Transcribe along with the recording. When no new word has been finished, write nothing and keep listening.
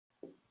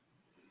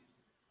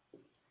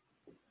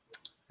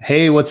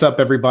Hey, what's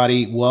up,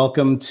 everybody?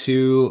 Welcome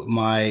to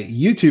my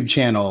YouTube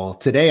channel.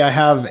 Today I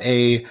have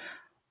a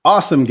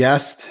awesome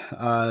guest.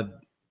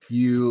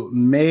 You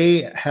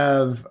may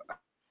have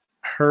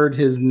heard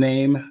his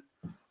name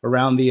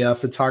around the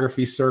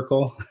photography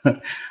circle.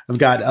 I've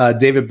got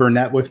David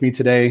Burnett with me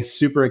today.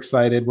 Super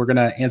excited. We're going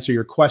to answer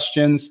your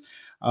questions.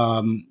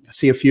 I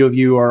see a few of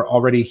you are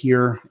already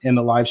here in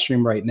the live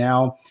stream right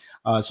now.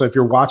 So if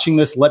you're watching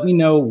this, let me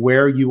know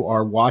where you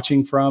are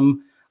watching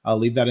from.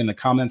 Leave that in the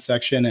comment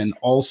section. And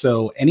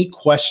also any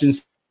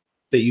questions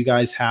that you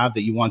guys have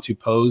that you want to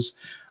pose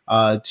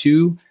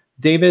to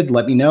David,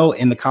 let me know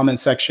in the comment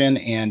section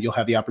and you'll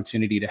have the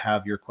opportunity to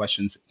have your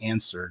questions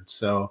answered.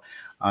 So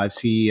I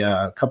see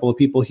a couple of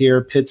people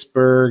here.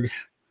 Pittsburgh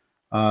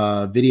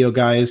video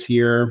guy is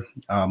here.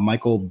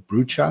 Michael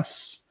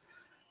Bruchas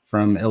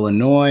from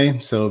Illinois.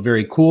 So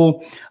very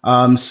cool.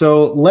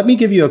 So let me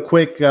give you a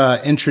quick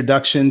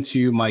introduction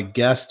to my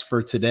guest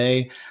for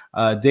today.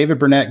 David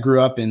Burnett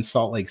grew up in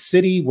Salt Lake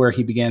City, where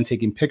he began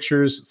taking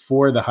pictures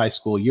for the high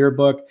school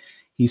yearbook.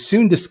 He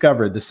soon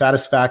discovered the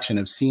satisfaction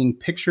of seeing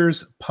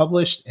pictures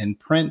published in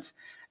print.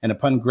 And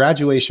upon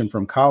graduation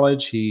from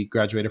college, he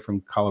graduated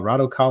from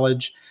Colorado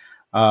College,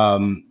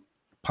 Poli-Sci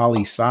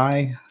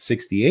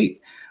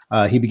 68.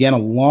 He began a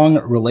long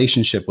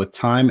relationship with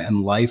Time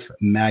and Life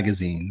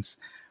magazines.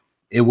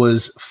 It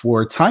was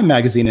for Time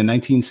magazine in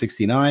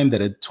 1969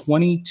 that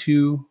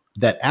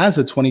as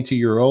a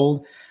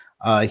 22-year-old,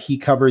 he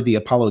covered the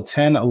Apollo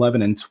 10,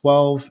 11, and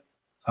 12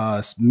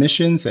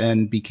 missions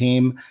and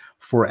became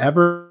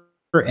forever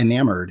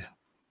enamored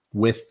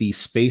with the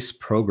space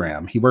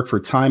program. He worked for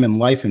Time and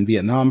Life in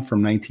Vietnam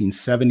from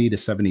 1970 to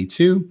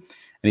 72, and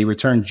he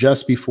returned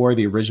just before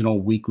the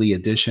original weekly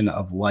edition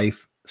of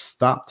Life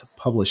stopped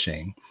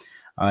publishing.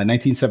 In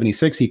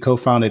 1976, he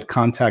co-founded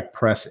Contact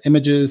Press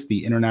Images,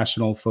 the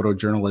international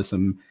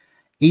photojournalism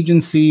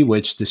agency,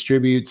 which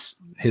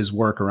distributes his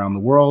work around the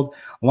world.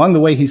 Along the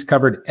way, he's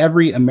covered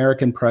every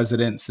American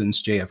president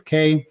since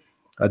JFK,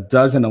 a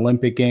dozen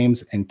Olympic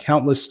Games, and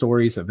countless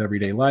stories of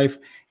everyday life.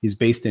 He's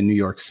based in New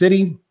York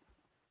City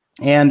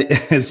and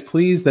is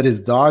pleased that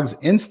his dog's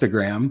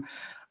Instagram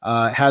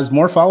has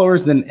more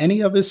followers than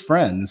any of his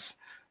friends.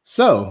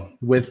 So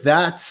with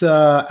that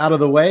out of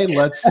the way,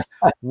 let's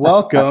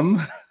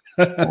welcome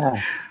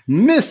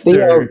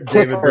Mr.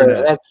 David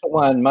Burnett. That's the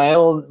one.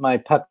 My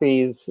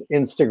puppy's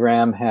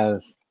Instagram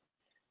has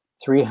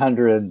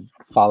 300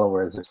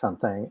 followers or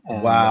something.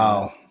 And,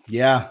 wow.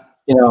 Yeah.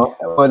 You know,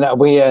 when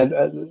we had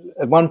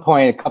at one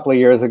point a couple of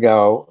years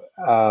ago,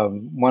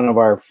 one of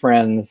our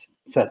friends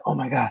said, "Oh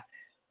my God,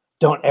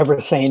 don't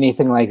ever say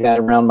anything like that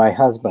around my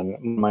husband."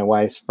 My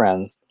wife's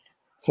friends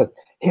said,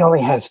 "He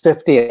only has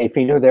 50. If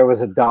he knew there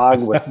was a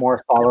dog with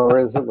more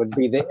followers, it would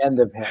be the end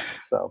of him."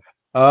 So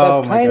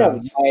that's kind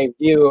of my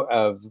view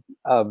of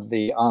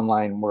the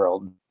online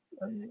world.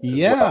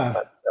 Yeah. Well,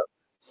 but,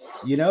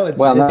 you know,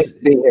 it's nice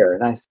to be here.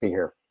 Nice to be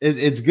here.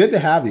 It's good to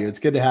have you. It's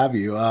good to have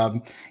you.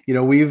 You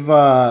know,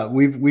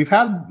 we've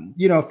had,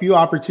 you know, a few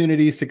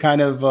opportunities to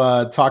kind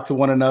of talk to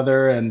one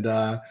another. And,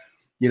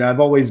 you know, I've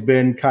always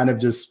been kind of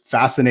just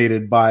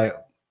fascinated by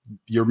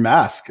your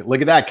mask.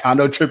 Look at that,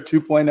 Condo Trip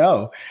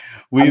 2.0.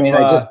 I mean, I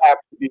just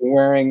happen to be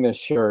wearing this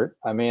shirt.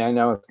 I mean, I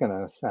know it's going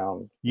to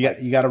sound.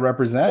 You got to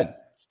represent.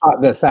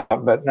 This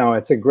out, but no,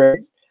 it's a great.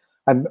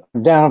 I'm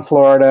down in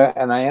Florida,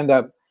 and I end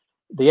up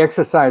the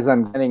exercise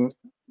I'm getting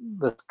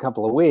this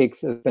couple of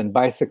weeks has been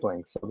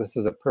bicycling. So this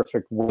is a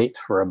perfect weight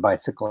for a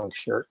bicycling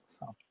shirt.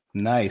 So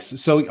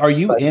nice. So are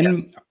you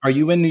in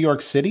New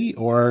York City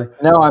or?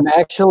 No, I'm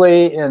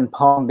actually in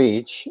Palm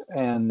Beach,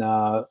 and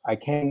I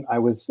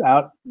was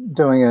out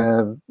doing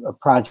a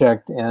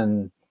project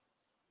in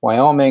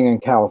Wyoming and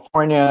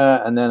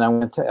California, and then I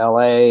went to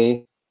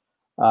LA.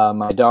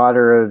 My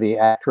daughter, the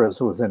actress,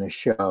 was in a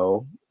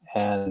show,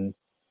 and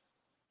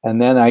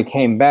then I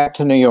came back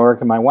to New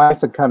York, and my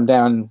wife had come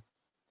down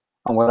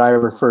on what I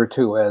refer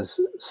to as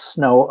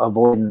snow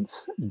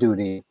avoidance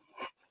duty,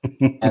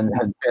 and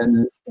had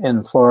been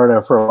in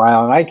Florida for a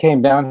while. And I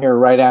came down here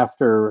right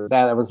after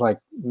that. It was like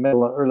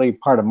early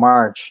part of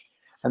March,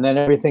 and then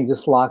everything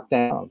just locked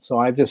down. So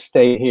I just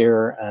stayed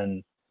here,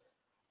 and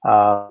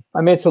I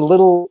mean, it's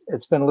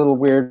been a little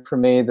weird for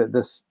me that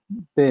this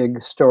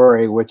big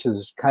story, which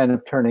is kind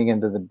of turning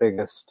into the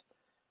biggest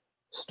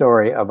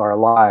story of our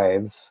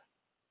lives,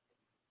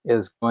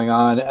 is going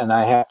on. And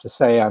I have to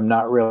say, I'm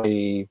not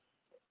really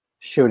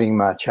shooting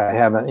much. I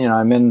haven't, you know,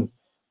 I'm in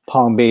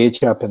Palm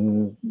Beach up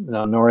in, you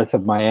know, north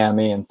of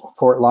Miami and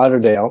Fort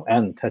Lauderdale,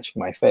 and touching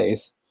my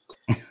face.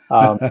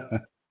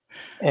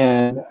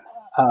 And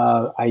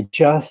I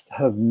just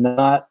have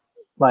not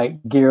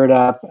like geared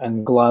up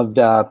and gloved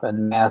up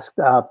and masked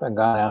up and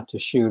gone out to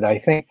shoot. I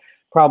think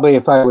probably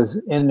if I was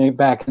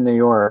back in New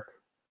York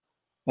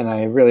and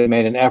I really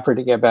made an effort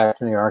to get back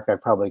to New York, I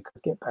probably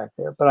could get back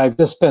there. But I've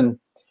just been,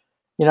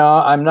 you know,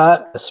 I'm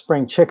not a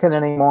spring chicken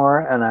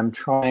anymore, and I'm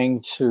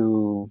trying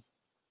to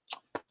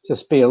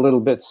just be a little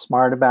bit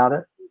smart about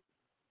it.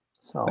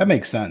 So that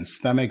makes sense.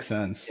 That makes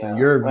sense. Yeah,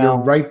 you're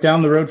right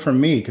down the road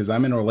from me because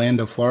I'm in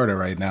Orlando, Florida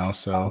right now.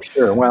 So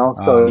sure. Well,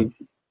 so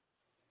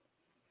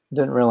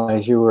Didn't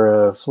realize you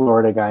were a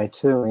Florida guy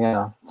too.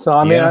 Yeah. So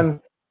I mean, Yeah.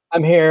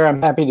 I'm here.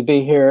 I'm happy to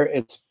be here.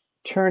 It's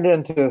turned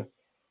into,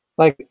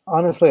 like,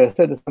 honestly, I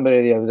said to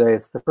somebody the other day,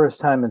 it's the first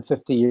time in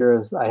 50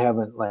 years I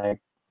haven't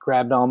like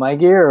grabbed all my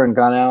gear and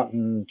gone out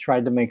and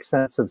tried to make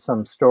sense of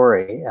some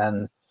story.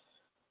 And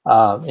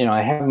you know,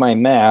 I have my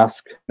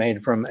mask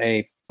made from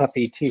a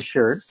puppy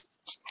T-shirt,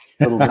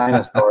 little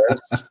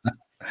dinosaurs,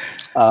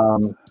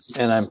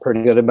 and I'm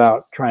pretty good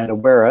about trying to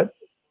wear it.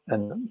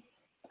 And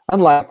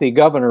unlike the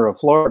governor of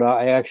Florida,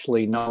 I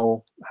actually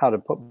know how to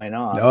put mine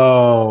on.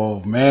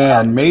 Oh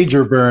man,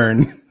 major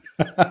burn.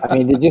 I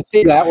mean, did you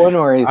see that one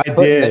where he's I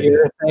putting the did.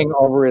 ear thing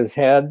over his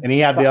head? And he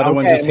had the other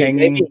one just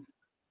hanging.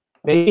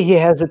 Maybe he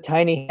has a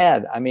tiny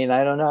head. I mean,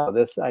 I don't know.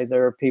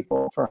 There are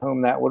people for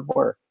whom that would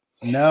work.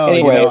 No,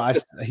 anyway, you know,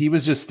 he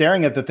was just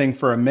staring at the thing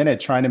for a minute,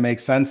 trying to make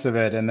sense of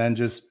it, and then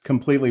just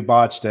completely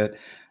botched it.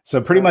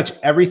 So pretty much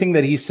everything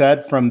that he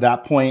said from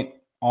that point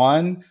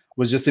on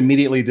was just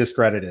immediately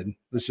discredited.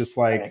 It's just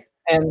like, right.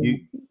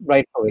 And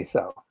rightfully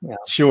so. Yeah.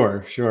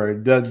 Sure.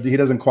 He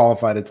doesn't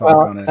qualify to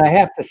talk on it. I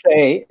have to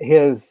say,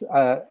 his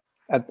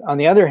on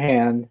the other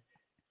hand,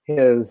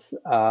 his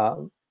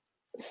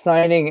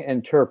signing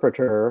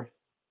interpreter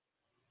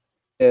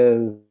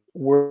is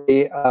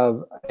worthy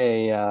of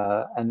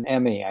an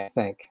Emmy, I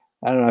think.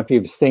 I don't know if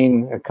you've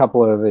seen a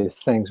couple of these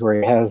things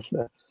where he has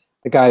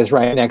the guys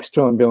right next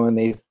to him doing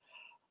these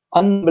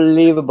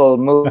unbelievable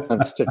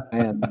movements to try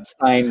and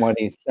sign what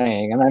he's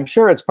saying. And I'm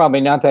sure it's probably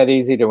not that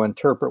easy to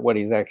interpret what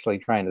he's actually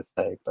trying to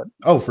say. But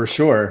oh, for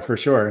sure.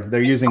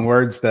 They're using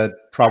words that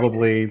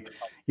probably,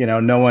 you know,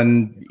 no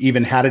one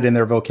even had it in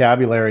their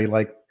vocabulary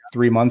like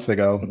 3 months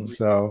ago.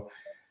 So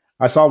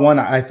I saw one,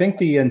 I think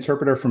the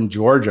interpreter from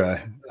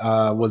Georgia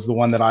was the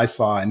one that I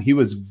saw, and he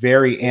was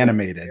very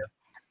animated.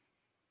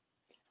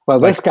 Well,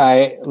 this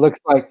guy looks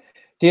like,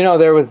 do you know,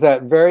 there was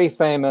that very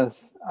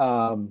famous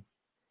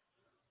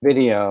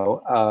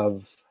video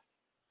of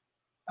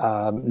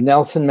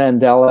Nelson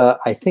Mandela.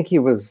 I think he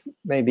was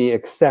maybe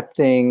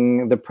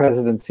accepting the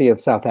presidency of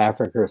South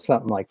Africa or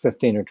something like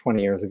 15 or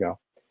 20 years ago.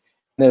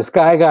 This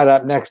guy got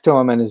up next to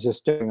him and is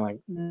just doing like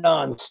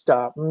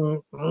nonstop.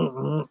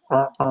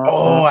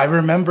 Oh, I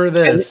remember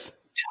this.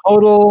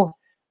 Total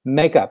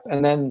makeup.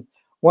 And then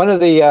one of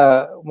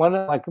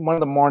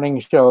the morning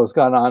shows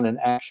got on an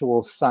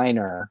actual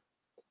signer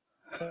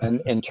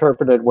and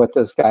interpreted what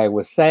this guy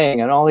was saying.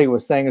 And all he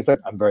was saying is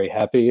like, I'm very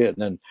happy, and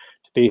then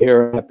to be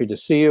here, I'm happy to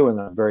see you, and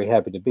I'm very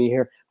happy to be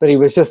here. But he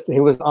was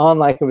on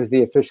like it was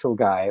the official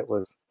guy. It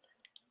was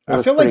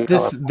I feel like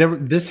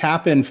this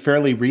happened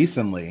fairly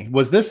recently.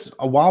 Was this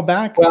a while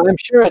back? Well, I'm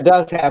sure it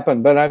does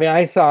happen, but I mean,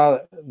 I saw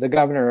the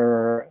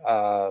governor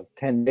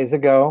 10 days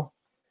ago,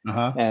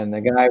 and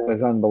the guy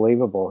was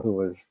unbelievable who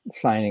was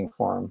signing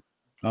for him.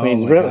 I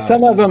mean,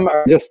 some of them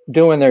are just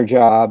doing their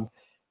job.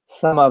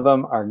 Some of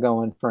them are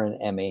going for an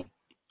Emmy.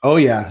 Oh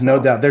yeah, no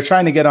doubt. They're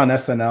trying to get on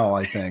SNL,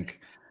 I think.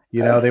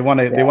 You know, they want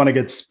to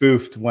get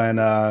spoofed when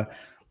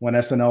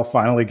SNL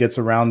finally gets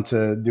around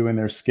to doing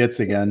their skits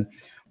again.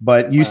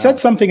 But you said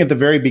something at the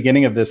very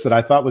beginning of this that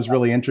I thought was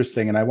really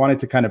interesting, and I wanted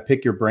to kind of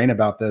pick your brain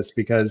about this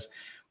because,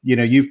 you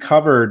know, you've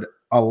covered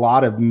a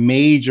lot of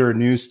major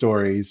news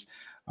stories.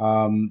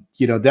 You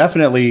know,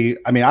 definitely.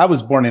 I mean, I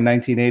was born in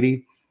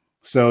 1980,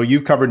 so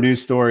you've covered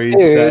news stories.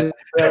 Dude,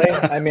 really?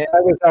 I mean,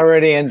 I was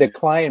already in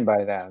decline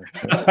by then.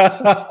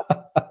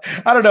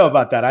 I don't know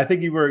about that. I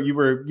think you were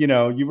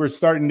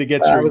starting to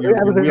get your wheels turning.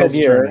 It was a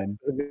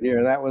good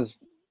year. That was,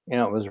 you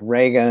know, it was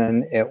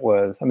Reagan. It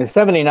was, I mean,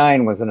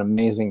 79 was an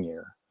amazing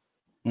year.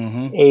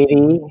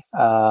 80,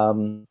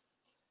 well,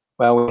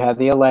 we had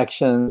the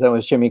elections. That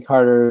was Jimmy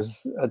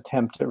Carter's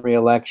attempt at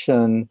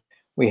re-election.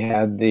 We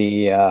had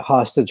the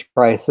hostage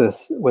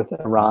crisis with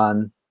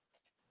Iran.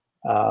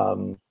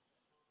 You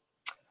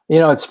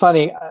know, it's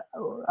funny.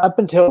 Up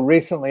until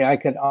recently, I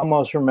could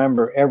almost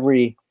remember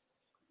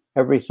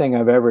everything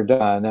I've ever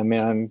done. I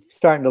mean, I'm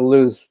starting to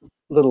lose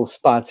little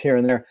spots here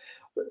and there.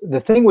 The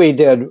thing we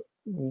did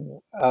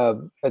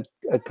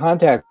at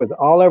Contact with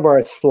all of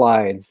our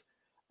slides,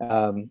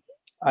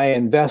 I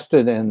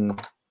invested in,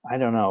 I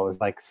don't know, it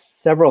was like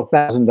several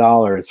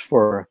 $1,000s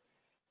for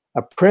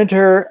a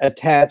printer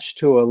attached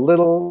to a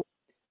little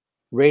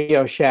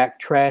Radio Shack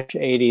Trash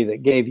 80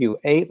 that gave you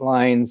 8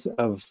 lines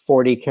of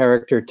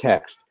 40-character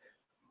text,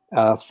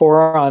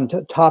 4 on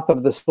top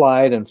of the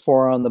slide and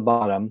 4 on the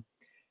bottom.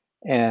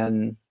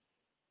 And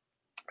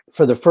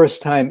for the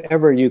first time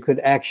ever, you could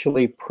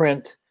actually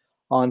print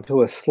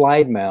onto a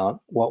slide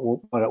mount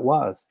what it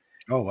was.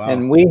 Oh, wow.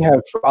 And we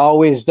have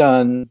always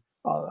done,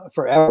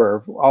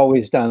 forever,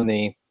 always done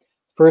the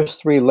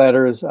first 3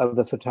 letters of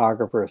the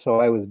photographer. So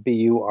I was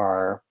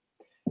BUR.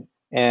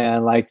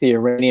 And like the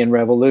Iranian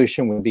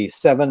Revolution would be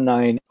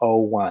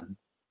 7901,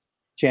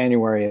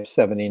 January of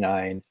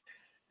 79.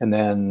 And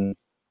then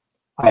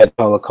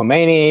Ayatollah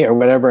Khomeini or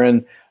whatever.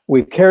 And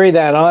we carry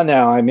that on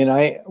now. I mean,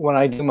 when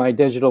I do my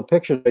digital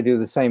pictures, I do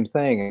the same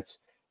thing. It's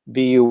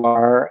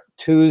BUR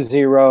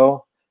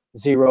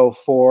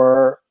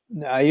 2004.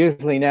 I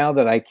usually, now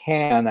that I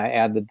can, I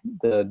add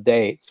the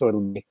date. So it'll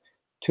be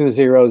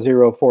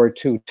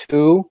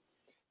 200422.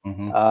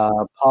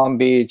 Palm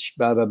Beach,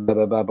 blah, blah, blah,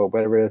 blah, blah, blah,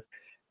 whatever it is.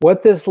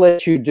 What this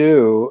lets you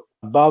do,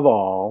 above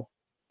all,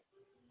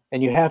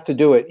 and you have to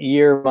do it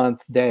year,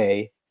 month,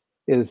 day,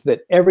 is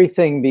that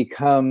everything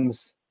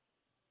becomes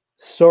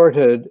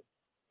sorted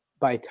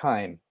by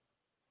time.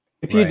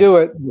 If you do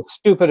it the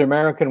stupid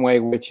American way,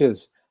 which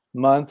is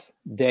month,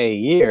 day,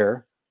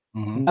 year,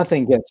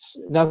 nothing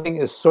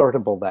is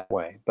sortable that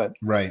way. But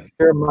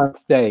year,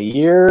 month, day,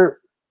 year,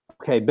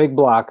 okay, big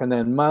block, and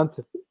then month,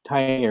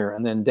 tinier,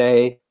 and then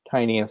day,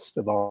 tiniest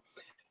of all.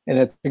 And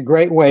it's a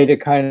great way to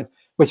kind of,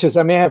 which is,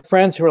 I mean, I have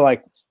friends who are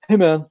like, hey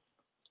man,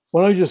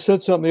 when I just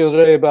said something the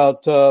other day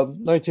about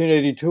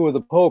 1982 with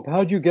the Pope,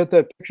 how'd you get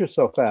that picture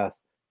so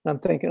fast? And I'm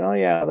thinking, oh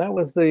yeah, that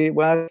was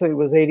well, actually it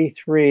was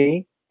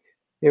 83.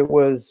 It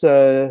was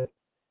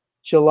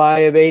July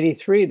of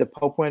 83. The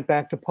Pope went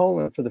back to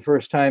Poland for the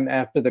first time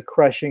after the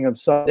crushing of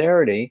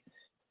Solidarity.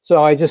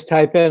 So I just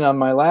type in on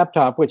my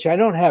laptop, which I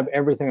don't have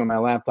everything on my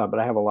laptop, but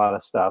I have a lot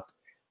of stuff.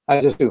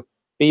 I just do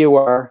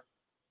BUR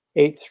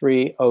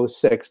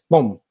 8306,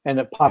 boom, and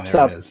it pops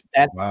up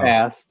that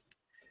fast.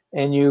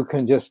 And you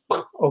can just,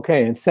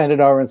 okay, and send it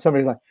over, and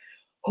somebody's like,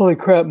 holy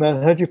crap,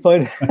 man, how'd you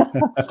find it? How'd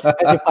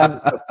you find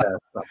it so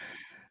fast?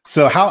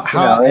 So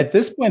how at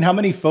this point, how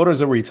many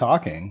photos are we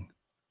talking?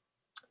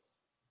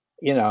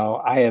 You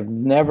know, I have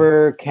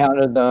never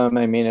counted them.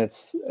 I mean,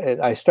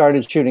 I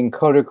started shooting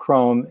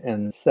Kodachrome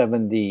in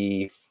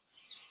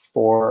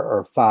 74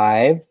 or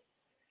 5.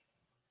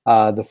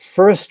 The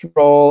first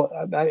roll,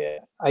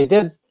 I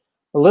did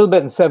a little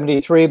bit in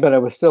 73, but I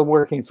was still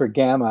working for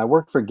Gamma. I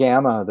worked for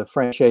Gamma, the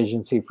French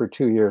agency, for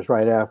 2 years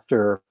right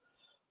after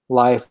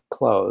Life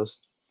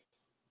closed.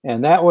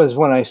 And that was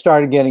when I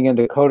started getting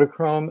into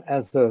Kodachrome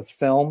as a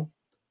film.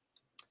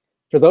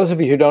 For those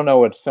of you who don't know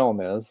what film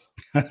is,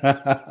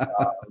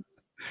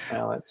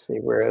 now let's see,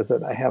 where is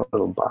it? I have a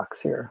little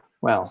box here.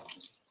 Well,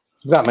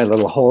 I've got my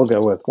little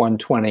Holga with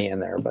 120 in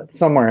there, but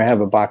somewhere I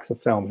have a box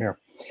of film here.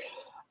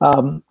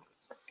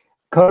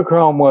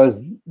 Kodachrome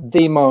was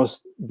the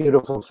most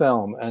beautiful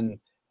film, and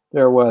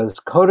there was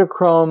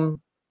Kodachrome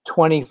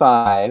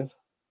 25,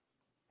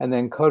 and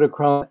then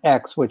Kodachrome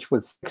X, which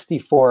was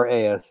 64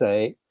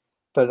 ASA,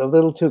 but a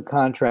little too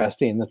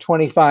contrasting. The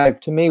 25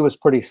 to me was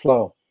pretty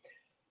slow.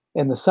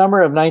 In the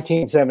summer of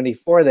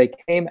 1974, they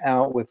came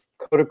out with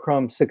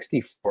Kodachrome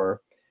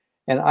 64,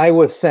 and I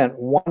was sent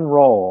one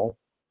roll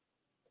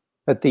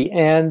at the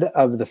end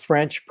of the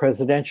French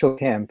presidential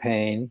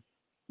campaign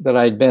that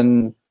I'd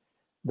been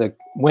the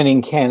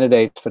winning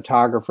candidate's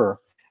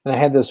photographer. And I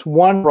had this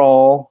one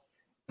roll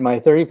in my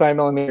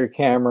 35mm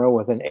camera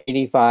with an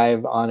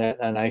 85 on it,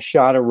 and I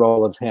shot a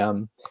roll of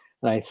him,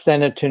 and I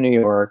sent it to New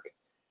York,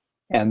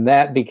 and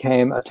that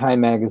became a Time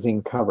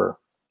magazine cover.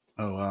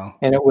 Oh, wow.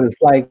 And it was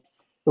like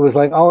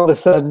all of a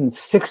sudden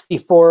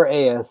 64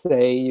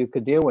 ASA you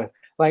could deal with.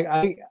 Like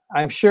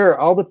I'm sure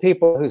all the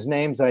people whose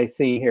names I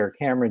see here,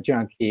 Camera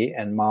Junkie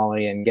and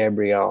Molly and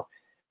Gabrielle,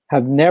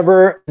 have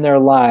never in their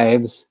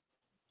lives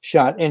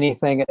shot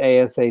anything at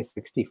ASA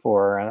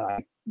 64.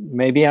 And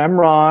maybe I'm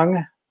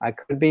wrong. I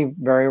could be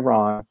very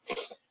wrong,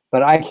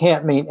 but I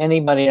can't meet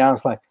anybody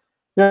else like,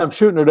 yeah, I'm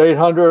shooting at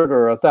 800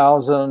 or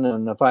 1,000,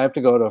 and if I have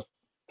to go to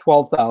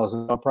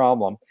 12,000, no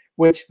problem,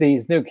 which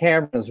these new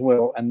cameras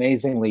will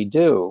amazingly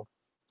do.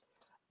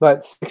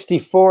 But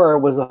 64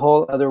 was a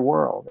whole other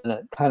world, and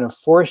it kind of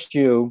forced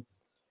you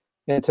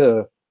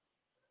into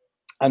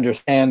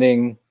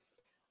understanding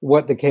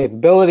what the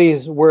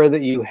capabilities were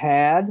that you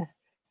had,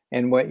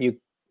 and what you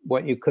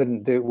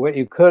couldn't do, what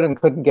you could and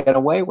couldn't get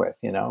away with,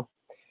 you know.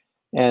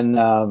 And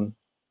I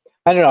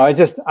don't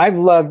know, I've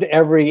loved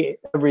every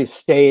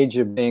stage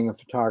of being a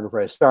photographer.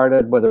 I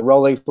started with a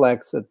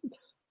Rolleiflex at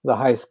the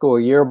high school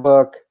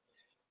yearbook,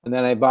 and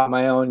then I bought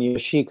my own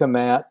Yashica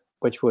mat,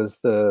 which was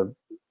the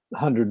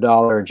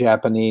 $100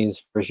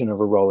 Japanese version of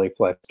a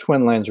Rolleiflex,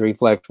 twin lens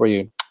reflex, where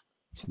you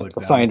put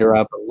the finder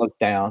up and look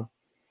down,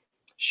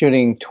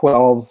 shooting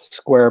 12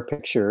 square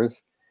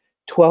pictures,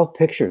 12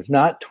 pictures,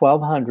 not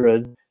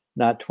 1,200,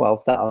 not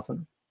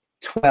 12,000,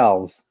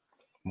 12.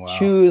 Wow.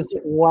 Choose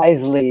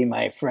wisely,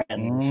 my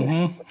friends.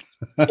 You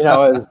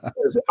know, as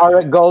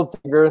Art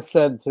Goldfinger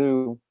said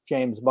to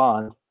James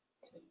Bond,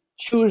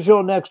 choose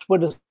your next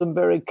witticism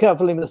very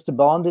carefully, Mr.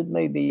 Bond. It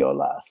may be your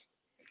last.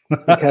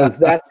 Because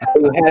that's how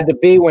you had to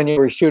be when you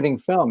were shooting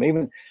film.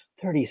 Even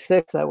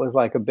 36, that was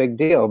like a big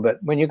deal. But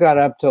when you got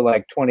up to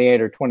like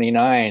 28 or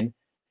 29,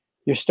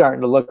 you're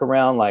starting to look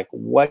around like,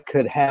 what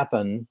could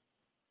happen?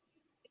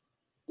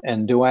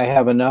 And do I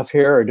have enough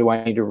here, or do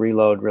I need to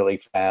reload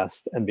really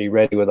fast and be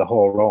ready with a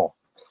whole roll?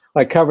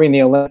 Like covering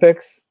the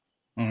Olympics,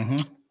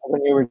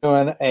 when you were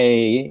doing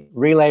a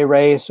relay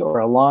race or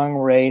a long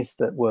race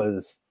that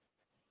was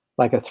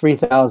like a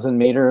 3,000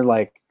 meter,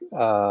 like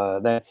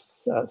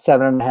that's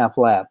 7.5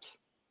 laps,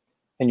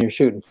 and you're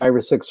shooting 5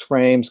 or 6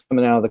 frames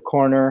coming out of the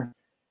corner,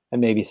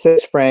 and maybe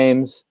 6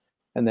 frames,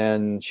 and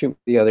then shoot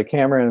the other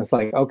camera. And it's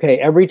like, okay,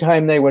 every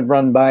time they would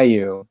run by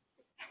you,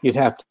 you'd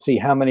have to see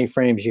how many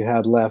frames you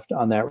had left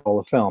on that roll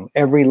of film.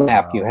 Every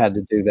lap you had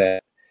to do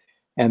that,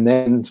 and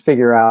then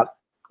figure out,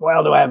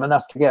 well, do I have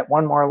enough to get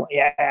one more?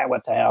 Yeah,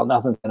 what the hell?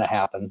 Nothing's going to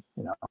happen,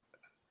 you know.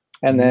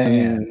 And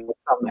then when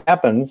something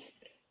happens,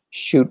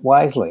 shoot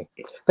wisely.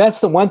 That's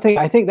the one thing.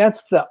 I think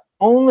that's the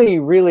only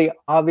really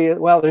obvious.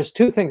 Well, there's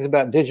two things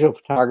about digital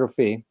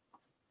photography.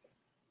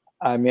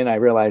 I mean, I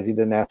realize you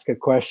didn't ask a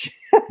question.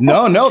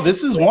 No,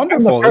 this is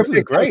wonderful. This is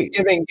great.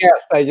 Giving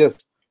guest, I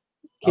just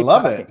keep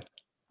love talking. it.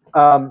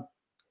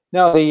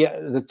 No,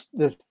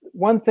 the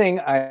one thing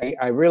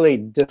I really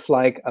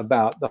dislike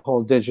about the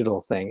whole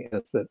digital thing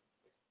is that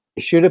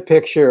you shoot a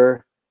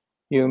picture,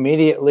 you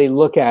immediately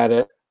look at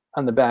it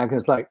on the back, and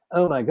it's like,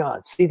 oh my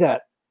God, see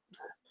that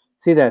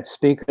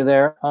speaker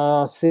there?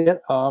 Oh, see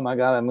it? Oh my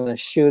God, I'm going to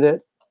shoot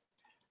it.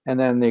 And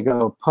then they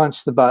go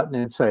punch the button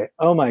and say,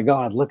 oh my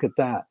God, look at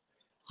that.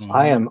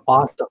 I am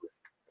awesome.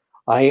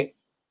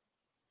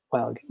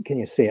 Well, can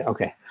you see it?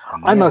 Okay.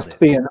 I must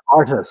be an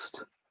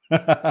artist.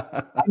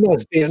 I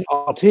must be an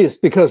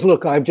artist because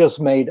look, I've just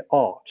made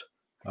art.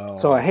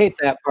 So I hate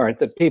that part,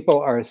 that people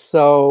are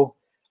so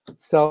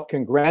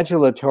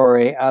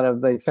self-congratulatory out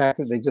of the fact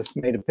that they just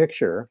made a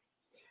picture.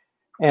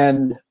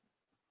 And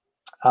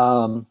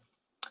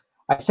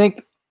I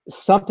think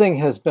something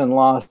has been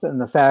lost in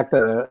the fact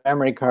that a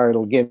memory card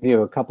will give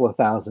you a couple of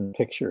thousand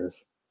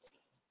pictures.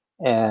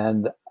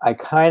 And I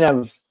kind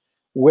of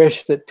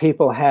wish that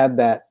people had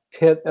that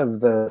pit of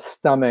the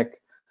stomach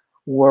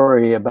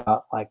worry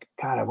about, like,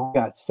 God, I've only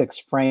got 6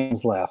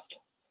 frames left.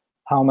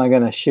 How am I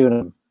going to shoot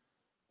them?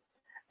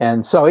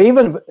 And so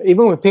even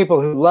with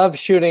people who love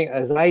shooting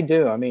as I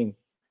do, I mean,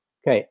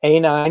 okay,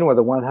 A9 with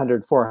a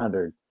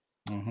 100-400,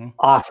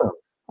 awesome.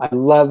 I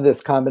love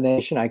this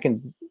combination. I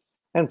can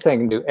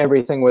do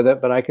everything with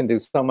it, but I can do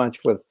so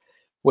much with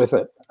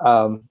it.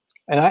 And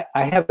I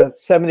have a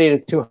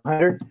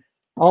 70-200,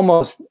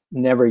 almost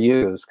never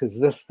used because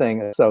this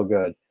thing is so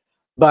good.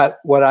 But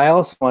what I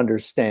also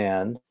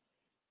understand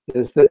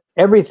is that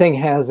everything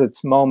has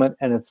its moment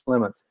and its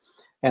limits.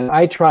 And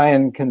I try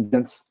and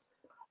convince,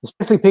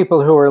 especially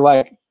people who are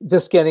like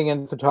just getting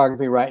into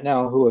photography right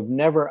now, who have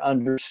never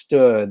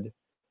understood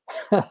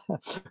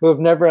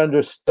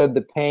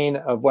the pain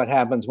of what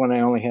happens when I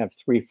only have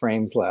 3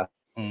 frames left.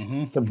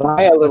 To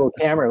buy a little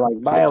camera,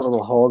 like buy a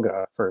little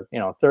Holga for, you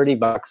know,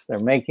 $30. They're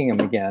making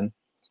them again.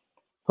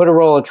 Put a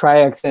roll of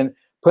Tri-X in,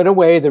 put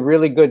away the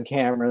really good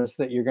cameras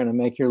that you're going to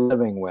make your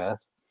living with,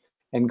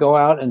 and go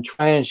out and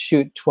try and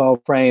shoot 12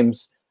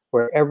 frames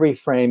where every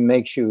frame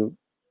makes you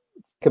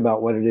think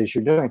about what it is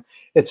you're doing.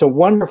 It's a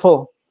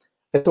wonderful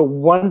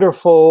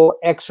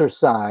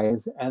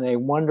exercise and a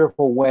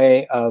wonderful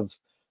way of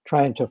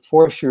trying to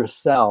force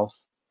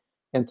yourself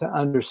into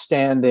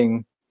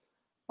understanding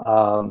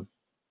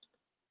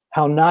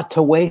how not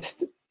to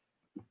waste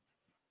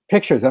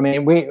pictures. I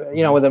mean,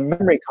 you know, with a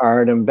memory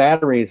card and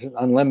batteries,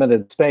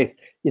 unlimited space,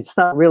 you're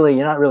not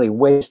really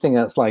wasting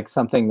it. It's like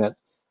something that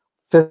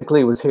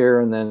physically was here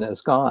and then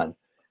is gone.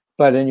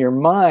 But in your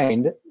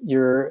mind,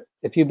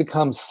 if you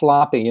become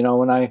sloppy, you know,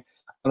 when I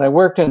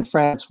worked in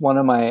France, one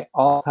of my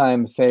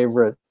all-time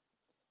favorite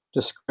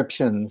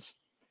descriptions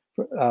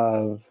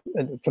from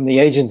the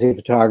agency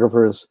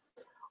photographers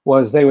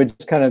was they would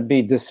just kind of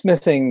be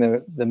dismissing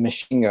the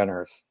machine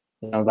gunners.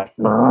 You know, like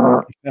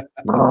the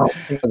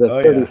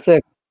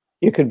 36,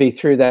 you could be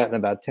through that in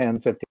about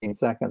 10-15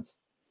 seconds.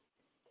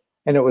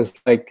 And it was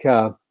like,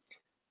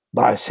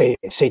 c'est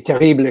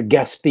terrible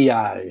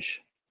gaspillage.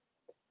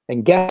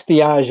 And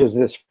gaspillage is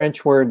this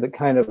French word that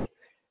kind of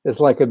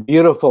is like a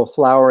beautiful,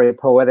 flowery,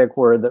 poetic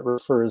word that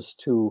refers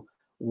to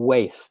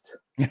waste.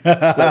 Like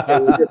they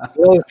would just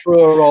blow through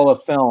a roll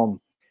of film.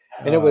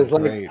 And it was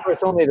like, of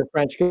course, only the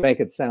French could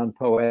make it sound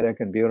poetic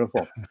and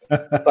beautiful.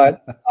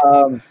 But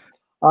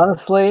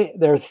honestly,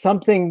 there's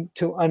something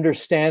to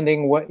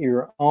understanding what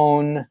your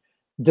own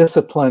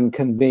discipline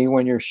can be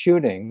when you're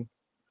shooting.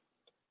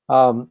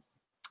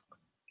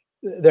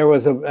 There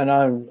was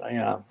I'm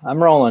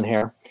rolling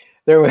here.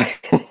 There was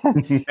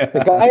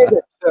the guy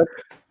that took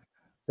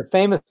the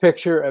famous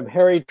picture of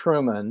Harry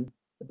Truman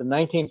at the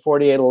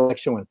 1948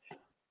 election when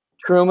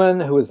Truman,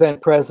 who was then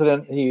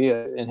president, he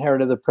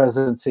inherited the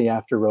presidency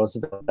after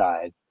Roosevelt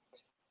died.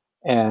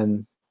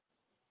 And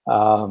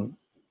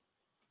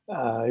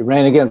he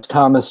ran against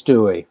Thomas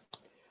Dewey.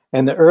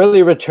 And the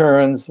early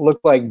returns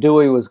looked like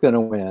Dewey was going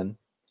to win.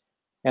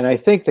 And I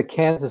think the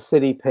Kansas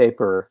City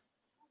paper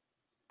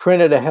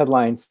printed a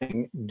headline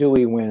saying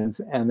Dewey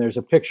wins. And there's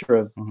a picture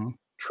of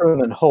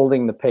Truman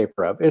holding the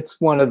paper up.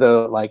 It's one of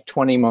the like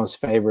 20 most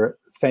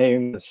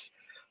famous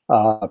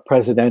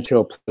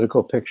presidential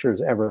political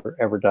pictures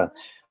ever done.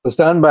 It was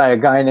done by a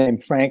guy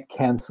named Frank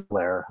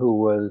Kensler,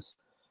 who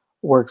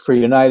worked for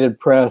United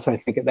Press. I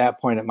think at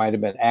that point it might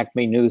have been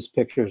Acme News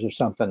Pictures or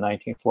something,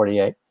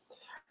 1948.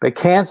 But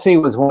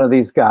Cansey was one of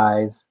these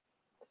guys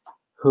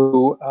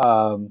who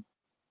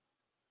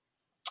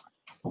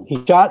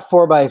he shot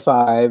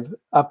 4x5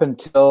 up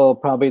until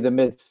probably the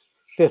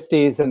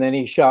mid-50s, and then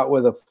he shot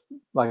with a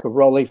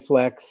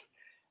Rolleiflex.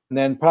 And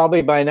then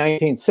probably by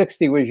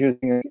 1960 was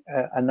using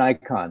a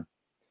Nikon.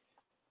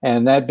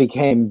 And that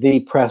became the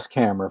press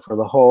camera for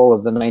the whole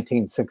of the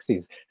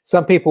 1960s.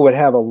 Some people would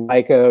have a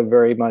Leica,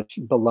 very much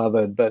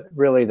beloved, but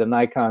really the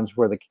Nikons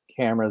were the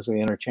cameras with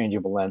the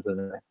interchangeable lenses.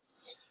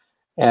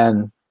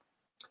 And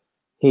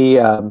he,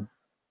 I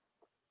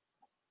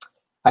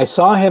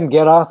saw him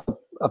get off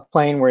a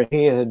plane where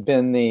he had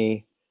been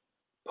the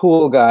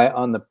pool guy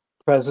on the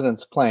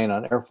president's plane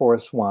on Air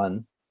Force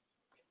One.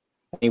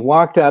 He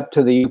walked up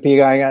to the UP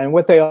guy, and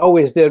what they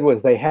always did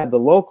was they had the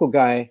local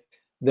guy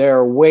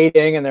there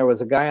waiting, and there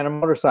was a guy on a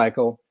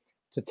motorcycle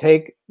to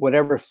take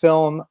whatever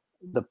film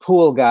the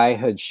pool guy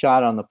had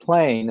shot on the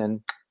plane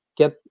and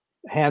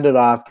hand it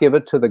off, give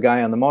it to the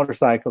guy on the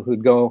motorcycle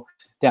who'd go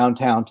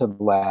downtown to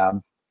the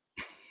lab.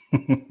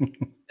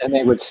 And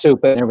they would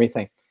stoop and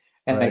everything.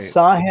 And I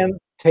saw him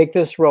take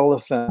this roll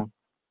of film.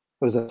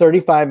 It was a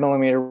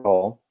 35mm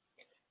roll,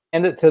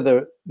 hand it to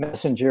the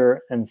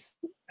messenger, and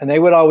they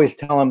would always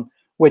tell him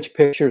which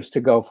pictures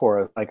to go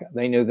for. Like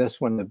they knew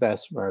this one the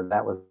best, or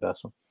that was the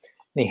best one.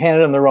 And he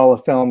handed him the roll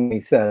of film. And he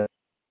said,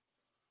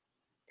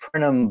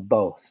 "Print them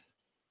both."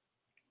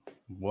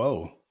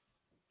 Whoa.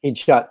 He'd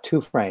shot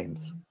 2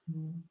 frames,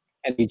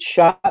 and he'd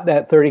shot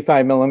that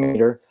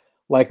 35mm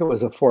like it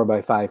was a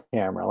 4x5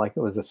 camera, like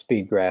it was a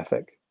speed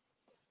graphic.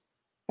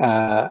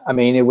 I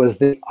mean, it was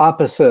the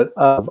opposite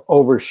of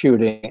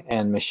overshooting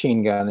and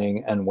machine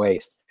gunning and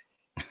waste.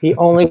 He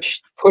only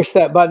pushed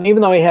that button,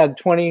 even though he had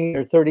 20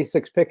 or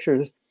 36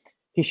 pictures,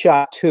 he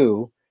shot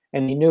 2,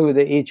 and he knew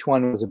that each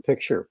one was a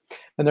picture.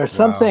 And there's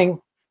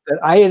something that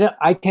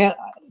I can't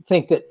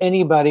think that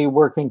anybody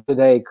working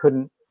today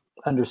couldn't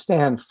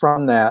understand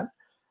from that.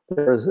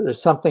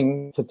 There's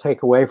something to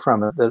take away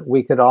from it that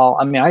we could all,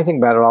 I mean, I think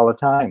about it all the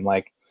time.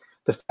 Like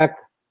the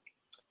fact,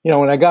 you know,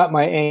 when I got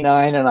my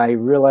A9 and I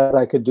realized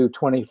I could do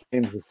 20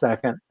 frames a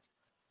second,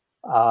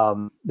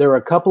 there were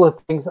a couple of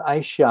things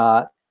I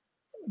shot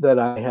that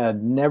I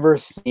had never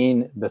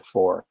seen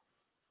before,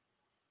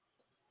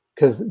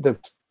 because the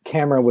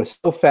camera was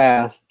so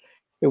fast.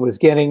 It was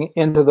getting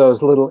into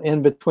those little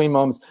in-between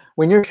moments.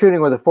 When you're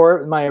shooting with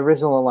my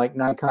original like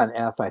Nikon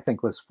F, I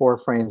think was 4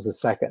 frames a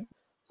second.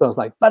 So it's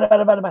like,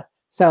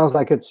 sounds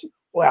like it's,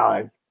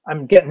 wow,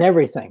 I'm getting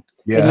everything.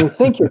 Yeah. And you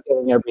think you're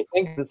getting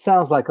everything. It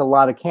sounds like a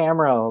lot of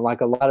camera, like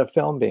a lot of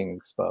film being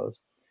exposed.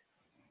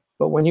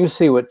 But when you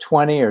see what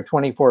 20 or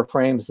 24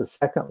 frames a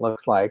second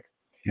looks like,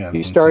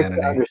 you start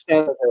to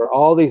understand that there are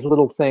all these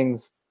little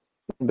things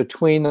in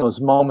between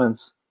those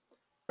moments.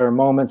 There are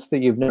moments that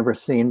you've never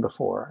seen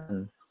before.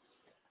 And,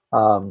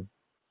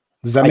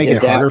 does that make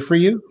it harder for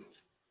you?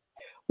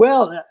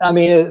 Well, I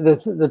mean,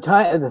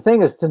 the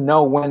thing is to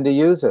know when to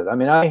use it. I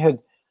mean,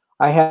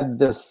 I had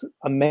this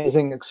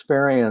amazing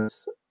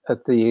experience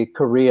at the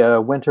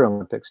Korea Winter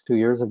Olympics 2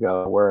 years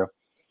ago, where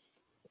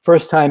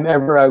first time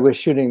ever I was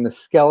shooting the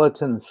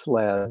skeleton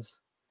sleds.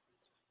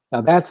 Now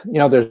that's, you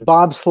know, there's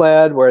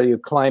bobsled where you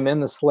climb in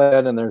the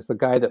sled, and there's the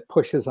guy that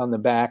pushes on the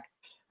back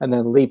and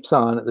then leaps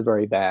on at the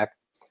very back.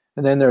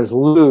 And then there's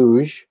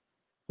luge,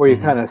 where you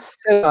kind of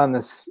sit on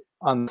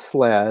the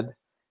sled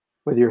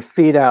with your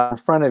feet out in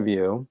front of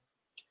you.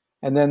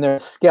 And then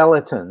there's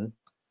skeleton,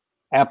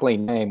 aptly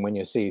named when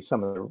you see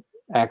some of the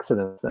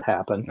accidents that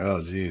happen.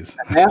 Oh, geez.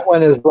 And that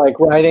one is like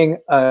riding,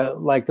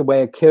 like the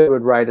way a kid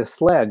would ride a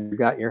sled. You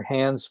got your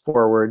hands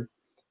forward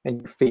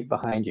and your feet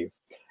behind you.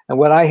 And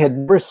what I had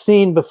never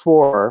seen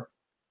before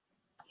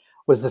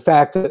was the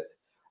fact that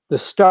the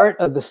start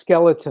of the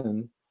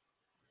skeleton,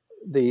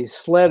 the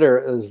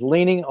sledder is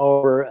leaning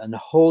over and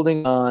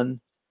holding on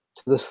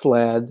to the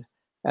sled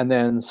and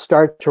then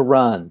start to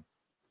run.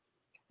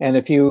 And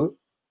if you,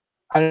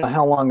 I don't know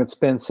how long it's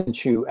been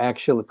since you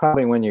actually,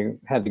 probably when you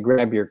had to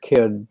grab your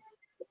kid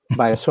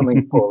by a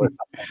swimming pool or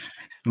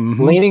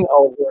something. Leaning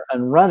over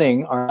and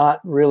running are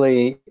not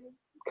really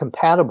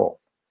compatible.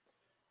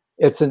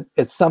 It's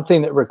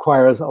something that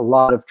requires a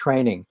lot of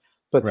training.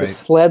 But the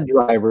sled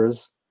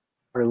drivers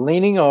are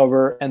leaning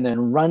over and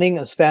then running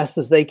as fast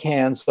as they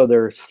can, so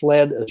their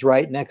sled is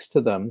right next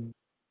to them.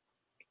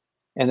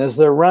 And as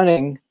they're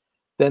running,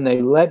 then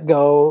they let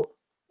go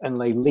and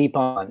they leap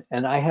on.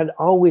 And I had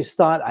always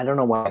thought, I don't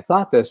know why I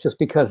thought this, just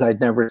because I'd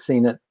never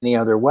seen it any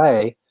other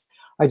way.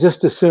 I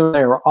just assumed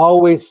there were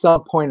always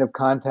some point of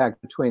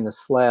contact between the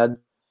sled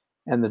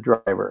and the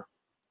driver.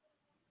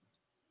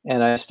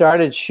 And I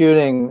started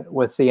shooting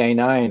with the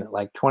A9 at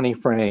like 20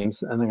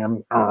 frames, and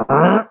then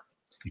I'm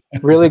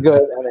really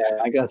good.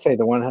 And I gotta say,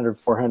 the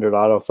 100/400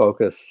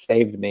 autofocus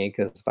saved me,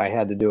 because if I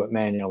had to do it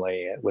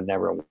manually, it would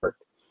never work.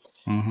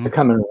 They're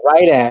coming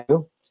right at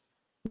you.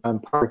 I'm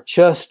parked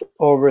just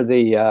over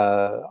the,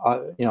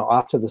 you know,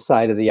 off to the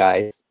side of the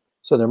ice.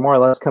 So they're more or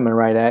less coming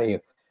right at you.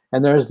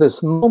 And there's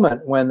this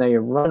moment when they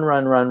run,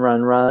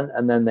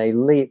 and then they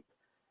leap,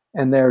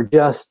 and they're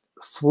just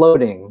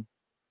floating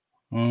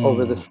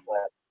over the sled.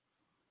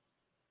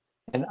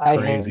 And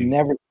I had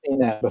never seen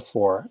that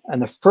before.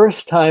 And the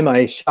first time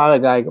I shot a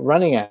guy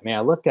running at me, I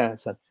looked at it and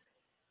said,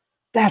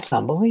 "That's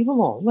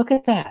unbelievable. Look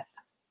at that."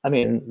 I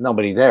mean,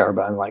 nobody there,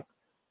 but I'm like,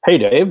 "Hey,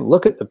 Dave,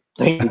 look at the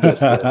thing you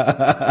just did."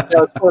 You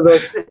know,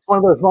 it's one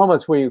of those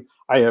moments where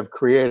I have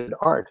created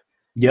art.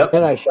 Yep.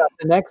 Then I shot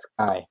the next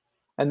guy,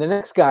 and the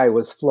next guy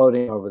was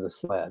floating over the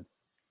sled.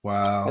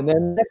 Wow. And then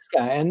the next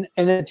guy, and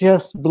it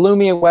just blew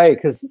me away,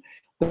 because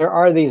there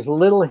are these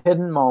little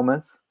hidden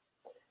moments.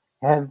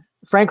 And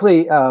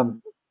frankly,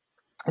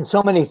 in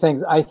so many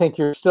things, I think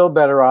you're still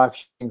better off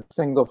shooting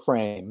single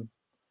frame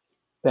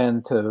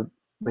than to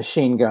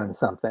machine gun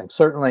something.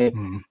 Certainly,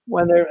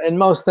 when they're in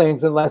most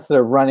things, unless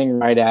they're running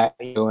right at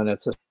you, and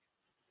it's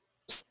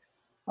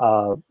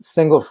a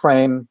single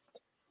frame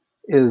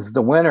is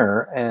the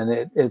winner,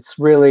 and it's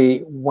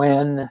really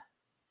when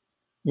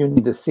you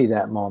need to see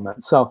that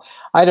moment. So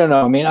I don't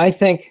know. I mean, I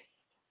think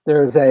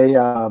there's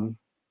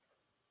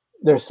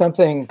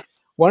something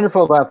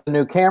wonderful about the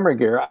new camera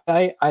gear.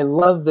 I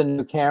love the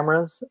new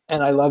cameras,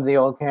 and I love the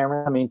old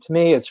camera. I mean, to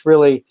me, it's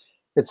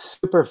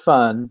super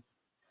fun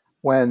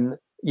when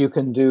you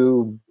can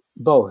do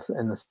both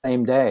in the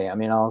same day. I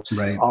mean, I'll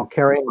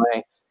carry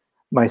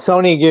my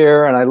Sony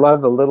gear, and I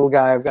love the little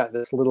guy. I've got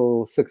this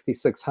little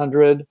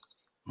 6600,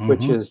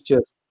 which is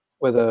just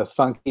with a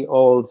funky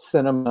old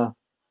cinema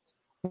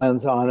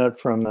lens on it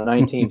from the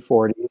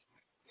 1940s.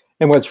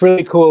 And what's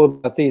really cool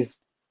about these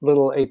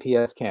little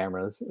APS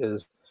cameras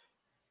is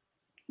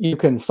you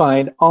can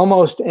find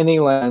almost any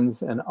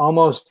lens and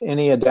almost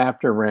any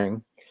adapter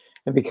ring.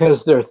 And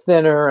because they're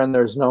thinner and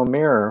there's no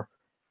mirror,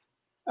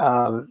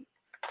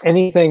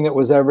 anything that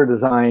was ever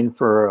designed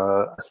for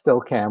a still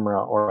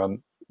camera, or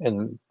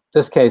in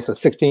this case, a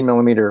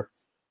 16mm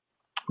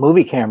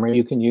movie camera,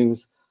 you can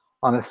use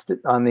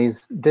on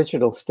these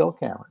digital still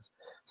cameras.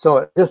 So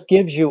it just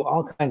gives you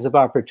all kinds of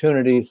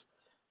opportunities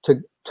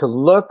to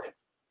look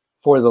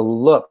for the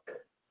look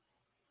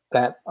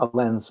that a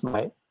lens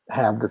might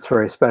have that's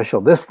very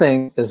special. This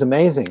thing is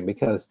amazing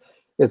because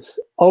it's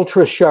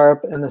ultra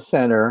sharp in the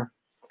center,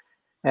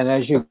 and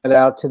as you get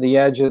out to the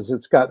edges,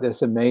 it's got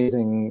this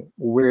amazing,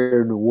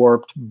 weird,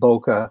 warped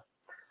bokeh,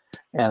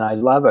 and I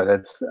love it.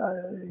 It's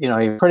you know,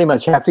 you pretty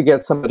much have to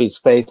get somebody's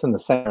face in the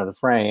center of the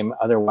frame,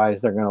 otherwise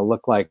they're going to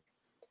look like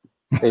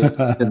they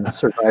didn't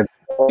survive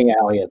the bowling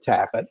alley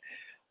attack. But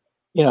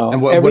you know,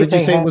 and what did you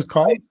say it was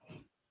called?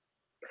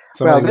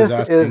 Well, this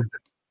is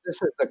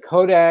the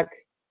Kodak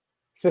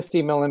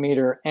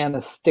 50mm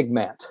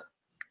Anastigmat,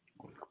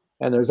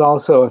 and there's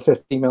also a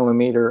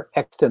 50mm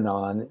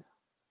Ectonon,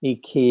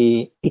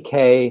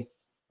 Ektaton,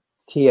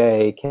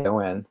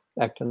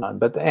 Ectonon.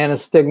 But the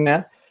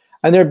Anastigmat,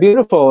 and they're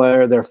beautiful.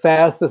 They're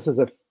fast. This is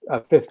a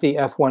 50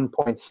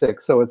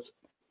 f1.6, so it's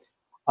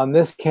on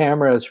this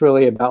camera. It's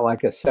really about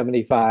like a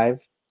 75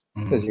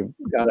 because you've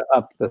got to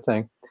up the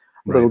thing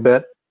a little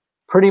bit.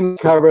 Pretty much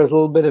covers a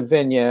little bit of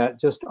vignette,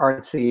 just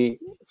artsy,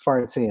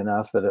 fartsy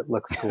enough that it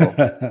looks cool.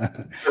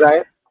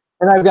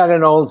 And I've got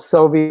an old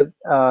Soviet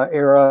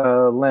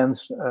era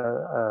lens,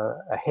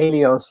 a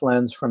Helios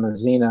lens from a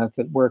Zenith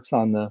that works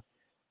on the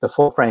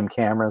full frame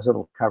cameras.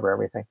 It'll cover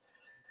everything.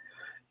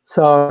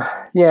 So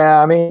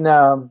yeah, I mean,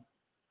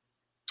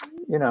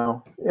 you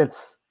know,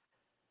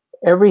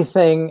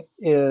 everything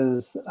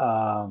is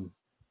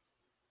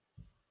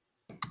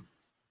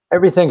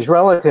everything's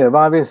relative,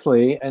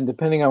 obviously, and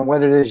depending on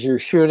what it is you're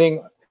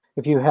shooting,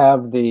 if you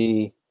have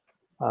the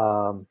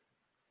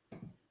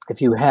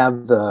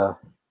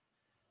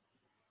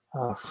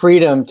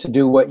freedom to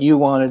do what you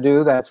want to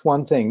do, that's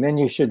one thing. Then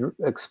you should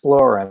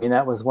explore. I mean,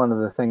 that was one of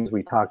the things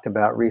we talked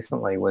about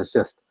recently, was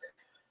just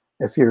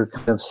if you're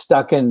kind of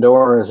stuck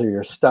indoors or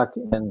you're stuck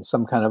in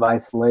some kind of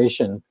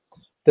isolation,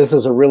 this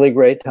is a really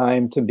great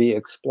time to be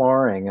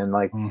exploring and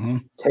like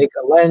take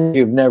a lens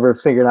you've never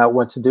figured out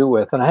what to do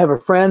with. And I have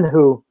a friend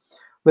who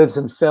lives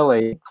in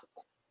Philly,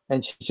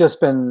 and she's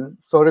just been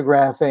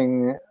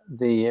photographing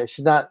she's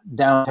not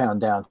downtown,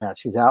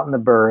 she's out in the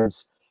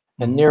burbs,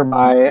 and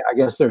nearby, I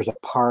guess there's a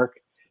park,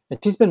 and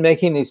she's been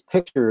making these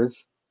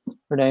pictures.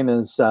 Her name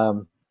is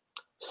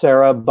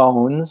Sarah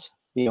Bones,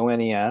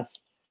 B-O-N-E-S,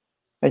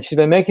 and she's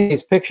been making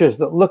these pictures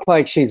that look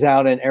like she's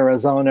out in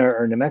Arizona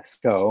or New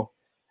Mexico,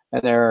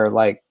 and they're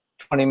like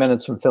 20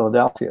 minutes from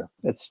Philadelphia.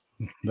 That's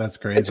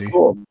crazy. It's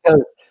cool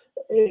because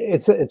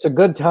it's a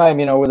good time,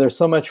 you know, where there's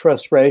so much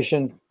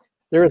frustration.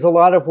 There is a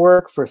lot of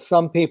work for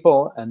some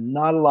people and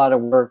not a lot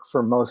of work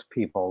for most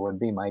people, would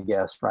be my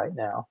guess right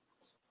now.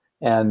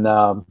 And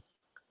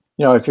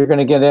you know, if you're going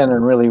to get in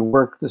and really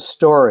work the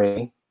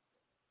story,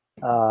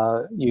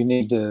 you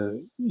need a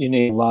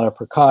lot of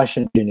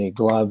precautions. You need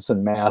gloves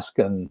and mask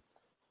and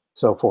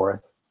so forth.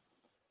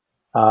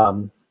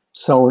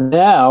 So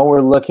now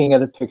we're looking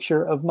at a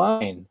picture of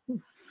mine.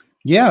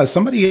 Yeah,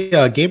 somebody,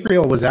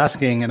 Gabriel was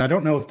asking, and I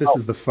don't know if this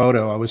is the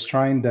photo. I was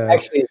trying to.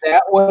 Actually,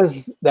 that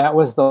was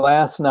the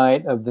last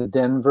night of the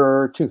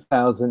Denver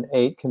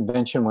 2008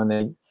 convention when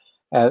they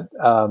at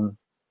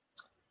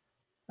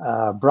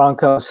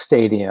Bronco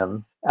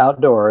Stadium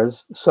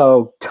outdoors.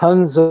 So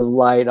tons of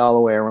light all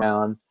the way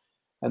around,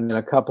 and then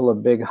a couple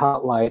of big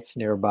hot lights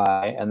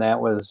nearby, and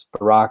that was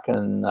Barack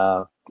and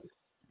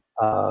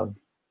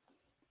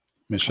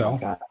Michelle.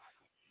 Oh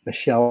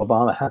Michelle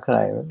Obama. How could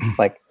I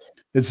like?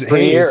 It's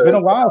been a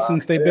while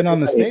since they've been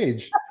on the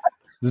stage.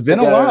 It's been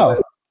a while.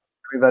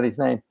 Everybody's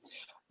name.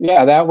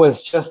 yeah, that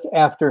was just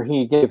after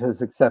he gave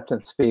his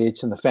acceptance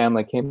speech and the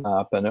family came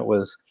up, and it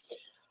was,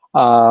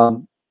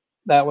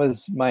 that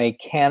was my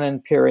Canon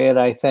period,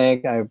 I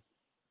think. I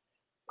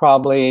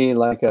probably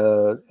like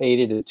a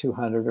 80 to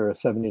 200 or a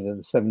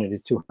 70 to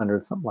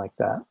 200, something like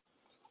that.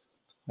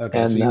 Okay,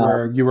 And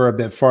so you were a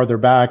bit farther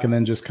back and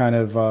then just kind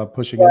of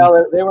pushing well,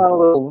 in? they were on a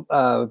little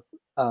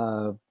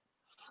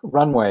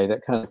runway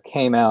that kind of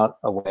came out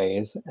a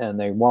ways, and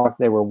they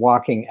were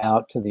walking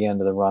out to the end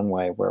of the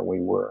runway where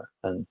we were,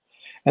 and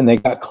they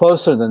got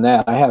closer than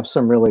that. I have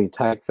some really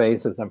tight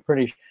faces. I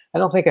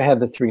don't think I had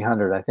the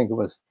 300. I think it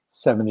was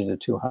 70 to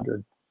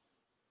 200.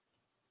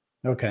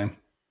 Okay,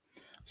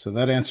 so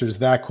that answers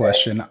that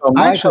question. So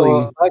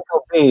Actually,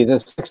 Michael B, the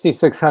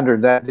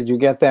 6600, that, did you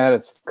get that?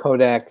 It's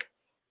Kodak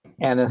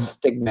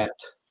Anastigmat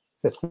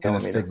 50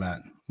 millimeter.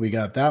 Anastigmat. We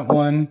got that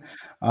one.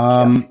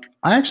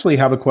 I actually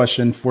have a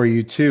question for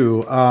you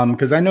too,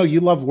 because I know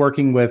you love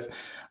working with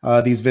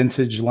these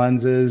vintage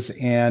lenses,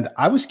 and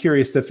I was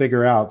curious to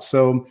figure out.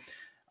 So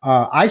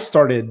I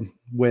started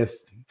with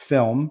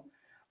film.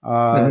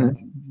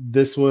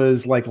 This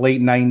was like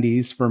late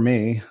 90s for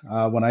me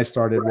when I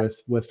started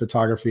with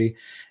photography.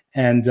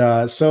 And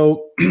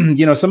so,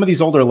 you know, some of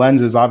these older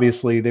lenses,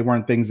 obviously, they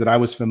weren't things that I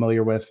was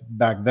familiar with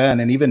back then.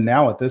 And even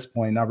now at this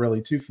point, not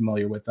really too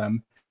familiar with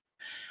them.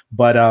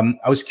 But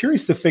I was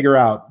curious to figure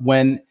out,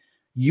 when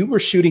you were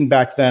shooting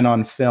back then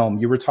on film,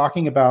 you were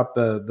talking about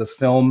the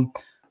film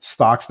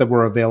stocks that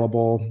were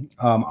available.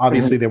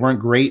 Obviously, they weren't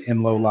great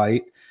in low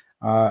light.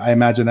 I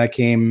imagine that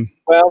came.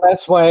 Well,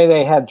 that's why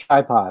they had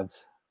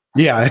tripods.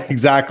 Yeah,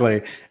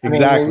 exactly.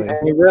 Exactly.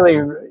 I mean, you really,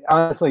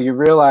 honestly, you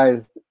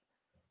realized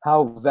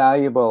how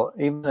valuable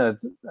even a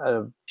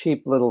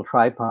cheap little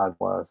tripod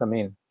was. I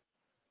mean,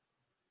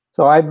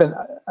 so I'm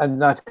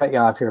not to cut you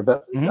off here,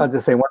 but I'll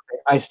just say one thing.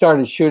 I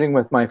started shooting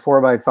with my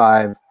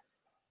 4x5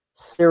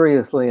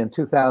 seriously in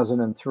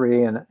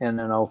 2003 and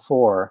in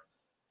 04.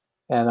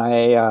 And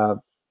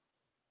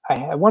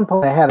at one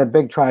point I had a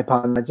big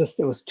tripod, and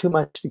it was too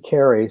much to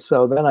carry.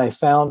 So then I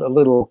found a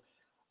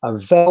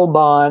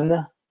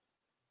Velbon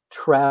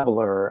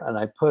Traveler, and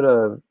I put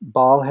a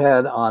ball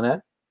head on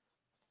it,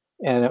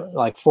 and it was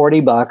like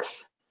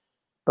 $40,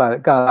 but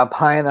it got up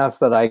high enough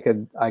that I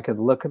could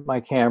look at my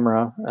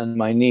camera and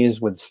my knees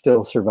would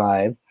still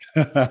survive.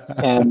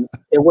 And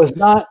it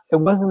wasn't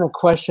a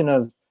question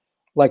of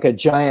like a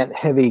giant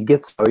heavy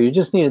Gitzo. You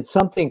just needed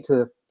something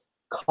to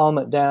calm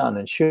it down,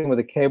 and shooting with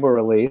a cable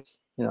release,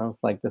 you know, it's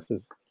like,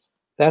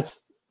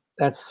 that's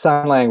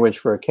sign language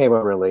for a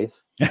cable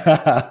release.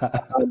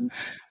 And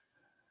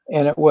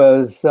it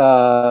was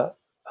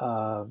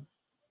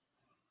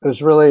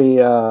really,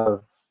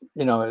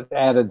 you know, it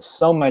added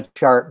so much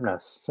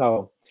sharpness.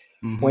 So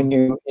when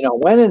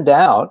when in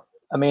doubt,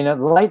 I mean,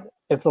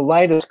 if the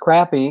light is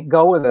crappy,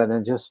 go with it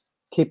and just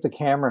keep the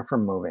camera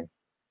from moving.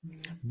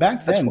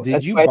 Back then,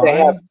 did you buy? They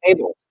have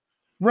tables.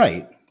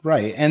 Right.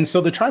 And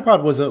so the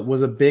tripod was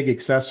a big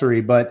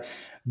accessory, but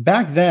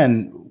back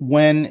then,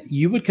 when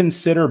you would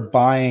consider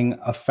buying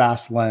a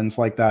fast lens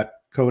like that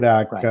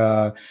Kodak,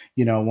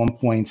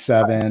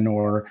 1.7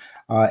 or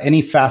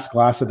any fast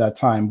glass at that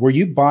time, were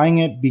you buying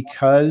it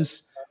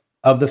because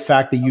of the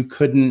fact that you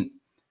couldn't,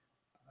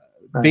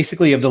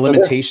 basically, of the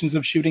limitations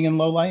of shooting in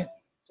low light?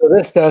 So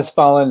this does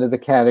fall into the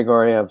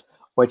category of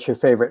what's your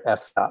favorite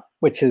f-stop,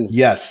 which is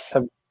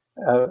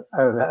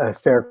a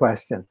fair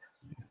question.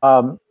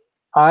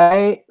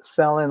 I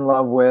fell in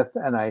love with,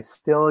 and I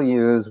still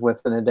use with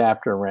an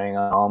adapter ring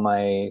on all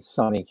my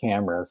Sony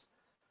cameras,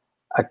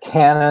 a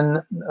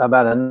Canon,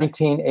 about a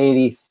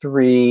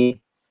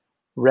 1983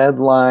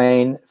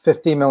 Redline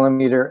 50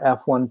 millimeter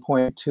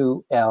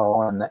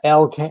f1.2L, and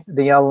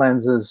the L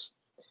lenses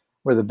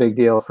were the big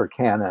deal for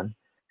Canon.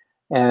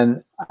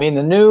 And I mean,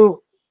 the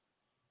new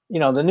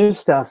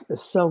stuff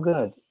is so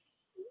good.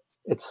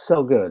 It's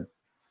so good.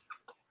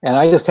 And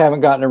I just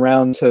haven't gotten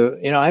around to,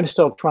 I'm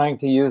still trying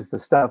to use the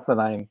stuff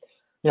that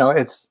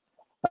it's,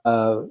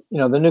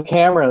 the new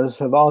cameras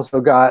have also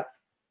got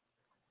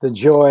the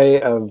joy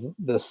of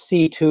the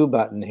C2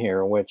 button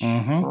here, which,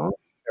 there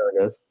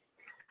it is,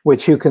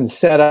 which you can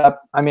set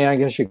up. I mean, I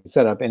guess you can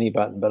set up any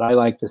button, but I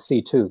like the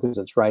C2 because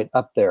it's right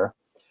up there.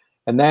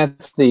 And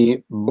that's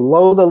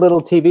below the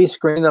little TV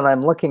screen that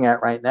I'm looking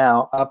at right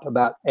now, up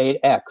about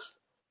 8x.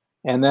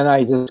 And then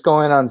I just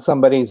go in on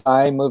somebody's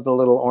eye, move the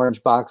little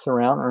orange box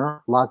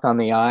around, lock on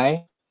the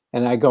eye,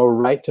 and I go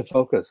right to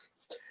focus.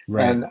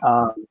 Right. And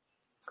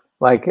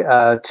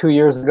 2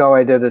 years ago,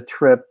 I did a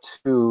trip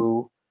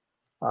to,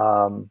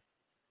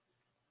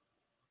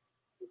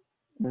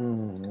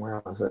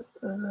 where was it?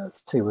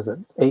 Let's see, was it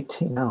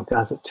 18? No, God,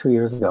 was it 2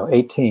 years ago?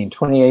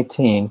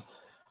 2018.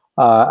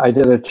 I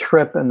did a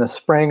trip in the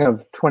spring of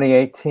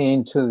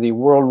 2018 to the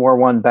World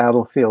War I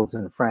battlefields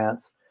in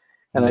France.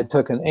 And I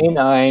took an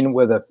A9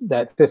 with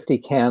that 50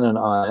 Canon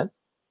on it.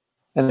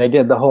 And I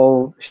did the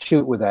whole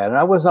shoot with that. And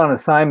I wasn't on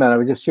assignment. I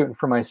was just shooting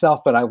for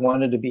myself, but I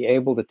wanted to be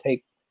able to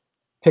take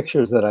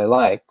pictures that I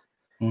liked.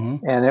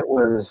 And it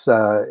was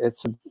it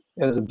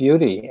was a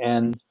beauty.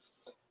 And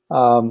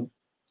that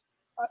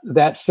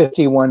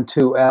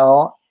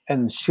 51.2L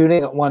and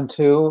shooting at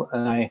 1.2,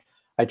 and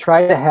I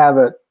tried to have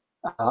it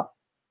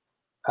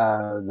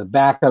the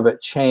back of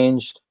it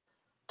changed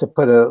to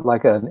put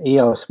like an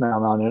EOS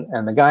mount on it,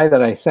 and the guy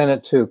that I sent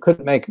it to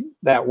couldn't make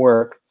that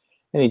work,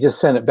 and he just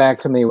sent it back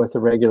to me with the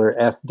regular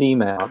FD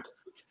mount,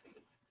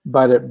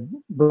 but it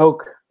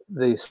broke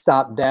the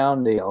stop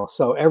down deal.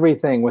 So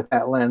everything with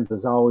that lens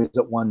is always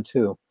at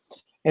 1.2,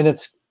 and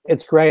it's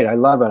great. I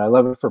love it. I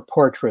love it for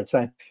portraits.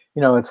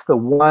 It's the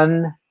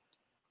one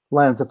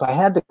lens. If I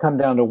had to come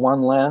down to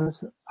one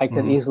lens, I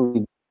could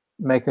easily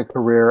make a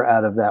career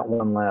out of that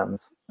one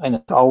lens, and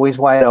it's always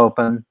wide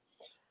open.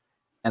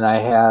 And I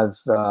have,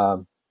 I've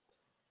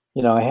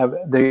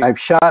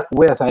shot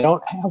with. I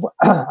don't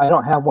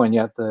have one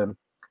yet. The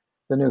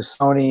new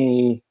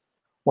Sony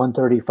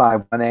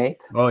 135-1.8.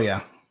 Oh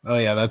yeah,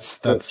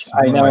 that's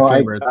I one know. of my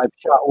favorites. I've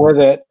shot with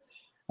it,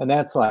 and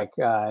that's like,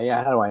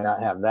 yeah. How do I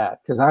not have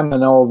that? Because I'm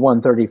an old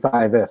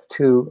 135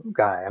 f2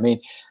 guy. I mean,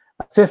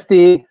 a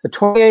 28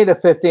 to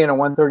 50, and a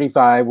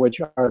 135,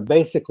 which are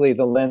basically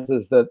the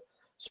lenses that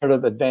sort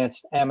of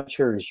advanced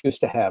amateurs used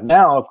to have.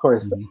 Now, of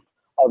course,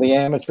 all the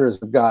amateurs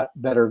have got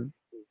better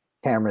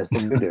cameras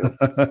than you do.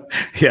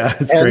 Yeah,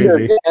 it's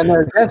crazy. And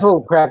their dental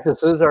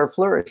practices are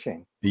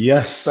flourishing.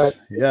 Yes, but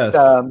yes.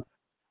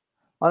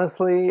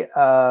 Honestly,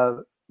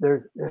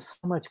 there's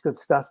so much good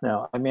stuff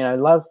now. I mean,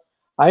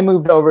 I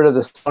moved over to the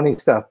Sony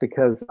stuff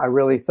because I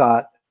really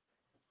thought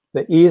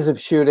the ease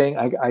of shooting,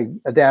 I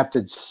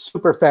adapted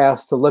super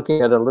fast to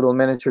looking at a little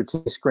miniature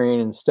T screen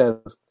instead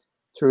of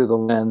through the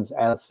lens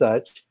as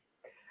such.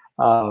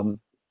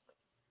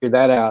 Figured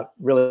that out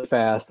really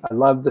fast. I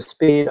love the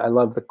speed. I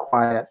love the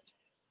quiet.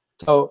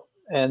 So,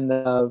 and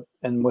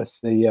with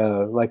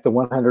the like the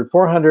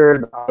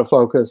 100-400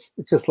 autofocus,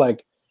 it's just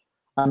like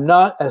I'm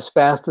not as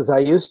fast as I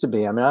used to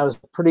be. I mean, I was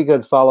a pretty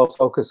good follow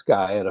focus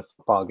guy at a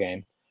football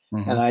game,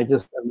 and I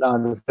just am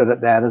not as good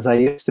at that as I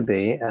used to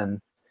be.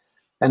 And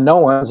no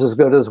one's as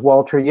good as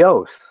Walter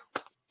Yost,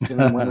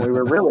 even when we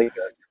were really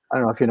good. I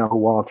don't know if you know who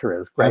Walter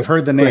is. I've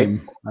heard the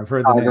name. I've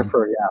heard the name.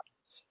 Yeah,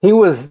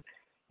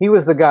 he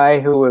was the guy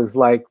who was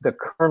like the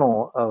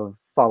kernel of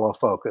follow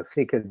focus.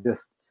 He could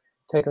just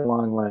take a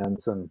long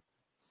lens, and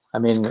I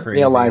mean,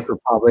 Neil Leifer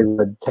probably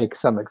would take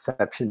some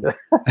exception to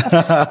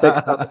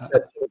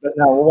but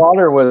no,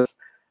 Walter was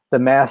the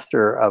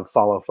master of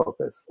follow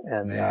focus,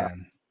 and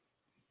man,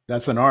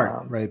 that's an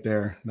art right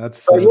there.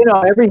 That's but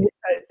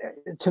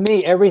to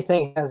me,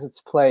 everything has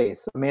its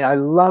place. I mean, I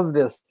love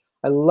this.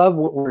 I love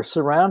what we're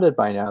surrounded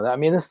by now. I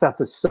mean, this stuff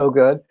is so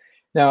good.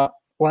 Now,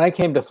 when I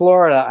came to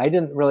Florida, I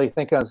didn't really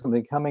think I was going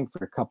to be coming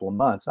for a couple of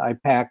months. I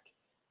packed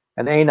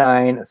an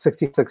A9, a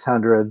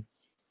 6600.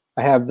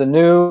 I have the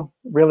new,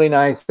 really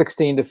nice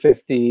 16 to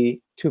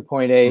 50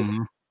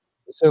 2.8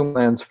 zoom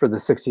lens for the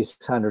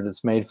 6600.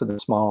 It's made for the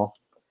small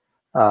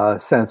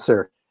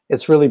sensor.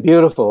 It's really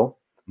beautiful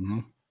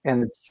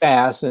and it's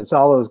fast, and it's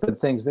all those good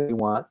things that you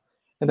want.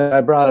 And then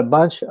I brought a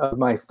bunch of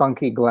my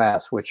funky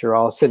glass, which are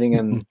all sitting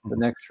in the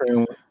next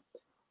room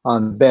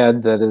on the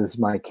bed that is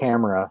my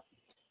camera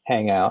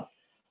hangout.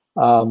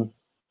 One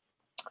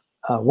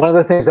of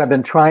the things I've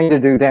been trying to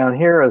do down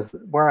here is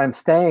where I'm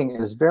staying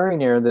is very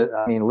near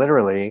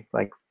literally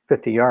like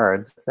 50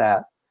 yards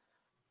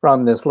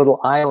from this little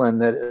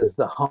island that is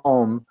the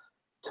home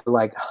to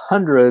like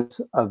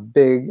hundreds of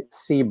big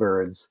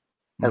seabirds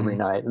every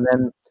night. And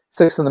then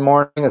 6 in the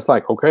morning, it's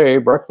like, okay,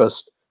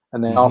 breakfast,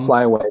 and they all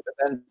fly away. But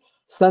then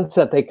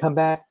sunset, they come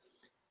back,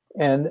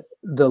 and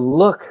the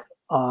look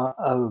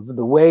of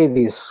the way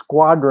these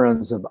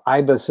squadrons of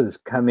ibises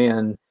come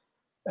in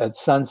at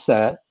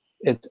sunset,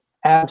 it's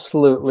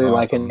absolutely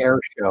like an air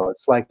show.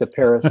 It's like the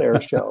Paris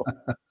Air Show,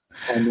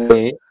 and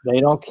they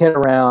don't kid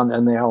around.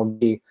 And there'll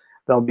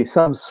be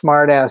some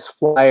smart-ass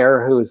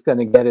flyer who's going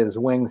to get his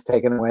wings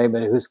taken away,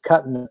 but who's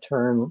cutting a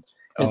turn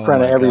in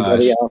front of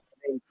everybody else.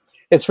 I mean,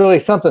 it's really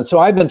something. So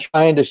I've been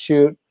trying to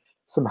shoot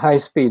some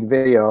high-speed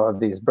video of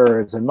these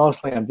birds, and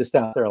mostly I'm just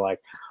out there like,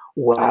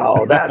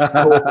 wow, that's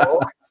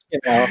cool.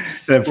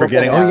 Then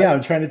forgetting, oh yeah,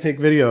 I'm trying to take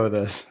video of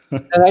this.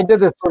 And I did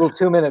this little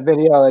 2-minute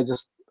video I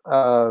just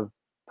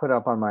put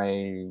up on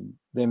my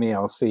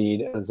Vimeo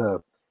feed as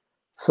a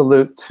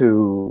salute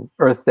to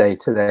Earth Day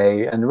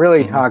today, and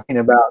really talking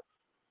about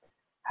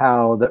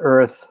how the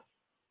Earth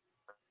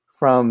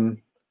from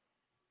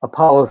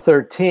Apollo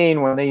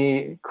 13, when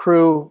the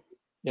crew,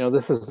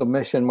 this is the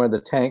mission where the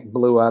tank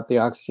blew up, the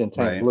oxygen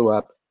tank blew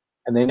up,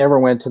 and they never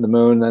went to the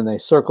moon. Then they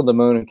circled the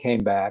moon and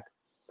came back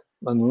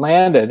and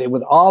landed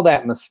with all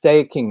that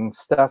mistaking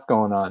stuff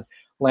going on,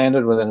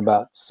 landed within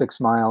about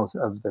 6 miles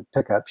of the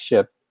pickup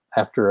ship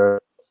after a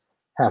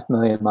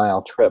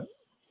 500,000-mile trip.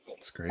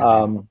 It's crazy.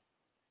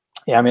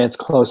 Yeah, I mean, it's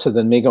closer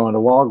than me going to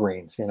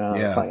Walgreens, Yeah,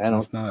 it's like, I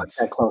don't like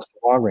that close to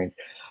Walgreens.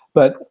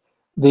 But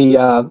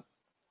the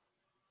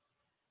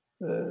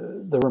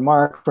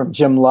remark from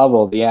Jim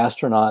Lovell, the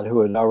astronaut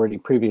who had already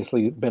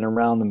previously been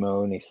around the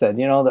moon, he said,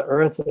 the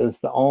Earth is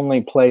the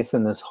only place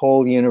in this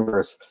whole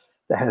universe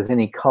that has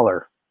any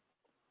color.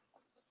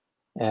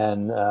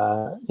 And,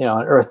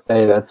 on Earth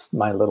Day, that's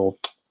my little...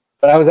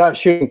 But I was out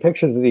shooting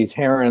pictures of these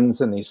herons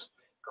and these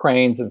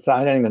cranes, and so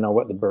I don't even know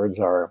what the birds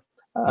are.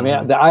 I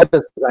mean, the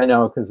ibis I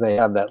know because they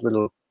have that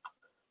little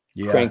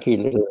cranky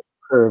little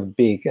curved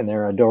beak, and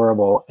they're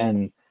adorable.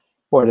 And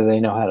boy, do they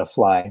know how to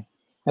fly!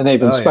 And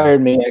they've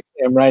inspired me.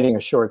 I'm writing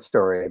a short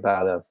story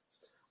about a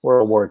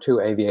World War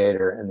II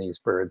aviator and these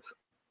birds.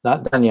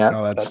 Not done yet.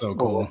 Oh, that's so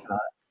cool.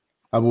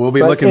 We'll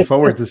be looking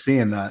forward to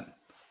seeing that.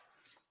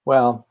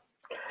 Well,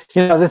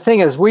 you know, the thing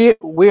is, we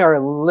are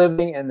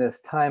living in this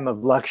time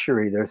of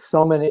luxury. There's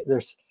so many.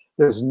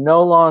 There's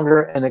no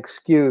longer an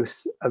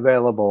excuse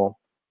available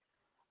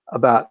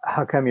about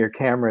how come your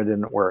camera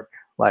didn't work.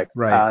 Like,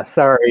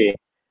 sorry,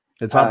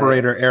 it's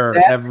operator error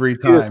every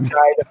time.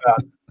 Tried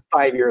about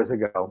 5 years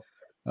ago.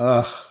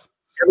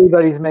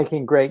 Everybody's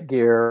making great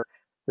gear.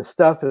 The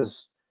stuff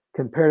is,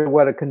 compared to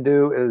what it can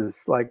do,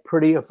 is like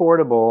pretty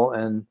affordable,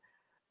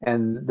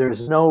 and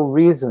there's no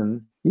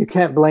reason. You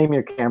can't blame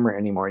your camera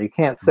anymore. You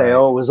can't say,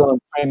 oh, it was on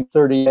frame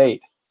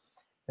 38.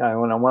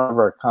 One of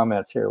our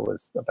comments here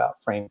was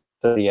about frame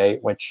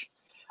 38, which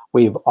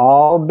we've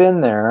all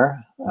been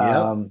there.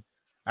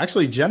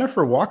 Actually,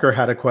 Jennifer Walker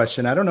had a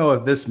question. I don't know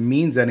if this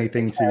means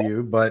anything to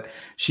you, but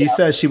she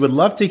says she would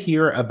love to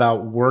hear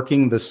about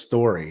working the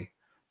story.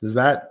 Does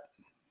that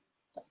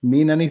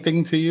mean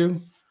anything to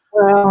you?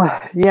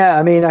 Well, yeah.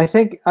 I mean, I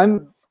think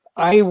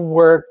I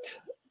worked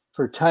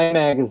for Time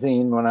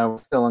Magazine when I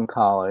was still in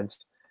college,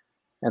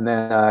 and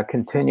then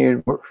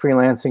continued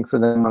freelancing for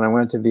them when I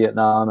went to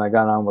Vietnam. I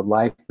got on with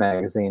Life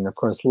magazine. Of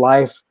course,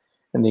 Life,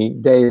 in the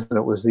days that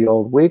it was the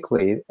old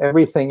weekly,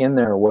 everything in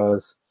there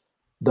was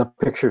the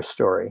picture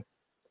story.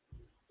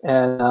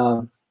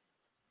 And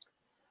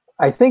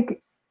I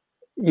think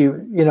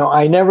you know,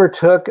 I never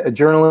took a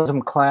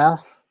journalism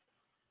class.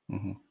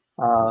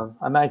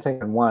 I might have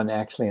taken one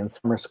actually in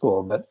summer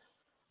school, but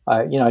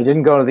you know, I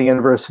didn't go to the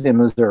University of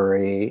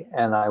Missouri,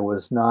 and I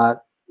was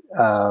not.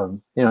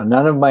 You know,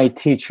 none of my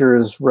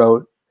teachers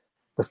wrote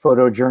the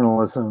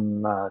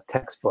photojournalism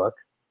textbook.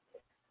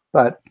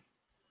 But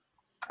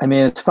I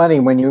mean, it's funny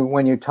when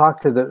you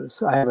talk to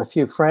the. I have a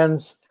few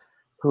friends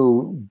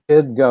who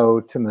did go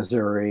to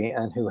Missouri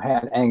and who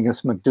had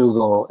Angus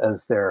McDougall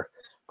as their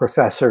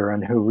professor,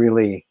 and who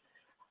really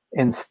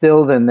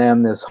instilled in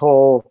them this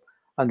whole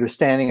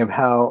understanding of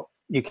how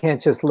you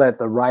can't just let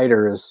the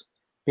writers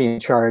be in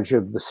charge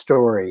of the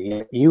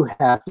story. You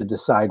have to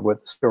decide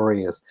what the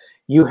story is.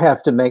 You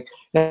have to make.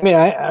 I mean,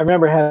 I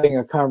remember having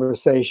a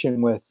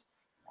conversation with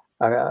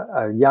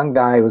a young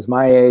guy who was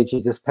my age.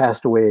 He just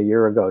passed away a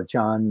year ago.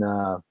 John,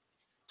 oh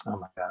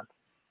my God,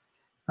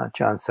 not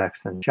John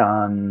Sexton.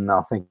 John,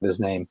 I'll think of his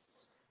name.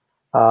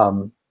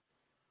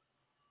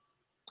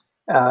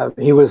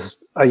 He was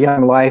a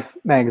young Life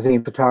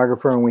magazine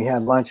photographer, and we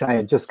had lunch. I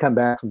had just come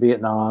back from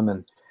Vietnam,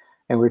 and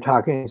we were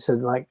talking. He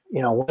said, like,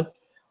 you know,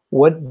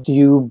 what do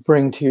you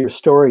bring to your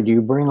story? Do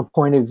you bring a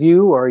point of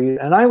view, or you?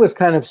 And I was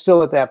kind of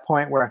still at that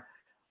point where,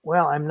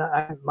 well, I'm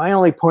not. My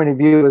only point of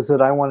view is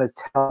that I want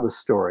to tell the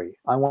story.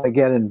 I want to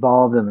get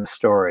involved in the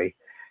story,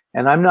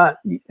 and I'm not.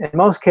 In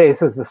most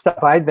cases, the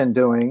stuff I'd been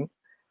doing,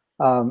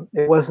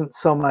 it wasn't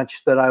so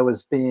much that I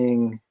was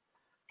being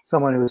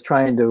someone who was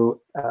trying to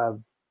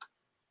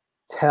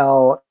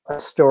tell a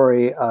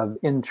story of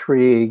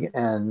intrigue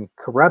and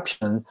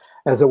corruption,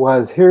 as it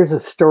was, here's a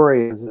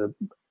story,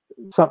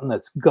 something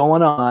that's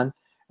going on,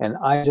 and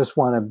I just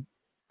want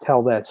to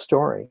tell that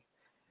story.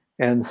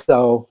 And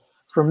so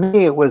for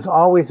me, it was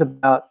always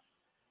about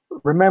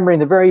remembering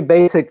the very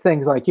basic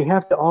things. Like, you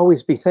have to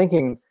always be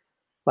thinking,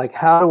 like,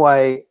 how do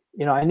I,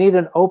 you know, I need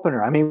an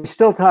opener. I mean, we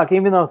still talk,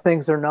 even though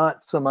things are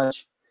not so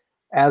much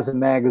as a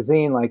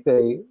magazine like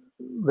they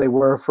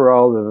were for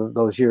all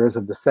those years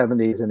of the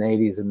 70s and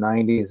 80s and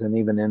 90s and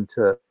even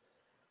into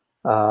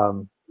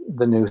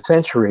the new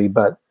century.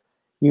 But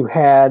you'd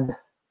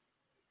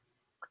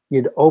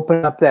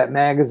open up that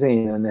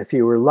magazine, and if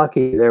you were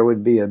lucky, there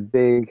would be a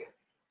big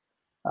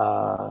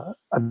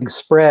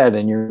spread,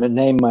 and your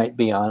name might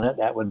be on it.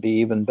 That would be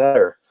even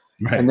better.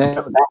 Right. And then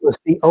that was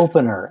the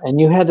opener,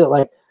 and you had to,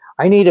 like,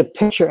 I need a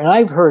picture. And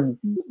I've heard,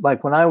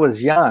 like, when I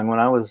was young, when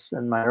I was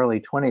in my early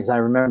 20s, I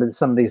remember that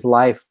some of these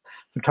Life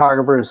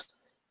photographers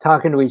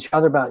talking to each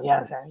other about,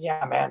 yeah,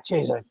 man,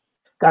 geez, I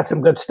got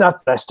some good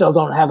stuff, but I still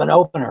don't have an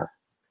opener.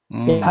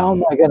 How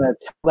am I going to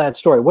tell that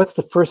story? What's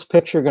the first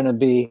picture going to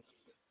be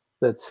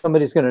that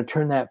somebody's going to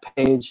turn that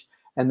page,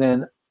 and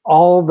then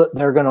all that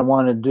they're going to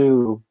want to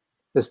do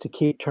is to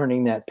keep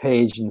turning that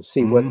page and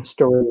see what the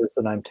story is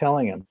that I'm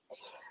telling them.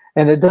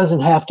 And it doesn't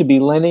have to be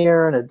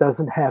linear, and it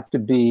doesn't have to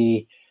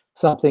be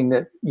something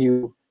that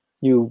you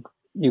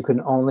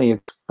can only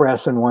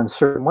express in one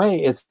certain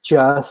way. It's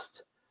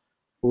just,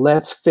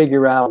 let's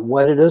figure out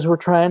what it is we're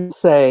trying to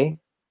say,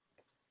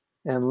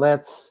 and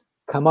let's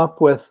come up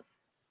with,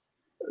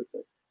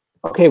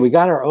 okay, we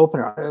got our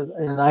opener.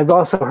 And I've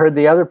also heard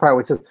the other part,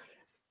 which is,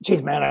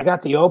 geez, man, I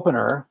got the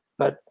opener,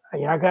 but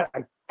you know,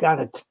 I got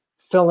to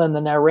fill in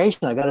the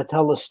narration. I got to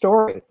tell the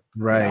story.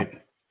 Right. You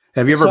know?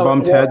 Have you ever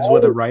bumped heads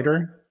with a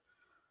writer?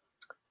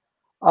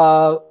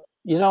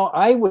 You know,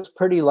 I was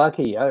pretty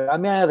lucky. I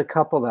mean, I had a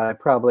couple that I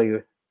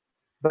probably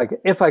like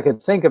if I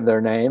could think of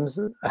their names,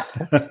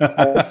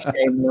 I would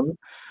shame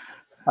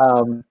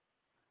them.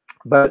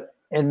 But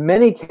in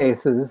many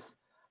cases,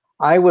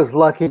 I was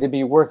lucky to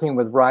be working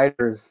with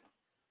writers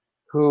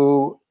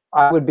who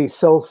I would be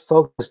so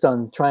focused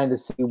on trying to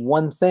see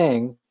one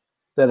thing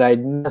that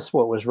I'd miss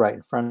what was right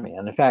in front of me.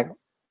 And in fact,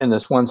 in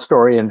this one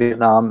story in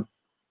Vietnam,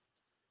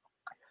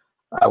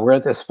 we're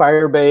at this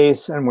fire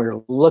base and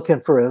we're looking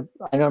for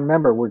I don't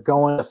remember, we're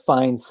going to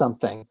find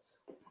something.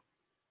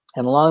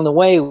 And along the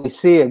way, we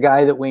see a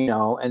guy that we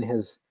know and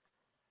his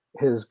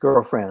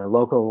girlfriend, a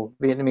local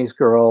Vietnamese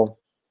girl.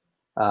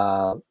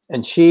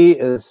 And she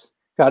is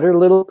got her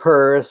little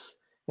purse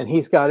and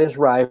he's got his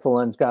rifle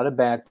and he's got a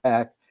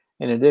backpack.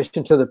 In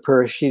addition to the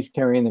purse, she's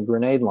carrying a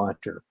grenade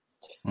launcher.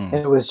 And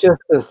it was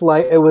just this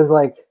it was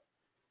like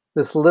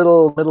this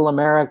little middle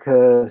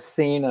America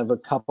scene of a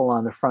couple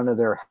on the front of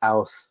their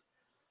house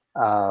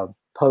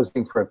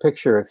posing for a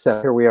picture,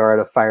 except here we are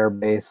at a fire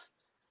base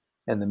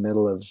in the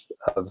middle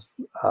of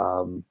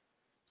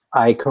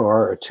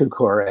I-Corps or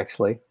 2-Corps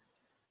actually.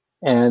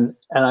 And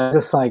I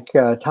just like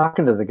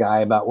talking to the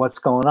guy about what's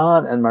going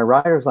on. And my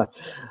writer's like,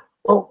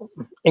 well,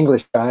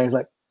 English guy, he's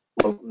like,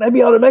 well,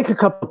 maybe I ought to make a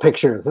couple of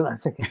pictures. And I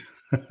think,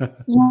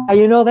 yeah,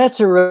 you know, that's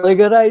a really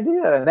good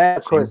idea. And that,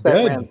 of course, that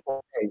ran a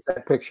full page.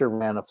 That picture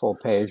ran a full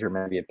page or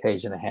maybe a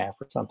page and a half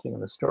or something in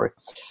the story.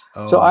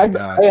 Oh, so I have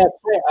to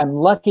say, I'm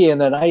lucky in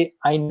that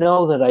I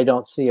know that I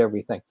don't see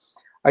everything.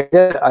 I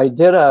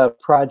did a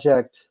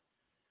project,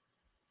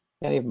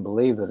 I can't even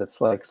believe that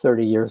it's like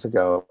 30 years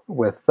ago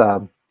with,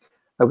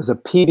 it was a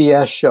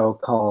PBS show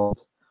called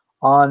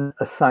On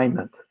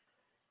Assignment.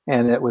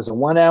 And it was a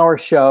 1-hour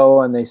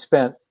show and they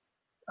spent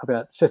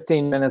about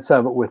 15 minutes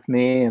of it with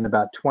me and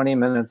about 20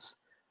 minutes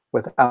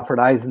with Alfred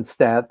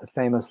Eisenstadt, the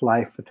famous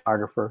life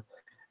photographer,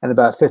 and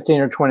about 15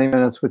 or 20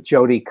 minutes with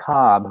Jody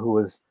Cobb, who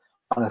was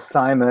on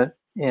assignment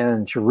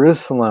in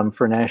Jerusalem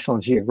for National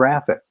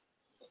Geographic.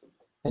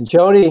 And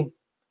Jody,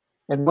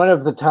 and one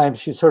of the times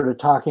she's sort of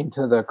talking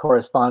to the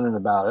correspondent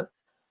about it,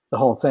 the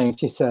whole thing,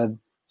 she said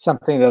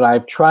something that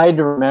I've tried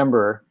to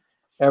remember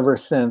ever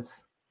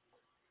since,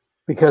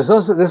 because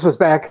this was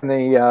back in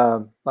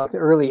the like the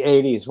early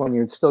 80s when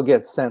you'd still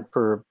get sent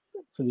for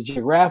the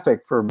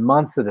Geographic for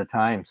months at a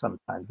time.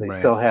 Sometimes they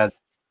still had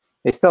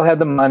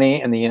the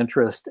money and the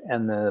interest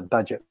and the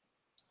budget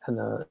and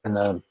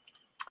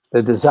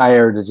the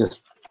desire to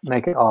just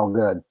make it all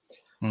good.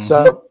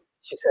 So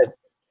she said,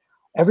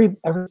 every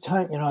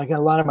time, you know, I got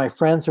a lot of my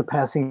friends are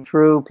passing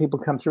through, people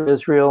come through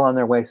Israel on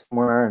their way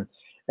somewhere, and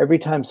every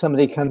time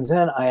somebody comes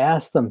in, I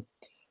ask them,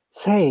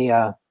 say,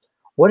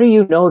 what do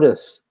you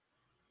notice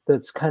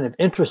that's kind of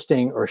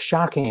interesting or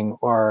shocking,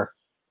 or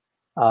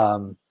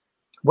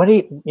what do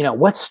you know,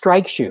 what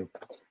strikes you?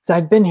 So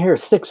I've been here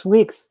 6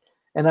 weeks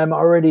and I'm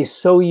already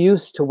so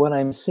used to what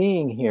I'm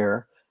seeing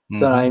here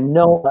that I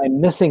know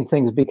I'm missing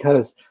things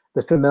because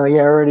the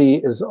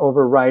familiarity is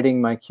overriding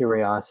my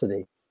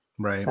curiosity.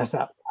 Right. I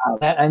thought, wow,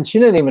 and she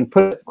didn't even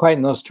put it quite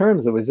in those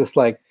terms. It was just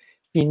like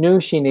she knew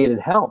she needed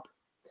help.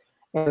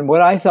 And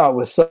what I thought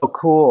was so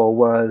cool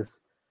was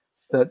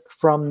that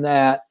from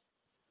that,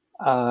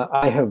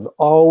 I have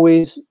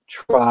always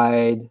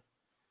tried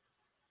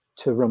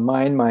to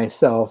remind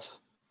myself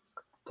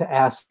to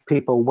ask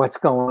people what's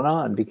going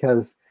on,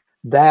 because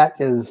that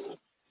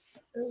is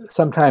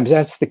sometimes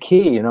that's the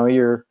key. You know,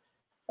 you're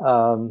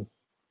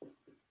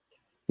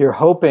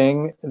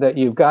hoping that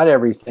you've got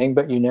everything,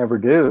 but you never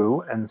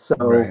do, and so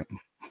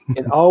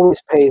it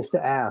always pays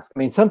to ask. I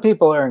mean, some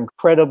people are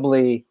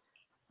incredibly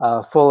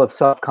full of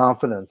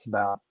self-confidence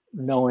about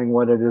knowing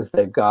what it is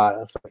they've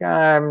got. It's like,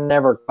 I'm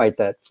never quite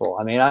that full.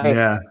 I mean,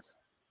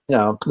 you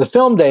know, the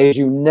film days,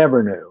 you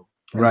never knew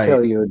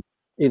until you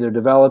either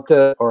developed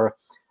it or,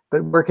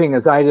 but working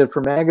as I did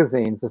for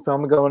magazines, the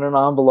film would go in an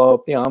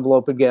envelope, the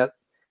envelope would get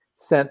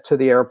sent to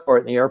the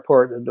airport, and the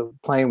airport, the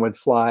plane would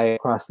fly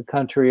across the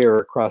country or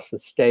across the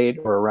state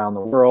or around the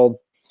world.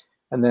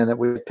 And then it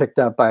would be picked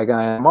up by a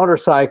guy on a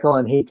motorcycle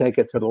and he'd take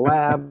it to the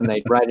lab and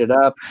they'd write it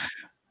up.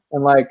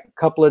 And like a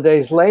couple of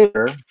days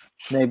later,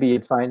 maybe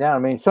you'd find out. I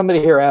mean, somebody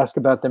here asked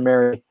about the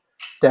Mary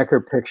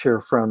Decker picture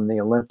from the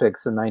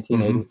Olympics in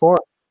 1984.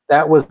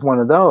 That was one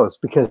of those,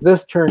 because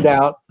this turned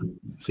out.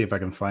 See if I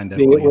can find it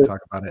while you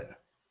talk about it.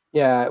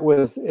 Yeah, it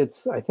was.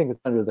 It's. I think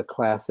it's under the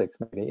classics,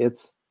 maybe.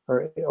 It's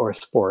or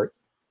sport.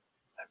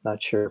 I'm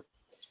not sure.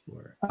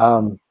 Sport.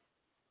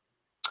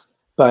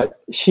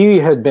 But she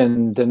had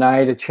been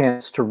denied a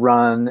chance to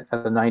run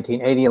at the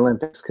 1980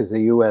 Olympics because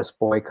the U.S.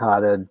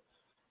 boycotted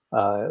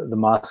the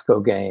Moscow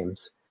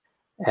Games,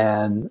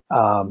 and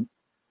the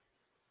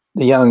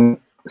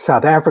young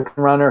South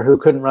African runner who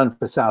couldn't run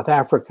for South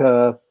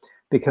Africa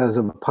because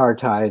of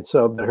apartheid.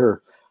 So, but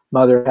her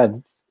mother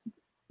had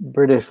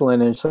British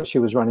lineage, so she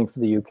was running for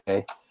the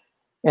UK,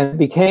 and it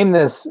became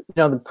this. You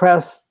know, the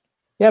press.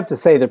 You have to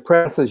say the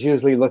press is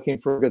usually looking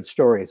for a good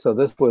story. So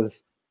this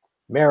was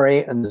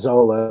Mary and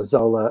Zola,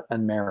 Zola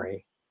and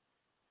Mary.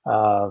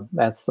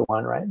 That's the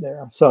one right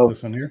there. So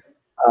this one here.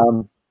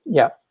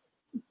 Yeah.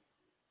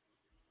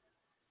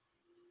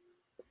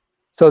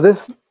 So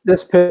this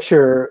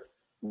picture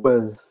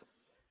was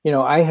you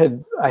know, I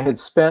had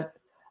spent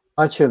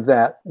much of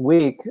that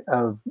week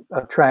of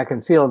track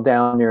and field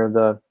down near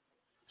the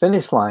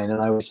finish line,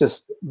 and I was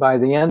just, by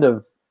the end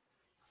of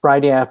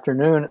Friday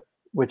afternoon,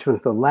 which was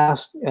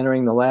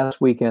entering the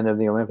last weekend of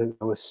the Olympics,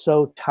 I was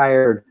so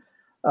tired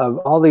of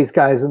all these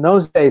guys. In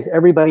those days,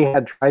 everybody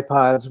had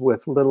tripods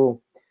with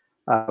little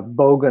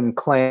Bogan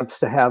clamps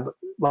to have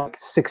like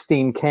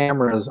 16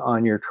 cameras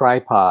on your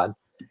tripod.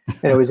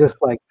 And it was just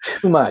like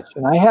too much.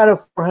 And I had a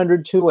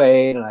 400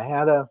 2.8, and I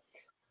had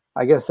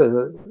I guess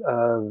a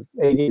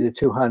 80 to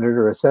 200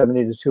 or a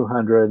 70 to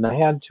 200, and I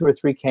had 2 or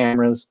 3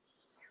 cameras.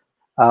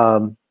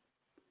 And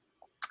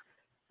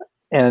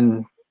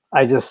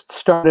I just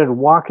started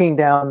walking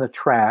down the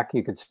track.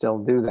 You could still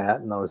do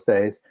that in those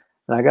days.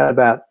 And I got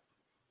about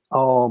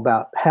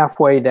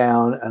halfway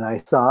down, and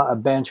I saw a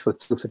bench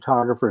with 2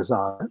 photographers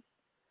on it,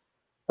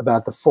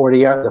 about the far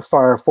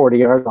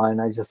 40-yard line.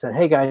 I just said,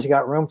 "Hey guys, you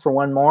got room for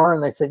one more?"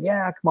 And they said,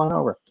 "Yeah, come on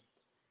over."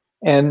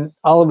 And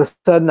all of a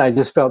sudden, I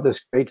just felt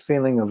this great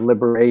feeling of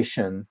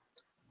liberation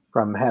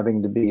from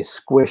having to be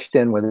squished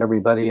in with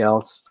everybody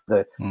else,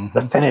 the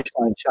finish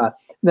line shot.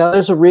 Now,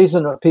 there's a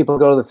reason people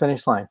go to the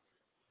finish line.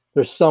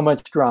 There's so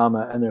much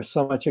drama, and there's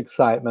so much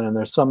excitement, and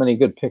there's so many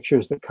good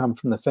pictures that come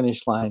from the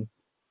finish line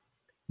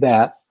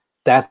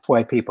that's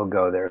why people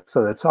go there.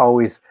 So it's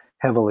always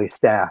heavily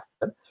staffed.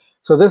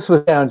 So this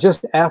was down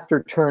just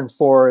after turn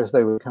 4 as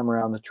they would come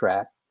around the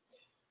track.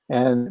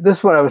 And this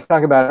is what I was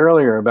talking about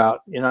earlier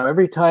about, you know,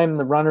 every time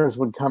the runners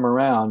would come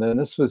around, and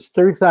this was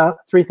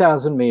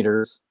 3,000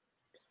 meters.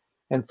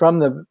 And from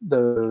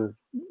the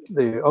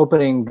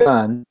opening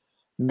gun,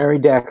 Mary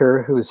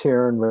Decker, who's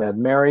here in red,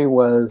 Mary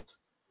was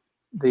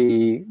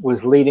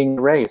leading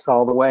the race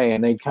all the way.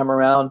 And they'd come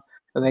around,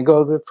 and they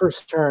go the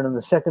first turn and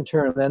the second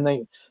turn, and then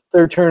the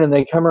third turn, and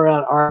they come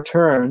around our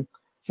turn,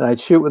 and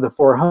I'd shoot with a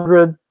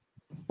 400.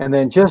 And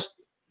then just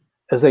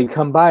as they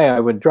come by, I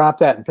would drop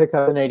that and pick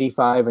up an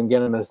 85 and get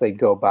them as they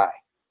go by.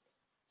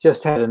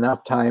 Just had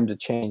enough time to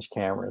change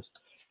cameras.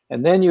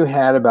 And then you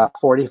had about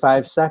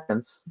 45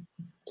 seconds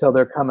till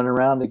they're coming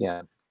around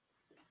again.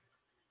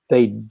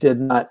 They did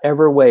not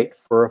ever wait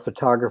for a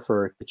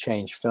photographer to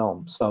change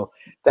film. So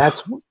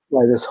that's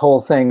why this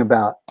whole thing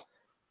about,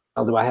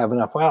 oh, do I have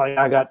enough? Well,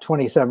 I got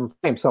 27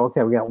 frames. So,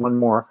 okay, we got one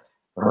more.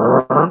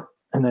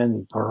 And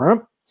then,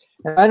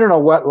 and I don't know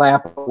what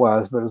lap it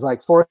was, but it was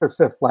like 4th or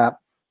 5th lap.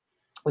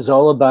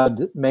 Zola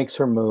Budd makes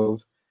her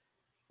move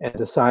and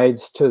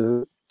decides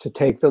to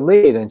take the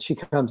lead, and she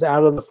comes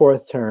out of the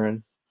 4th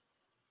turn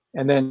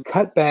and then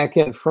cut back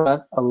in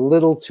front a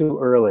little too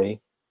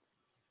early.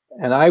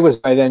 And I was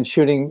by then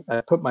shooting,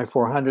 I put my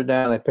 400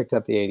 down, I picked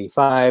up the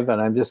 85,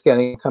 and I'm just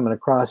coming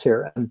across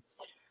here. And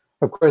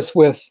of course,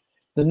 with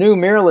the new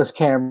mirrorless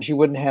cameras, you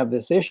wouldn't have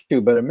this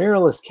issue, but a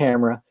mirrorless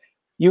camera,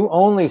 you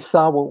only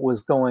saw what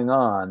was going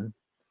on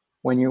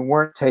when you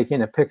weren't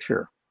taking a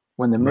picture,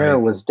 when the mirror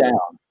was down.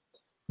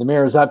 The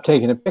mirror's up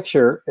taking a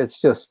picture,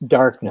 it's just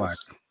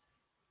darkness.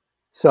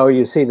 So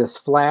you see this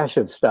flash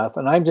of stuff,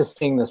 and I'm just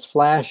seeing this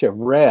flash of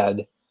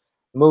red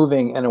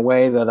moving in a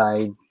way that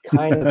I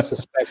kind of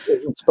suspect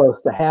isn't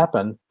supposed to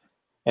happen.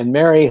 And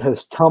Mary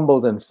has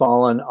tumbled and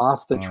fallen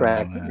off the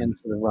track into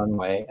the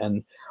runway,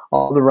 and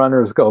all the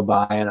runners go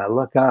by, and I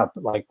look up,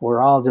 like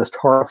we're all just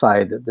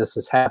horrified that this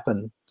has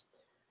happened.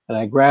 And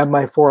I grab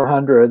my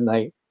 400,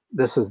 and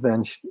this is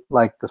then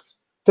like the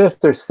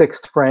 5th or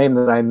 6th frame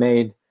that I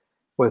made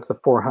with the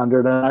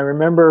 400. And I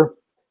remember,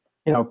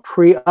 you know,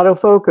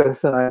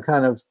 pre-autofocus, and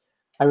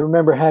I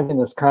remember having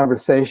this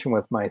conversation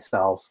with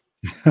myself.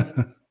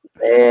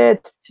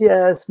 Let's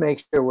just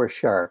make sure we're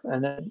sharp.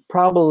 And it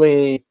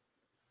probably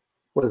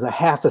was a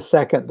half a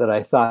second that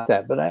I thought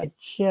that, but I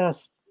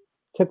just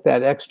took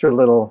that extra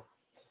little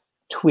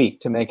tweak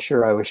to make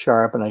sure I was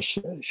sharp, and I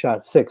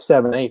shot 6,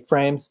 7, 8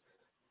 frames.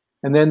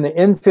 And then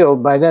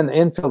by then the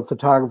infield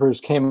photographers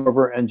came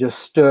over and just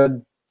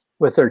stood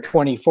with their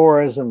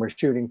 24s and were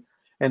shooting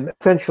and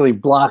essentially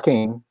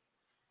blocking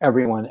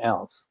everyone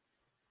else.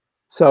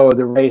 So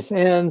the race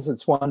ends.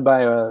 It's won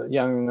by a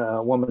young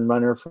woman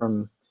runner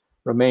from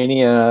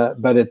Romania,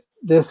 but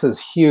this is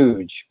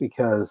huge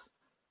because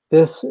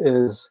this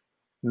is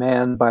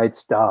man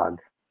bites dog.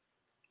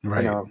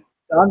 Right. You know,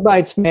 dog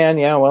bites man.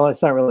 Yeah, well,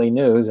 it's not really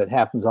news. It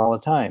happens all the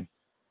time.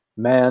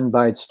 Man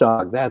bites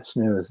dog. That's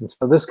news. And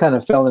so this kind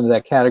of fell into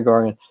that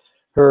category. And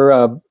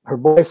her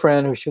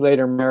boyfriend, who she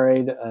later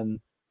married, and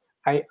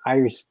I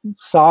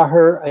saw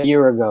her a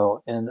year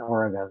ago in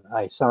Oregon.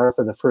 I saw her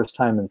for the first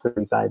time in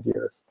 35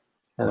 years.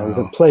 And It was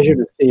a pleasure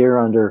to see her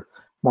under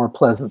more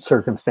pleasant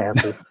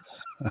circumstances.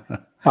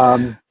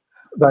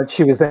 But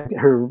she was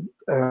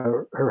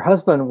her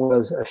husband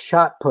was a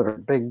shot putter,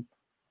 big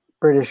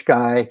British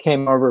guy,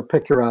 came over,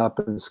 picked her up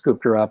and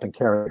scooped her up and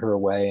carried her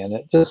away. And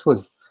it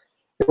was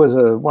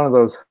one of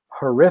those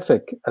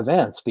horrific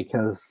events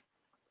because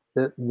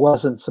it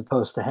wasn't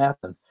supposed to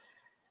happen.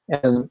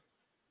 And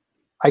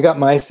I got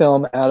my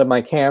film out of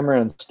my camera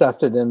and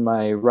stuffed it in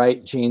my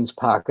right jeans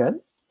pocket.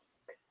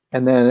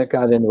 And then it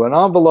got into an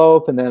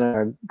envelope, and then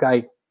a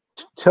guy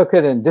took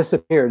it and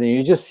disappeared. And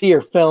you just see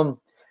your film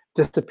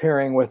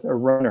disappearing with a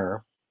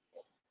runner.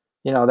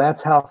 you know,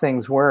 that's how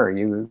things were.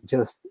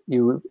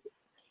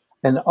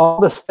 And all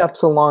the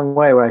steps along the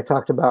way, what I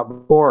talked about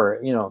before,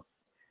 you know,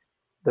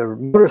 the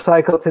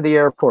motorcycle to the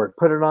airport,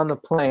 put it on the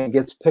plane,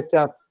 gets picked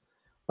up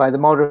by the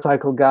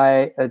motorcycle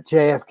guy at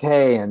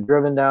JFK and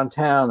driven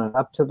downtown and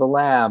up to the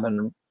lab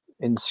and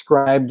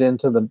inscribed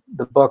into the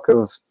book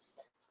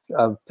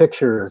of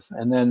pictures.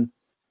 And then,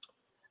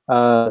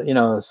 you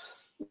know,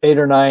 8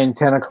 or 9,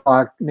 10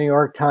 o'clock New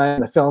York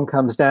time, the film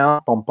comes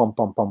down, boom, boom,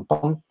 boom, boom,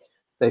 boom.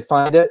 They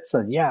find it,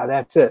 so yeah,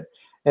 that's it.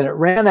 And it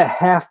ran a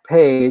half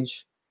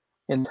page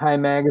in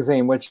Time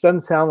magazine, which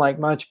doesn't sound like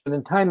much, but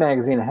in Time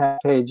magazine, a half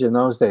page in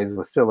those days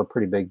was still a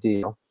pretty big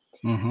deal.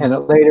 Mm-hmm. And it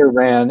later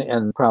ran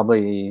in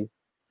probably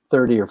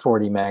 30 or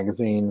 40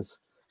 magazines,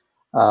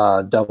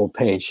 double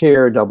page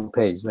here, double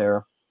page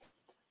there.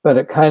 But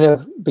it kind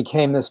of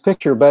became this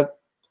picture. But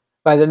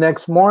by the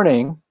next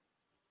morning,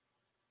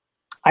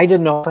 I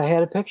didn't know if I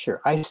had a picture.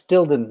 I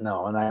still didn't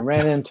know. And I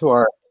ran into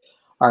our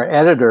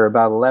editor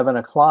about 11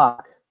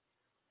 o'clock.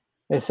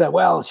 They said,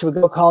 well, should we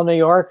go call New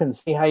York and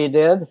see how you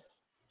did?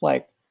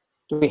 Like,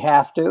 do we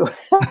have to?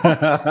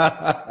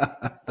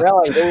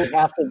 Really, do we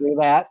have to do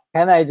that?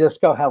 Can I just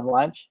go have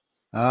lunch?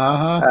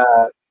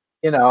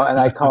 You know, and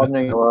I called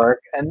New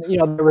York, and, you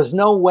know, there was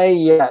no way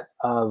yet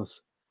of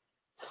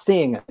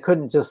seeing it. I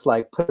couldn't just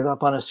like put it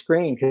up on a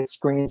screen because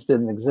screens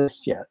didn't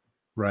exist yet.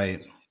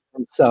 Right.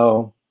 And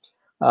so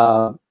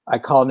I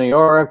called New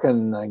York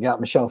and I got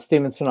Michelle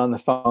Stevenson on the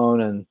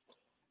phone, and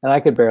I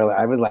could barely,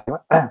 I would like,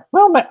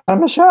 well,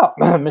 Michelle,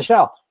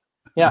 Michelle,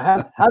 you know,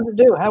 how'd it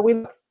do? How we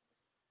look?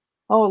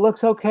 Oh, it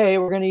looks okay.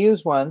 We're going to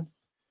use one.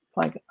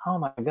 Like, oh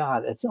my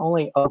God, it's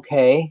only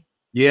okay.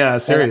 Yeah,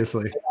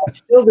 seriously. I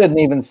still didn't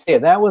even see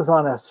it. That was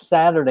on a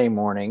Saturday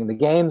morning. The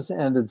games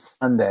ended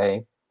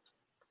Sunday.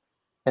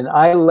 And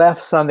I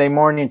left Sunday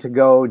morning to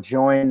go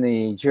join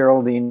the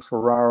Geraldine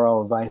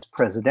Ferraro vice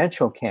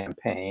presidential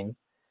campaign.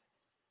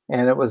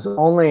 And it was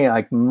only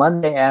like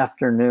Monday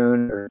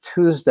afternoon or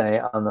Tuesday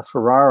on the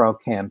Ferraro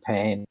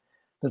campaign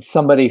that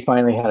somebody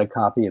finally had a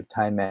copy of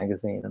Time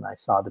magazine, and I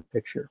saw the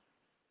picture.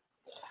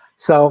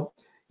 So,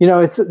 you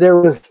know,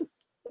 there's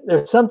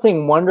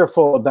something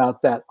wonderful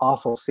about that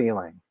awful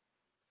feeling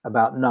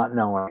about not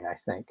knowing, I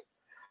think.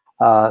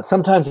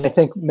 Sometimes I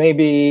think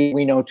maybe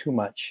we know too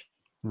much.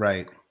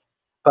 Right.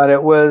 But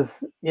it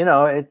was, you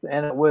know, it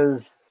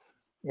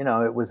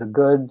was a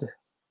good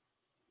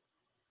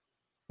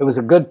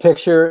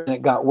picture, and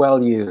it got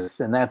well used,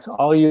 and that's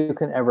all you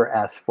can ever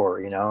ask for.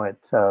 You know,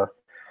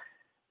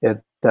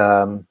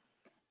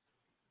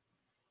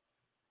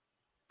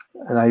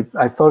 and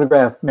I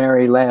photographed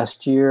Mary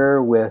last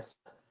year with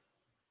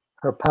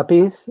her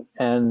puppies,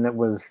 and it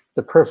was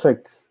the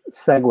perfect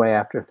segue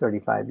after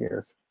 35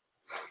 years.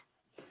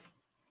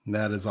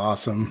 That is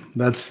awesome.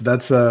 That's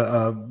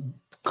a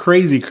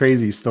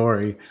crazy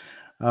story.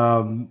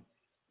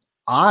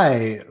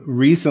 I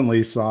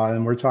recently saw,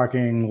 and we're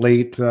talking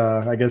late,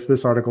 I guess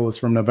this article is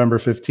from November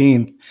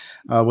 15th,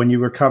 when you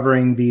were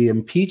covering the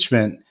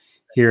impeachment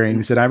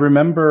hearings. And I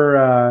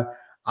remember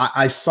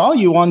I saw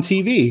you on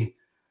TV,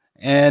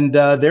 and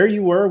there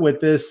you were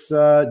with this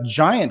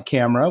giant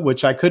camera,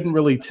 which I couldn't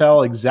really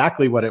tell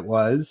exactly what it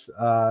was,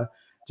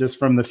 just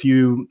from the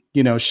few,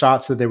 you know,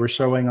 shots that they were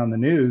showing on the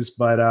news.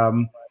 But,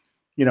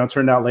 you know, it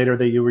turned out later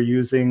that you were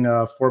using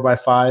a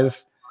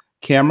 4x5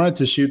 camera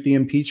to shoot the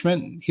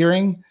impeachment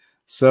hearing.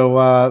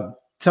 So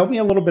tell me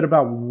a little bit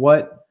about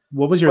what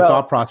was your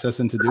thought process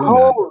into doing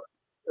that?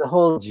 The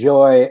whole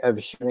joy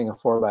of shooting a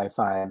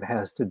 4x5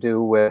 has to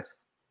do with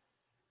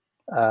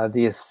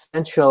the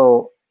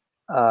essential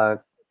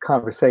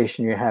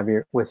conversation you have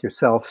with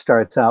yourself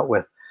starts out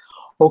with,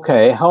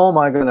 okay, how am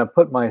I going to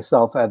put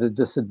myself at a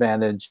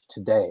disadvantage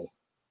today?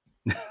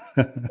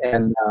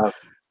 and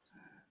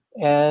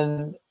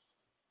you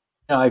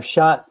know, I've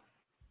shot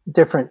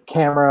different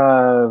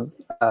camera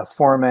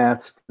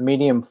formats,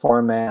 medium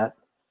format.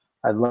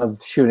 I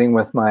loved shooting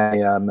with my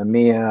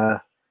Mamiya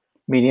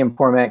medium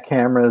format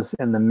cameras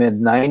in the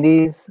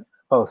mid-90s,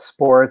 both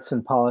sports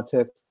and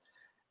politics.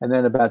 And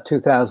then about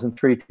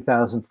 2003,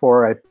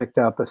 2004, I picked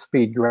up a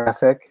speed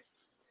graphic.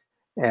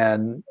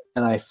 And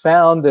I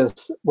found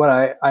this,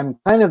 I'm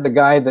kind of the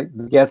guy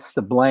that gets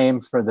the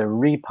blame for the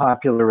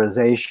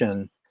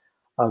repopularization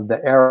of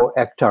the Aero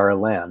Ektar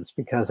lens,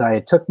 because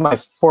I took my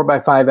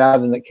 4x5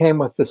 out and it came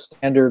with the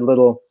standard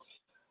little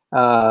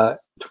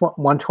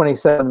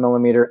 127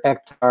 millimeter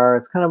Ektar.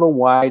 It's kind of a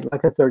wide,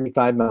 like a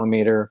 35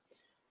 millimeter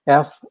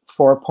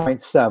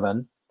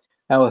f/4.7.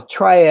 Now with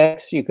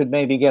Tri-X, you could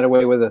maybe get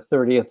away with a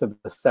 30th of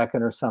a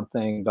second or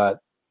something, but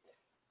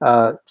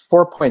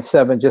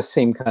 4.7 just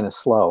seemed kind of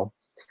slow.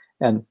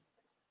 And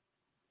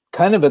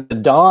kind of at the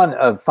dawn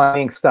of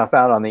finding stuff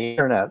out on the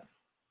internet,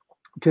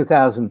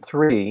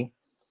 2003,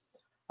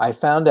 I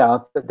found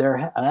out that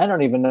and I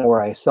don't even know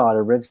where I saw it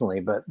originally,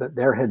 but that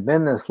there had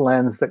been this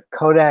lens that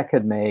Kodak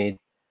had made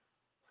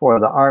for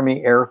the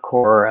Army Air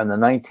Corps in the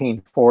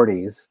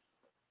 1940s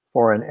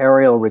for an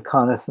aerial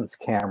reconnaissance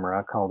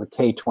camera called the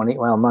K-20,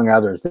 well, among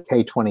others, the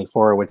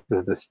K-24, which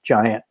was this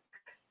giant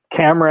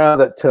camera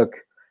that took,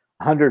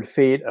 100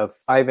 feet of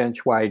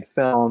 5-inch wide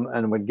film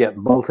and would get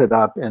bolted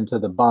up into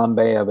the bomb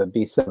bay of a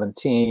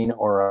B-17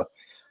 or a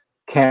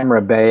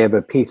camera bay of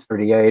a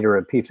P-38 or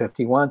a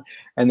P-51.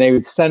 And they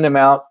would send them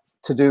out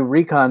to do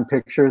recon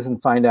pictures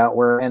and find out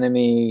where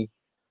enemy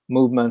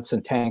movements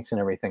and tanks and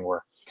everything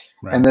were.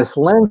 Right. And this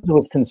lens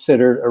was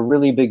considered a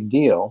really big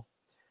deal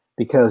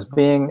because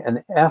being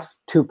an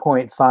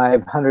f2.5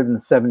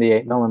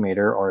 178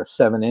 millimeter or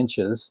 7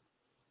 inches,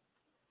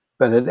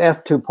 but at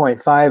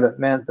f2.5, it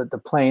meant that the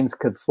planes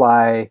could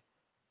fly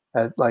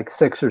at like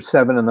 6 or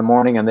 7 in the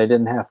morning and they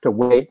didn't have to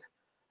wait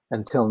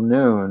until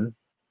noon.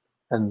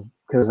 And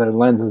because their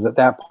lenses at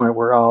that point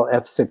were all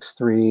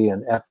f6.3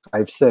 and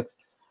f5.6.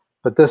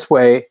 But this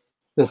way,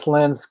 this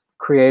lens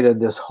created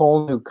this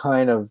whole new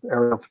kind of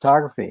aerial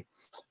photography,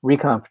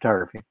 recon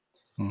photography.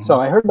 Mm-hmm. So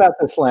I heard about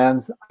this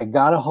lens. I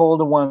got a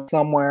hold of one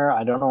somewhere.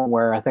 I don't know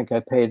where. I think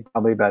I paid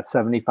probably about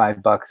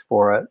 $75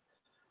 for it.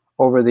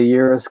 Over the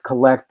years,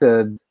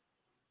 collected.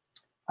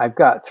 I've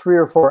got 3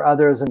 or 4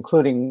 others,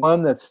 including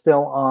one that's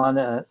still on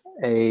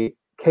a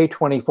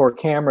K24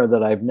 camera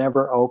that I've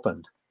never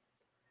opened.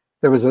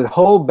 There was a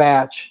whole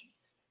batch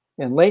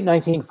in late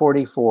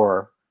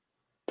 1944.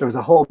 There was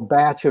a whole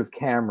batch of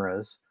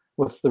cameras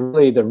with the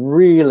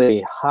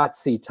really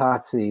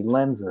hotsy-totsy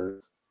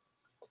lenses.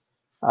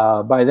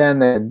 By then,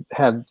 they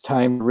had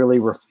time to really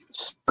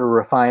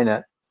refine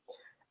it.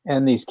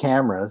 And these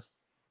cameras.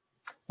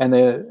 And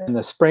in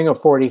the spring of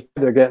 45,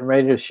 they're getting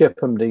ready to ship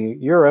them to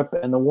Europe,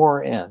 and the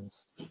war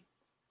ends.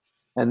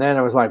 And then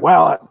it was like,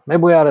 well,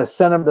 maybe we ought to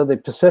send them to the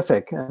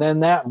Pacific. And then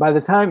by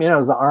the time, it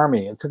was the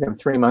Army. It took them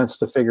 3 months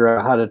to figure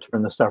out how to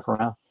turn the stuff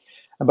around.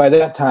 And by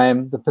that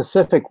time, the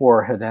Pacific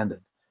War had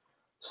ended.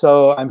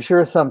 So I'm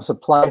sure some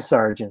supply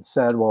sergeant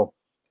said, well,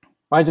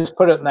 why just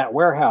put it in that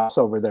warehouse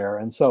over there?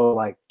 And so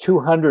like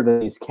 200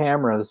 of these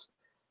cameras,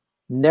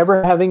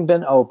 never having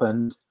been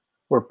opened,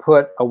 were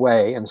put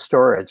away in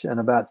storage. And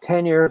about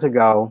 10 years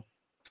ago,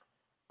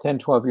 10,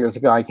 12 years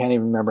ago, I can't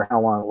even remember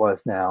how long it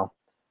was now,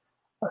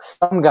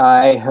 some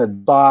guy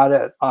had bought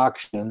at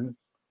auction,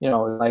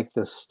 like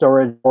the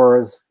storage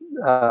wars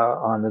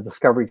on the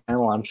Discovery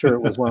Channel. I'm sure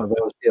it was one of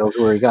those deals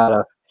where he got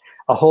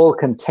a whole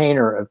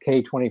container of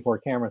K24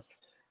 cameras.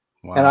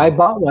 Wow. And I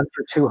bought one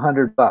for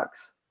 $200.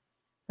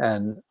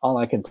 And all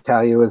I can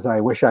tell you is I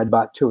wish I'd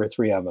bought 2 or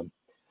 3 of them.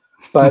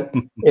 But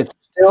it's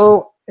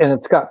still, and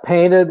it's got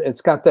painted,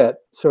 it's got that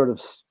sort of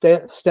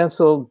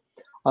stenciled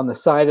on the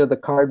side of the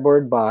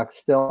cardboard box,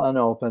 still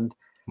unopened.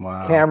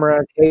 Wow.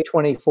 Camera,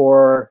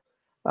 K24,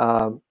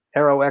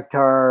 Aero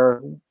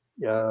Ektar,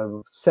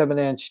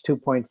 7-inch,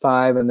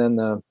 2.5, and then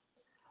the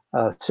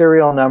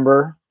serial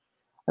number.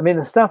 I mean,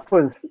 the stuff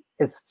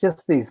it's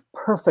just these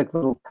perfect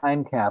little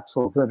time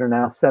capsules that are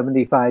now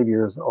 75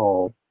 years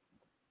old.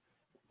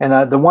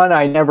 And the one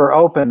I never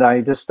opened,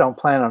 I just don't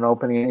plan on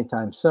opening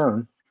anytime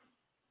soon.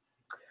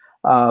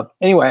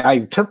 Anyway, I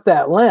took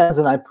that lens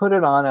and I put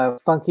it on a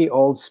funky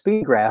old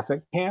speed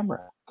graphic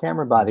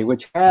camera body,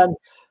 which had,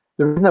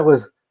 the reason it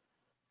was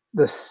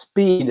the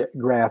speed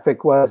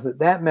graphic was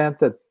that meant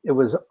that it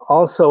was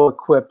also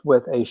equipped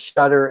with a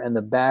shutter in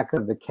the back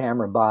of the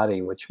camera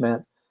body, which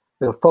meant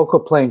the focal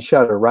plane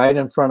shutter right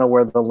in front of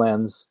where the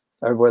lens,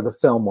 or where the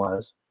film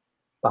was,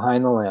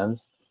 behind the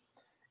lens.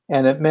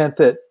 And it meant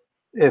that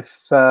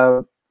if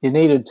you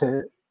needed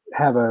to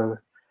have a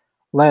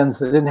lens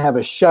that didn't have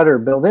a shutter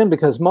built in,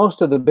 because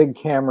most of the big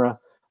camera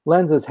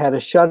lenses had a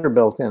shutter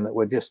built in that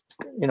would just,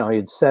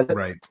 you'd set it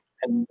right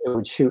and it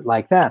would shoot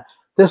like that.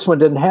 This one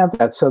didn't have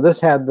that. So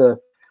this had the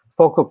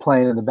focal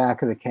plane in the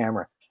back of the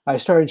camera. I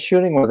started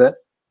shooting with it.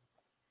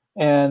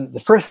 And the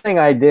first thing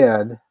I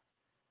did,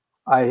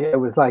 it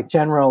was like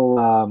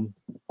General,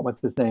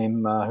 what's his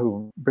name,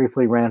 who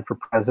briefly ran for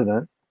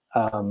president,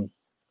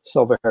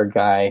 silver-haired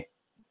guy.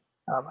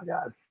 Oh my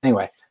God.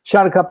 Anyway,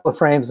 shot a couple of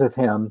frames of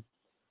him,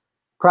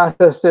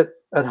 processed it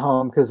at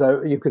home because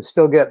you could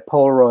still get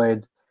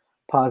Polaroid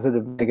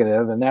positive,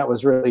 negative, and that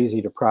was real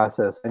easy to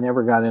process. I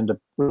never got into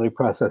really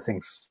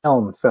processing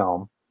film,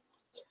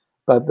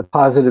 but the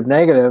positive,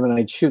 negative, and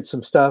I'd shoot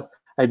some stuff.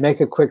 I'd make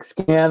a quick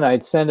scan.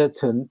 I'd send it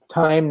to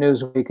Time,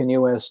 Newsweek, and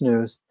U.S.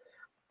 News.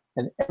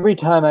 And every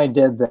time I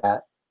did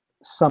that,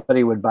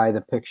 somebody would buy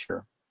the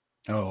picture.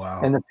 Oh,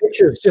 wow. And the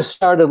pictures just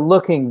started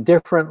looking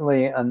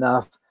differently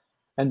enough.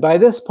 And by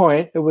this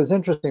point, it was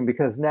interesting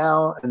because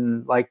now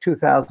in like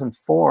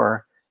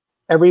 2004,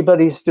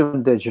 everybody's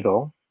doing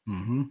digital.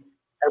 Mm-hmm.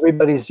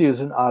 Everybody's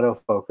using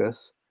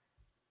autofocus.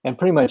 And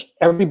pretty much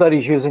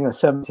everybody's using a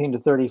 17 to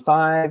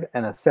 35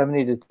 and a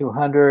 70 to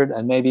 200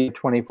 and maybe a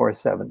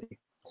 2470.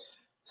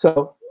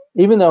 So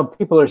even though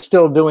people are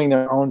still doing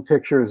their own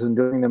pictures and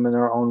doing them in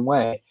their own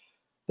way,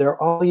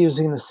 they're all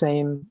using the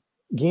same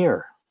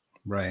gear.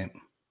 Right.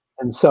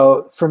 And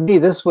so for me,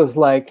 this was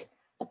like,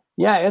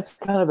 yeah, it's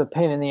kind of a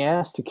pain in the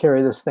ass to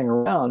carry this thing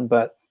around,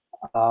 but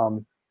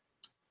I'm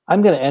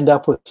going to end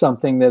up with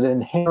something that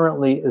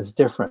inherently is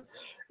different.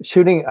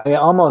 Shooting, I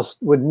almost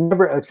would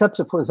never, except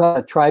if it was on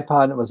a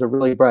tripod and it was a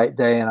really bright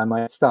day and I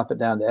might stop it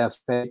down to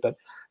f8, but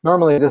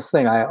normally this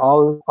thing I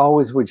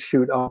always would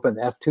shoot open,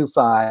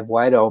 f2.5,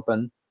 wide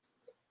open.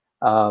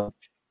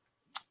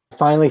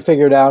 Finally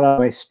figured out on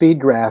my speed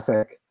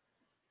graphic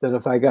that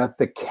if I got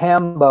the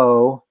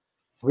Cambo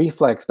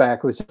reflex back,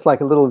 it was just like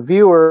a little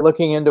viewer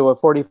looking into a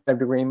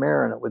 45-degree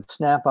mirror, and it would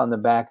snap on the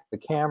back of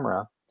the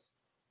camera.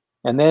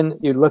 And then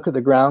you'd look at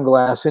the ground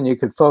glass and you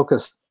could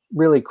focus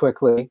really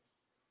quickly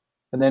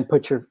and then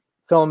put your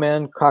film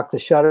in, cock the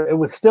shutter. It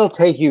would still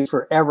take you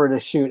forever to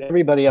shoot.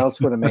 Everybody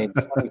else would have made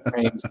 20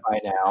 frames by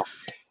now,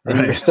 and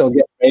you were still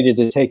getting ready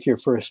to take your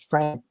first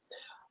frame.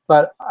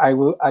 But I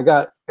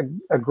got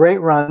a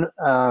great run.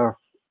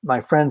 My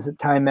friends at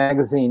Time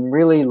Magazine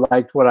really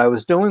liked what I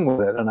was doing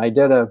with it, and I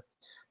did a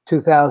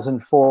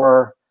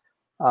 2004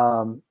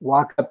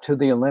 walk up to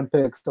the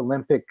Olympics,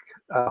 Olympic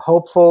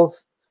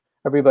hopefuls,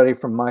 everybody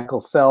from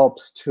Michael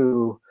Phelps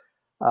to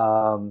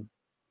the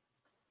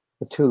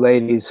two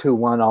ladies who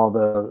won all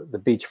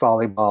the beach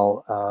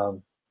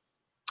volleyball,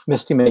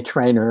 Misty May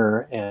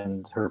Traynor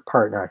and her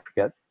partner, I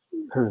forget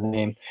her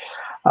name,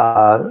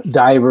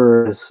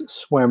 divers,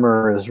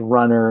 swimmers,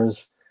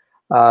 runners.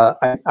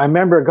 I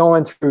remember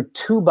going through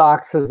 2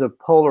 boxes of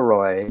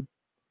Polaroid,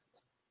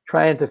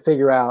 trying to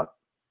figure out.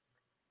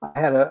 I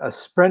had a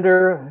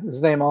sprinter,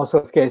 his name also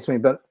escapes me,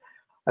 but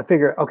I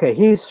figured, okay,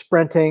 he's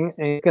sprinting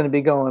and he's going to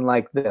be going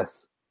like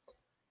this.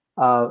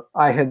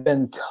 I had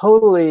been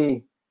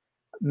totally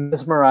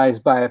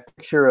mesmerized by a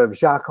picture of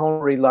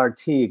Jacques-Henri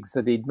Lartigues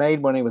that he'd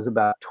made when he was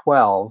about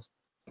 12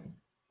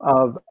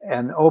 of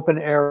an open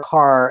air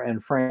car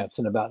in France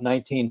in about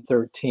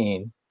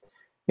 1913,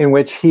 in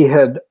which he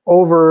had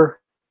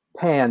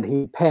over-panned.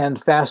 He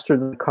panned faster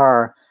than the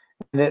car.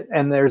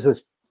 And there's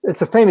this,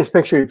 it's a famous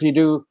picture. If you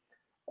do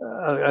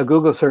a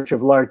Google search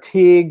of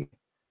Lartigue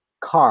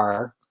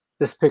car,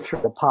 this picture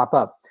will pop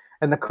up.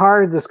 And the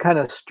car just kind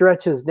of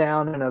stretches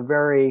down in a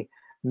very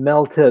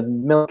melted,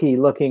 milky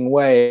looking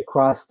way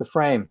across the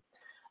frame.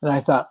 And I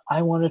thought,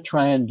 I want to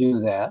try and do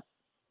that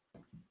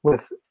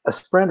with a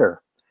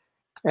sprinter.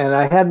 And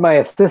I had my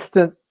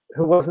assistant,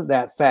 who wasn't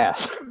that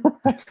fast,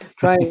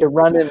 trying to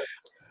run in,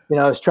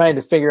 I was trying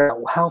to figure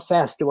out how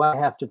fast do I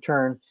have to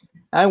turn.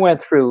 I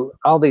went through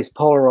all these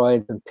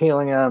Polaroids and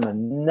peeling them,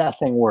 and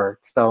nothing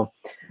worked. So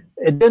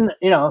it didn't,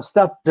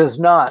 stuff does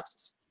not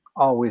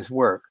always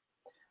work.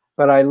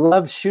 But I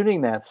loved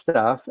shooting that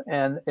stuff,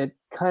 and it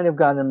kind of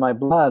got in my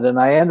blood. And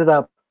I ended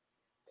up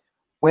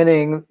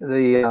winning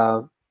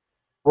the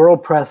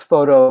World Press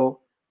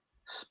Photo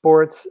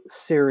Sports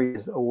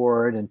Series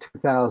Award in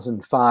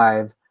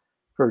 2005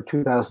 for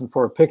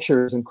 2004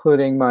 pictures,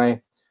 including my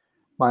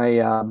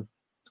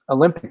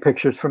Olympic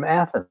pictures from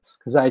Athens,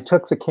 because I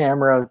took the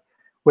camera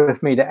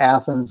with me to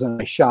Athens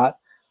and I shot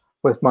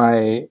with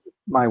my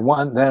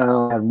one. Then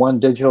I had one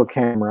digital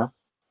camera,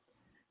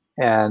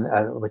 and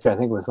which I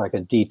think was like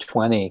a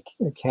D20,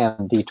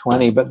 Canon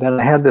D20. But then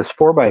I had this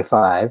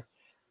 4x5,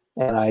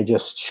 and I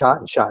just shot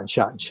and shot and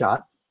shot and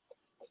shot.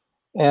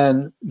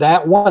 And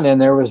that one, and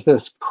there was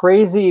this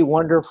crazy,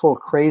 wonderful,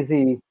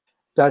 crazy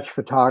Dutch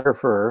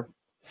photographer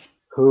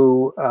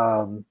who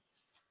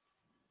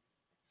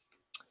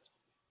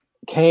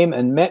came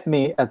and met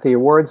me at the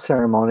awards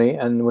ceremony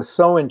and was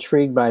so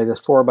intrigued by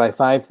this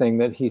 4x5 thing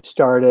that he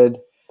started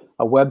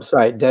a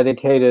website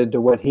dedicated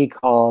to what he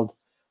called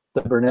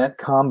the Burnett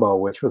combo,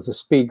 which was a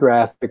speed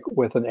graphic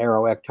with an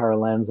Aero Ektar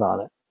lens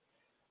on it.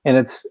 And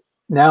it's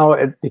now,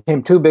 it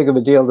became too big of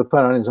a deal to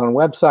put on his own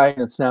website,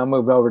 and it's now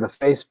moved over to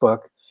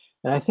Facebook.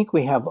 And I think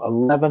we have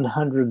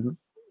 1,100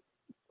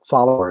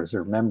 followers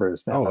or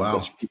members now. Oh,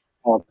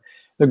 wow.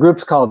 The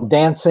group's called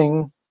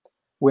Dancing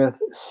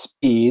with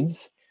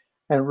Speeds,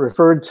 and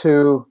referred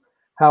to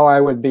how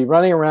I would be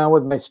running around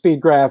with my speed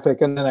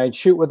graphic, and then I'd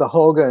shoot with the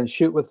Holga and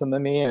shoot with the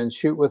Mamiya and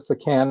shoot with the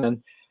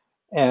Canon.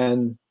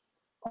 And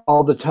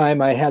all the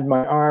time I had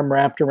my arm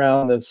wrapped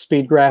around the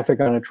speed graphic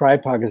on a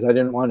tripod because I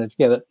didn't want it to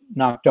get it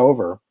knocked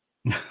over.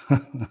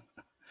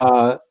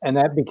 And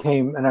that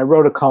became, and I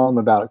wrote a column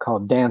about it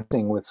called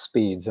Dancing with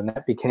Speeds, and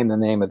that became the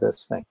name of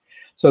this thing.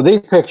 So these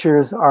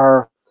pictures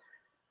are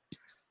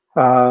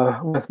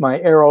with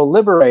my Aero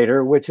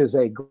Liberator, which is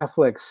a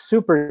Graflex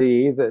Super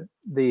D that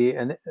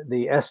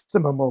the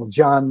estimable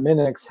John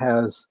Minix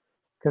has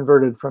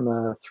converted from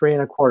a 3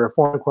 1/4,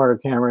 4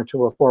 1/4 camera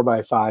to a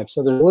 4x5.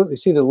 So there's, you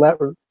see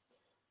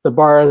the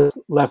bars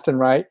left and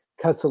right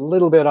cuts a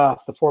little bit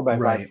off the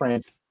 4x5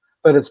 frame,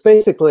 but it's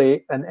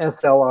basically an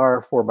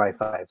SLR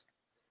 4x5.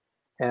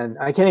 And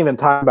I can't even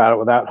talk about it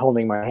without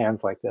holding my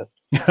hands like this.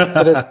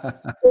 But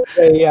it's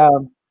a,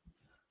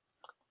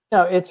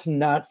 it's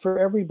not for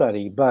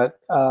everybody, but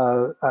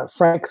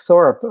Frank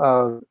Thorpe,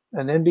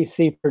 an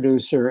NBC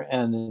producer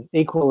and an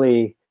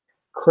equally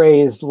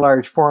crazed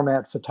large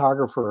format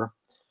photographer,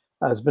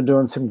 has been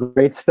doing some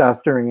great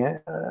stuff during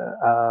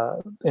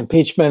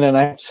impeachment. And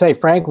I have to say,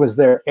 Frank was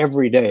there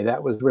every day.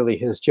 That was really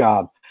his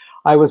job.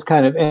 I was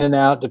kind of in and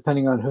out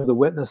depending on who the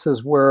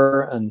witnesses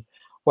were and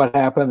what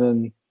happened.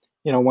 And,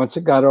 once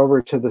it got over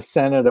to the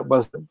Senate, it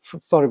wasn't,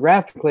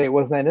 photographically, it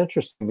wasn't that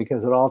interesting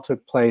because it all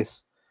took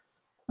place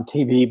on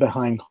TV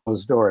behind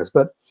closed doors.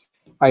 But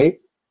I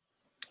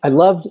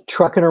loved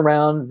trucking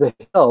around the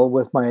hill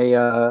with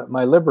my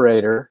my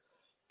Liberator,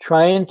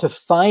 trying to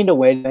find a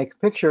way to make a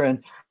picture.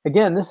 And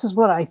again, this is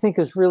what I think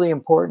is really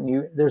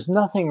important. There's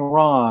nothing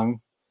wrong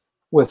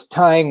with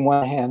tying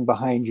one hand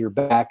behind your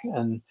back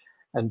and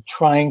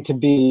trying to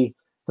be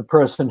the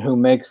person who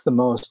makes the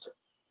most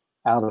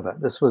out of it.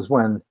 This was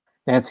when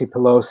Nancy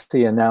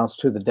Pelosi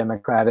announced who the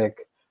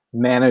Democratic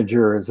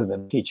managers of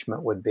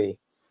impeachment would be.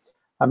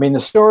 I mean, the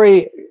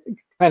story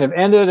kind of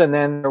ended, and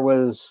then there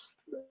was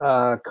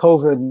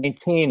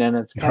COVID-19, and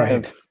it's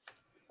kind of,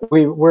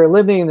 we're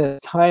living in a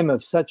time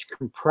of such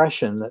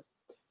compression that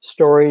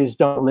stories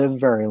don't live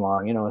very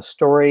long. You know, a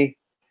story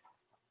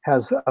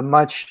has a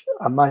much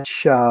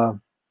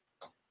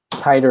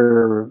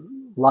tighter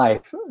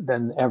life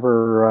than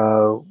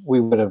ever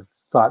we would have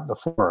thought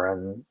before,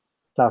 and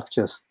stuff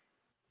just,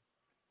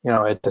 you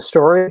know, it's a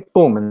story,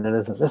 boom, and it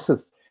isn't. This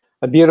is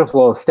a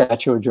beautiful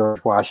statue of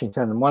George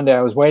Washington. And one day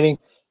I was waiting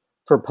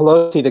for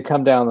Pelosi to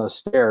come down those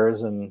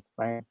stairs, and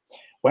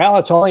well,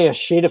 it's only a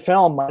sheet of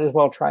film. Might as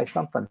well try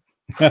something.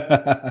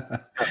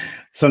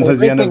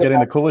 Sometimes you end up getting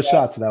the coolest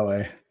shots that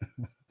way.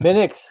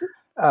 Minix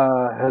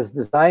has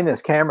designed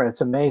this camera.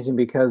 It's amazing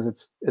because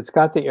it's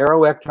got the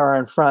Aero-Ectar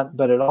in front,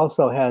 but it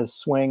also has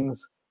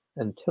swings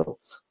and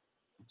tilts.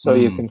 So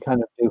you can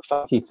kind of do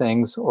funky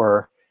things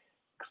or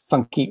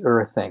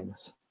funkier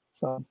things.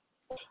 So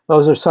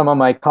those are some of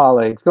my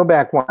colleagues. Go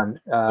back one.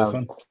 This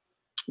one?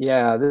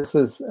 Yeah, this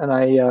is, and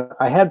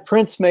I had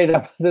prints made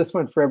up this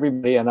one for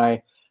everybody, and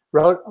I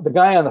wrote, the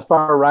guy on the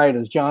far right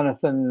is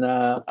Jonathan,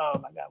 oh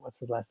my God, what's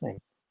his last name?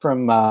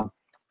 From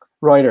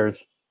Reuters.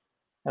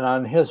 And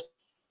on his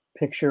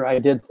picture, I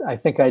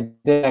think I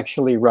did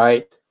actually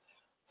write,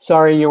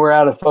 sorry you were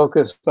out of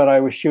focus, but I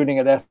was shooting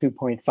at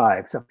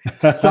f2.5.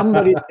 So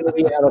somebody's going to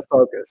be out of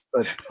focus,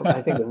 but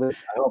I think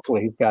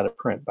hopefully he's got a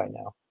print by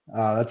now.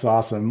 That's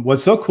awesome.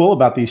 What's so cool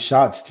about these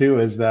shots too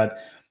is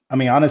that, I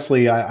mean,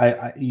 honestly,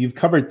 you've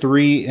covered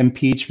 3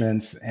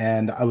 impeachments,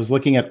 and I was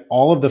looking at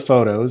all of the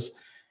photos,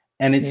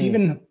 and it's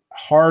even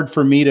hard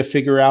for me to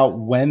figure out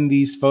when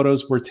these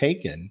photos were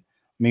taken.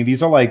 I mean,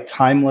 these are like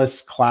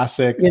timeless,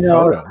 classic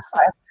photos.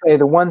 I have to say,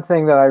 the one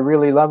thing that I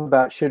really love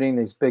about shooting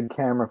these big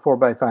camera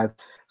 4x5,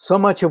 so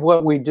much of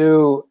what we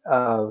do,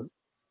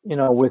 you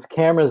know, with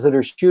cameras that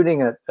are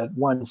shooting at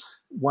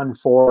 1.4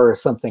 or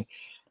something,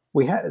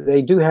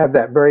 they do have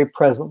that very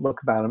present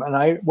look about them.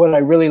 And what I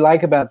really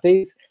like about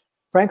these,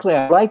 frankly,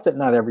 I like that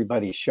not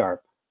everybody's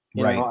sharp.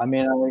 You know, I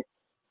mean,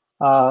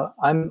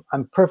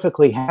 I'm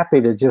perfectly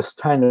happy to just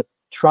kind of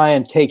try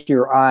and take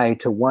your eye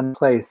to one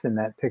place in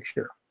that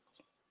picture.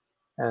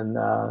 And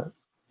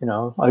you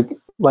know, like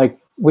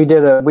I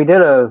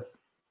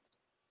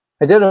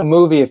did a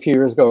movie a few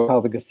years ago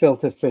called The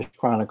Gefilte Fish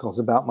Chronicles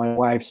about my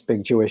wife's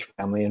big Jewish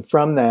family, and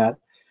from that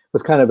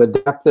was kind of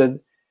adapted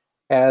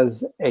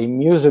as a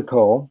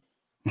musical,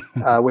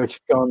 which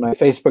on my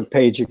Facebook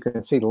page you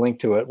can see the link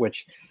to it,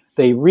 which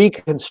they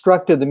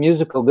reconstructed the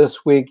musical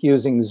this week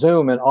using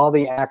Zoom, and all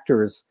the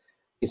actors,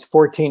 these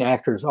 14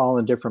 actors, all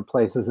in different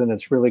places, and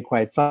it's really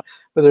quite fun.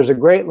 But there's a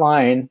great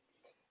line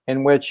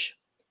in which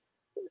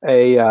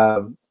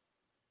the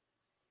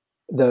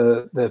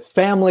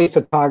family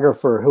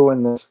photographer who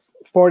in the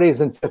 40s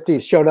and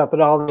 50s showed up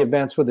at all the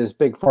events with his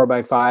big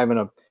 4x5 and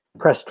a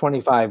press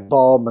 25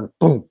 bulb, and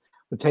boom,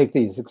 would take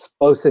these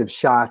explosive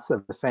shots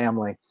of the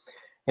family.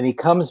 And he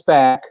comes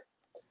back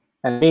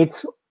and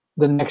meets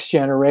the next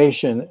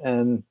generation,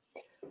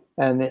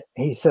 and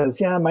he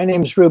says, yeah, my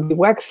name's Ruby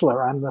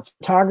Wexler. I'm the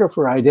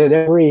photographer. I did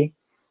every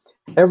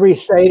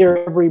Seder,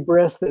 every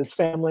bris that his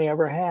family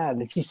ever had.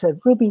 And she said,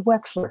 Ruby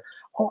Wexler.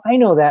 Oh, I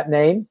know that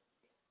name.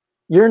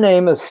 Your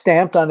name is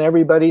stamped on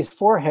everybody's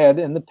forehead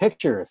in the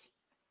pictures.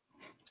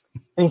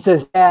 And he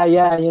says,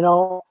 yeah, you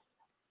know,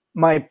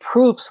 my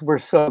proofs were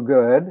so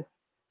good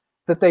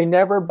that they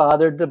never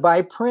bothered to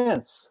buy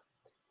prints.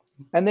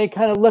 And they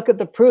kind of look at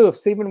the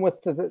proofs, even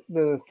with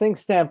the thing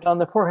stamped on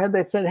the forehead.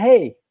 They said,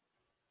 hey,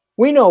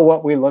 we know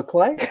what we look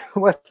like.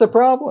 What's the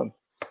problem?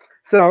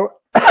 So,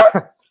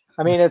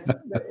 I mean,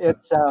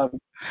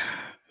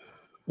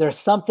 there's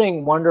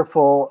something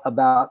wonderful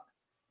about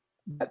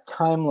that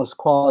timeless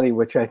quality,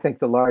 which I think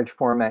the large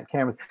format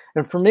cameras.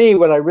 And for me,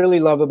 what I really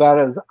love about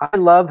it is I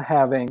love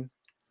having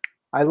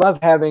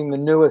the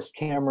newest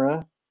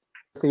camera,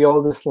 the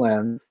oldest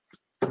lens,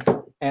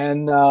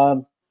 and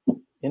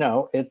you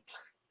know,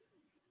 it's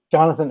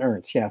Jonathan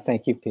Ernst. Yeah,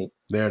 thank you, Pete.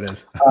 There it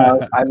is.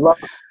 I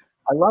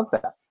love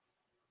that.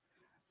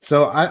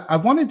 So I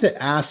wanted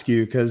to ask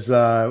you, because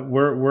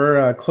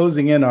we're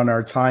closing in on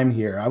our time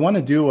here. I want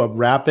to do a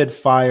rapid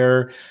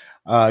fire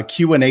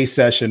Q&A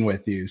session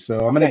with you.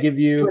 So I'm going to give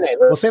you,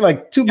 we'll say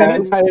like 2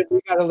 minutes. We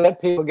got to let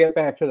people get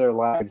back to their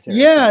lives here.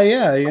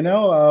 Yeah. You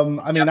know,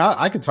 I mean,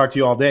 I could talk to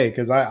you all day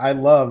because I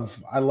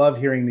love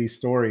hearing these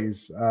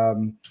stories.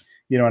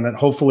 You know, and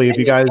hopefully if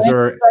you guys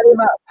are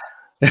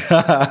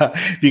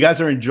if you guys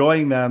are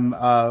enjoying them,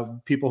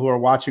 people who are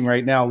watching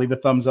right now, leave a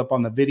thumbs up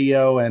on the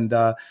video and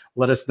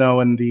let us know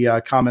in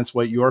the comments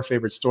what your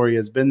favorite story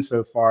has been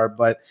so far.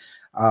 But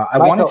I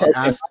wanted to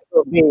ask,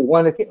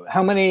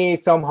 how many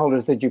film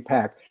holders did you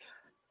pack?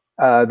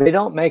 They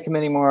don't make them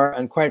anymore,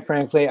 and quite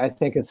frankly, I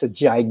think it's a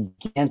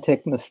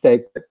gigantic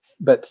mistake.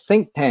 But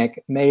Think Tank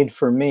made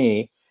for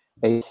me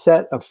a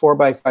set of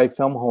 4x5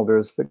 film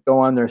holders that go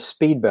on their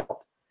speed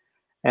belt.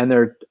 And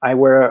I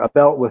wear a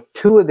belt with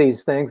two of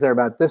these things. They're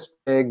about this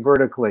big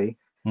vertically.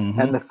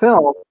 And the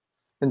film,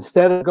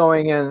 instead of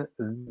going in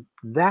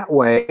that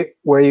way,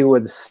 where you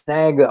would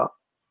snag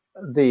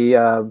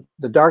the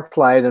dark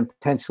slide and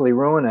potentially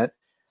ruin it,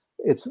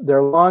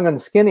 they're long and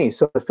skinny,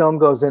 so the film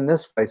goes in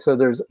this way. So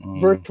there's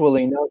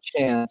virtually no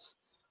chance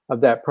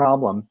of that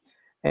problem.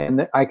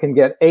 And I can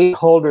get 8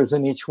 holders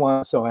in each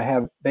one. So I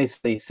have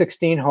basically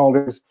 16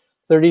 holders,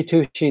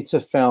 32 sheets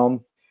of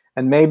film.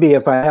 And maybe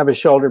if I have a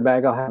shoulder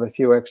bag, I'll have a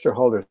few extra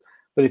holders.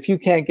 But if you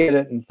can't get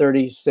it in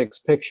 36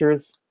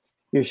 pictures,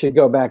 you should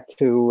go back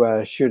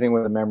to shooting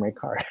with a memory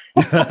card.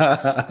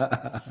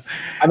 I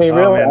mean,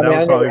 really, man,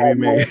 I probably be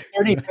me.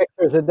 30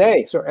 pictures a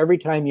day. So every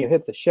time you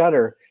hit the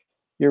shutter,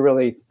 you're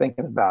really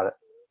thinking about it.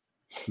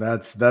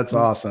 That's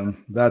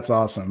awesome. That's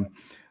awesome.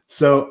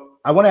 So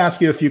I want to ask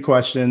you a few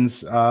questions.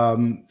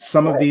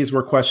 Some of these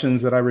were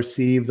questions that I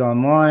received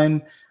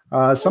online.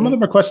 Some of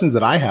them are questions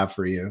that I have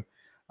for you.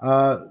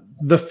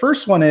 The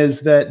first one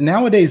is that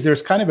nowadays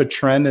there's kind of a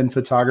trend in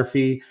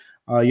photography.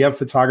 You have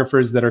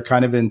photographers that are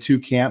kind of in two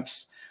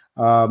camps.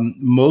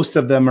 Most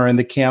of them are in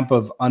the camp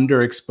of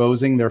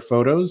underexposing their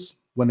photos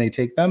when they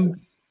take them.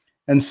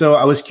 And so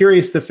I was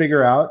curious to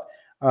figure out,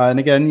 and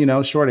again, you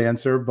know, short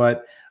answer,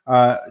 but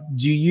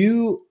do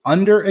you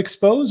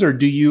underexpose or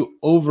do you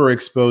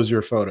overexpose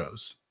your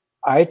photos?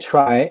 I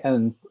try,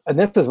 and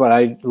this is what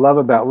I love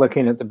about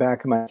looking at the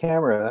back of my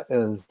camera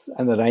and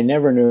that I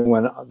never knew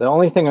when the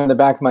only thing on the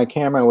back of my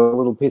camera was a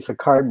little piece of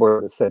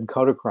cardboard that said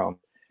Kodachrome.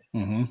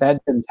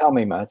 That didn't tell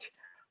me much.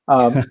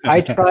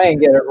 I try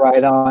and get it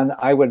right on.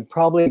 I would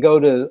probably go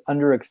to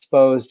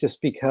underexpose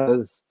just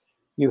because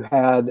you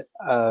had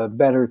a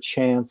better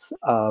chance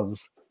of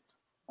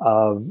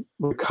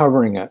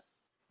recovering it,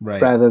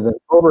 rather than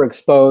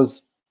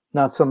overexpose,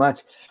 not so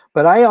much.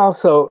 But I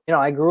also, you know,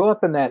 I grew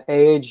up in that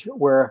age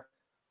where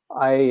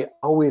I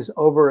always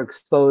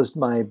overexposed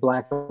my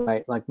black and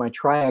white, like my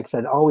Tri-X.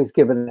 I'd always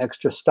give it an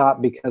extra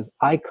stop because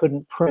I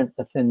couldn't print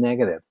the thin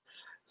negative.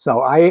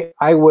 So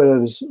I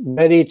was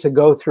ready to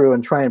go through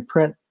and try and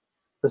print.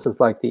 This is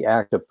like the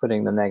act of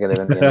putting the negative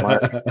in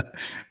the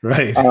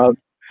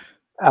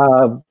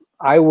enlarger.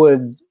 I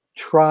would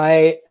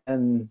try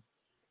and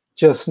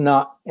just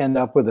not end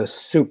up with a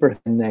super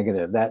thin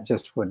negative. That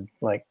just would,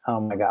 like, oh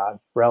my God,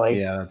 really?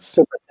 Yeah, it's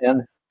super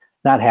thin,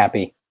 not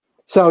happy.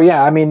 So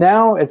yeah, I mean,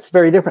 now it's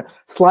very different.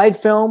 Slide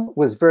film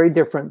was very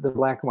different than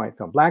black and white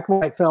film. Black and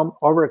white film,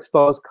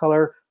 overexposed,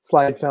 color,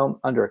 slide film,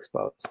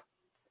 underexposed.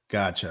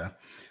 Gotcha.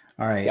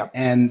 All right. Yep.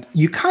 And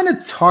you kind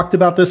of talked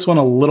about this one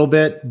a little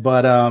bit,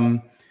 but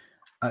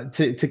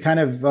to kind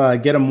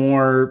of get a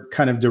more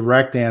kind of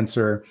direct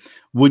answer,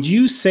 would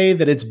you say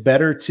that it's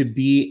better to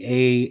be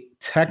a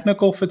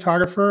technical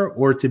photographer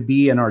or to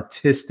be an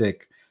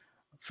artistic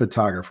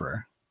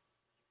photographer?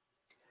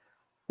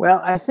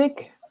 Well, I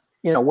think,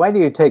 you know, why do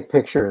you take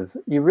pictures?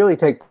 You really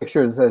take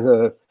pictures as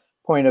a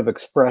point of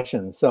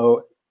expression.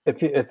 So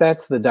if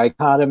that's the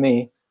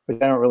dichotomy, which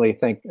I don't really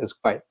think is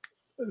quite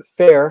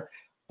fair,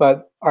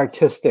 but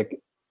artistic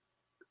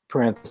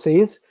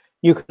parentheses,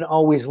 you can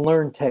always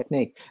learn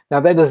technique.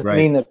 Now, that doesn't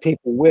mean that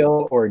people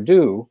will or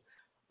do,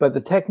 but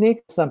the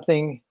technique is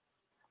something,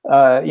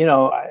 you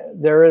know,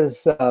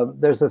 there's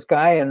this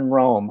guy in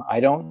Rome. I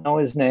don't know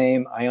his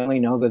name. I only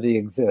know that he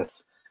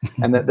exists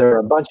and that there are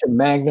a bunch of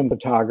Magnum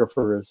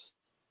photographers.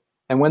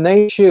 And when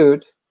they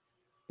shoot,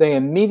 they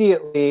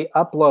immediately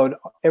upload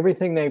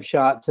everything they've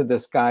shot to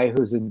this guy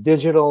who's a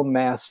digital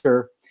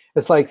master.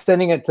 It's like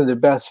sending it to the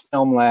best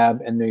film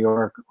lab in New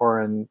York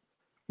or in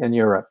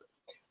Europe.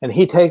 And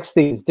he takes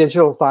these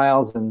digital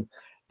files and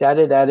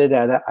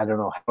da-da-da-da-da. I don't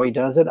know how he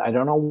does it. I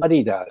don't know what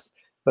he does.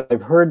 But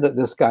I've heard that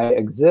this guy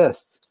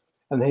exists.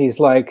 And that he's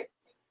like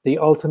the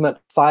ultimate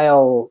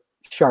file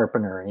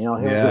sharpener. You know,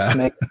 he'll just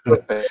make it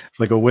perfect. It's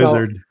like a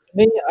wizard. So, I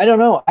mean, I don't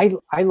know. I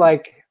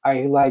like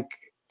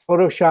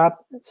Photoshop,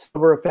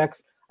 Silver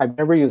Effects. I've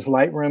never used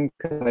Lightroom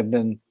because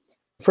the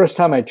first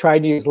time I tried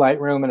to use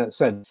Lightroom and it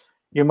said,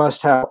 you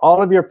must have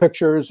all of your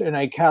pictures in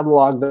a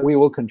catalog that we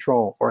will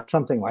control, or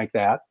something like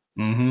that.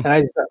 And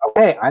I said,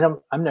 okay,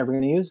 I'm never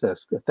going to use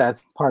this if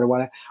that's part of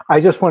what I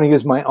just want to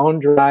use my own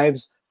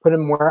drives, put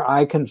them where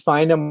I can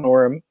find them,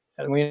 or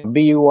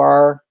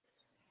BUR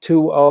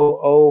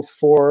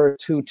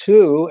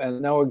 200422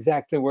 and know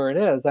exactly where it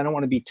is. I don't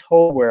want to be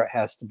told where it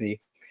has to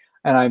be.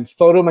 And I'm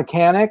photo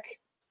mechanic,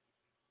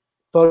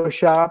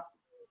 Photoshop,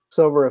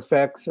 Silver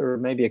Effects, or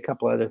maybe a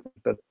couple other things,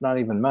 but not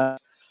even much.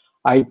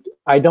 I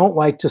don't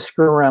like to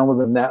screw around with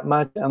them that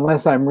much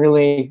unless I'm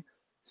really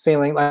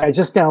feeling like I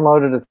just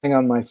downloaded a thing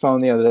on my phone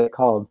the other day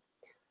called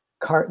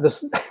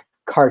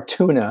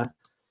Cartoona,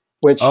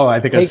 which I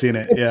think I've seen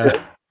it.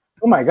 Yeah.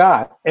 Oh my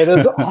God, it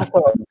is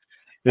awesome.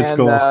 It's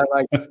cool.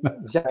 Like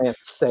giant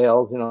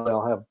sales, you know,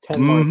 they'll have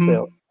 10 more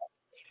sales.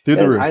 Through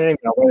the roof. I don't even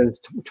know what it is,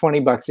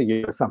 $20 a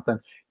year or something.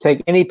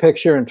 Take any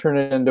picture and turn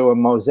it into a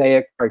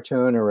mosaic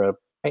cartoon or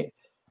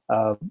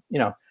You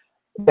know,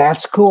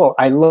 that's cool.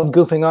 I love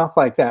goofing off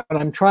like that.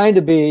 But I'm trying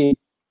to be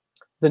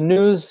the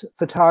news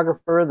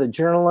photographer, the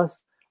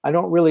journalist. I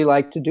don't really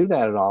like to do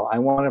that at all. I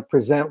want to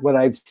present what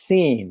I've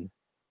seen.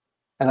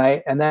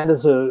 And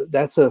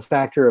that's a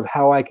factor of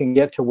how I can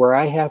get to where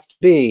I have to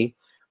be,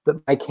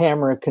 that my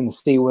camera can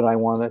see what I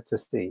want it to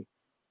see.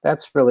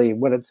 That's really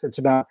what it's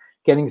about.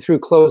 Getting through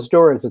closed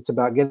doors. It's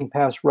about getting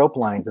past rope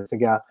lines. It's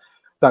about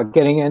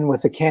getting in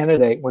with the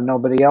candidate when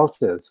nobody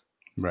else is.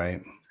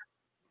 Right.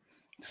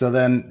 So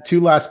then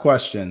 2 last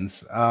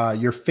questions.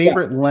 Your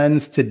favorite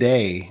lens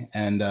today,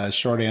 and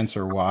short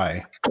answer,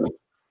 why?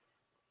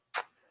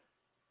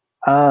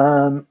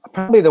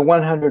 Probably the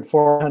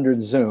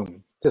 100-400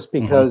 zoom, just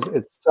because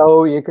it's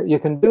so, you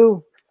can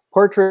do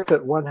portraits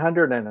at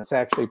 100 and it's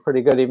actually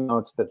pretty good, even though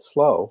it's a bit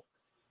slow.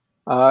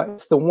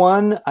 It's the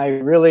one I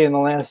really, in the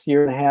last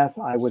year and a half,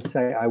 I would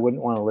say I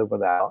wouldn't want to live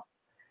without.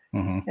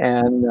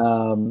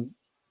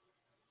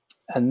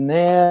 And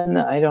then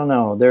I don't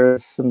know,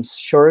 there's some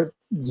short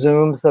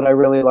zooms that I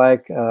really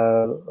like.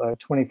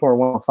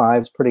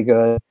 24-105 is pretty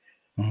good.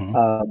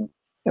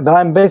 But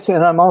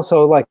I'm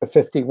also like a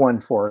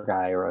 51-4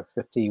 guy, or a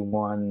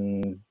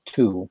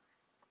 51-2,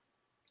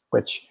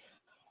 which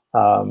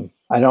I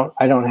don't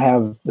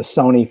have the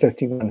Sony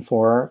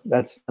 51-4.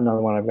 That's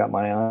another one I've got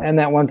my eye on, and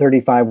that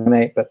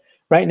 135-1.8. But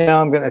right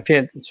now I'm gonna, if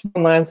it's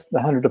one lens, the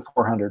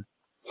 100-400.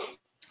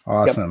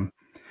 Awesome. Yep.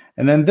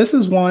 And then this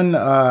is one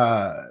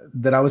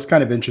that I was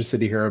kind of interested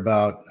to hear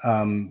about,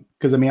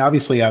 because I mean,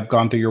 obviously I've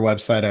gone through your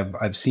website,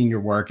 I've seen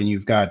your work, and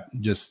you've got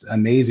just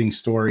amazing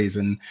stories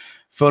and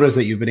photos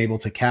that you've been able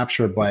to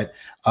capture. But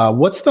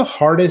what's the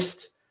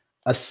hardest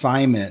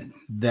assignment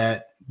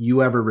that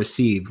you ever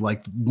received?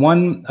 Like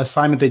one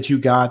assignment that you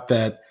got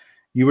that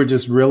you were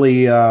just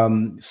really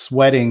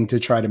sweating to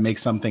try to make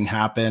something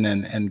happen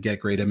and get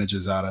great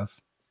images out of?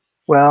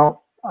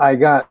 Well, I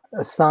got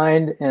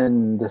assigned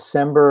in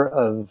December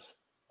of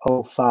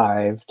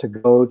 2005 to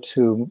go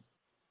to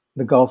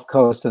the Gulf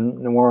Coast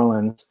in New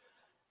Orleans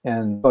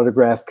and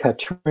photograph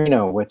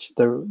Katrina, which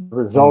the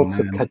results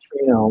of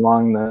Katrina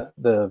along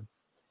the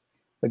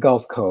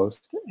Gulf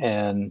Coast.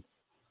 And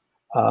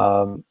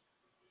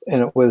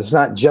it was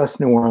not just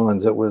New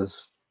Orleans, it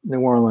was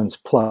New Orleans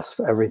plus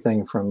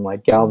everything from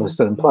like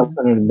Galveston, and plus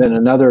there had been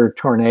another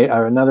tornado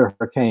or another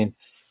hurricane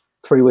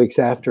 3 weeks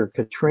after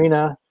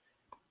Katrina.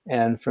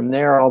 And from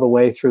there all the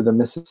way through the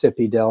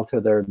Mississippi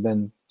Delta, there had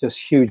been just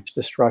huge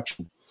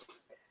destruction.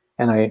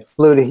 And I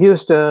flew to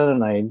Houston,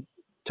 and it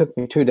took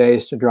me 2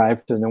 days to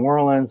drive to New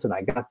Orleans. And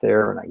I got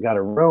there and I got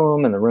a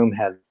room, and the room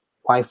had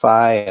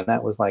Wi-Fi, and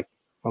that was like,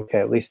 okay,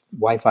 at least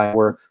Wi-Fi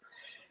works.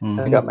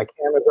 And I got my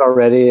cameras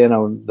already,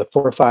 and the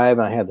 4.5,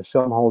 and I had the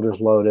film holders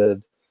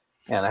loaded,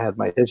 and I had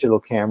my digital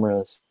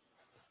cameras.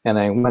 And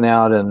I went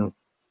out and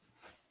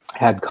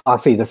had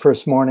coffee the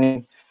first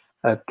morning,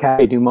 a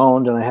Café du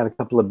Monde, and I had a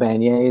couple of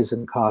beignets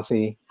and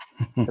coffee.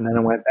 And then I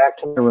went back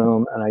to my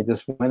room, and I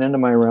just went into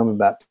my room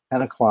about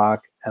 10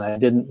 o'clock, and I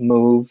didn't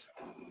move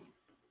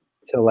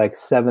till like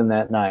 7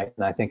 that night.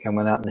 And I think I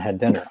went out and had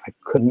dinner. I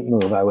couldn't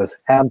move. I was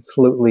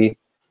absolutely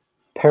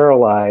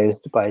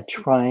paralyzed by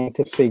trying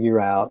to figure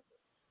out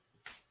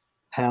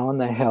how in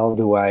the hell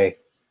do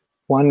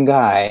one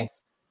guy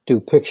do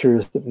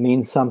pictures that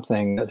mean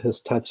something that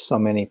has touched so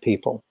many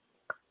people.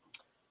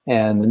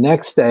 And the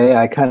next day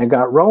I kind of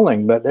got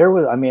rolling, but there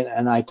was, I mean,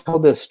 and I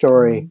told this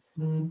story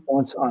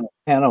once on a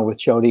panel with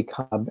Jody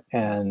Cobb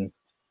and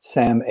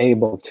Sam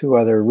Abel, 2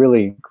 other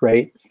really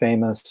great,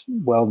 famous,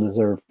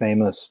 well-deserved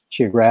famous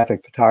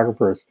geographic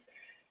photographers.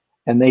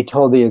 And they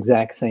told the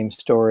exact same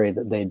story,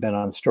 that they'd been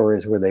on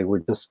stories where they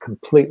were just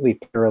completely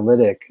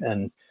paralytic,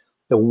 and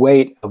the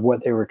weight of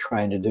what they were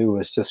trying to do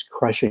was just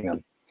crushing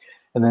them.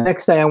 And the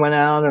next day I went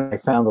out and I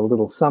found a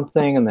little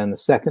something, and then the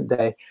second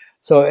day.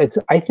 So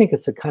I think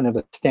it's a kind of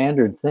a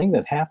standard thing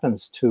that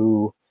happens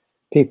to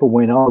people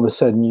when all of a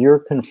sudden you're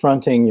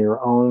confronting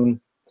your own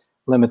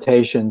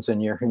limitations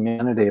and your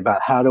humanity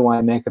about how do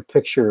I make a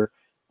picture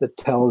that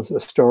tells a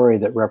story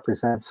that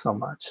represents so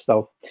much.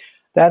 So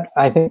that,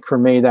 I think for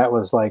me, that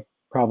was like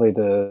probably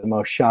the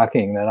most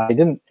shocking, that I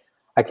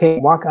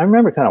can't walk. I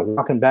remember kind of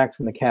walking back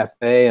from the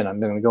cafe, and I'm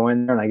going to go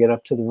in there, and I get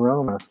up to the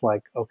room, and it's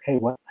like, okay,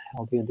 what the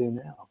hell do you do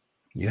now?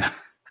 Yeah.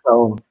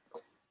 So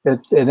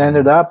it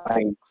ended up,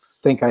 I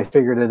think I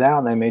figured it out,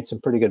 and I made some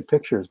pretty good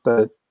pictures, but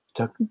it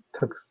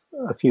took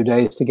a few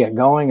days to get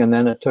going, and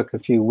then it took a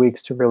few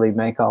weeks to really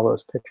make all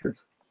those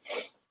pictures.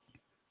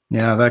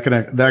 Yeah, that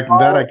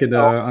I could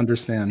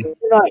understand. If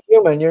you're not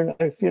human,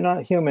 if you're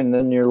not human,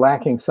 then you're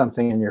lacking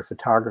something in your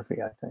photography,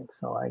 I think.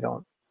 So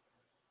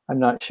I'm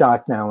not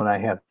shocked now when I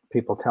have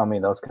people tell me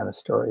those kind of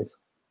stories.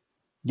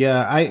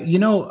 Yeah,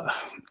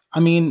 I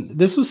mean,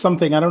 this was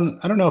something, I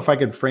don't know if I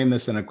could frame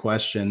this in a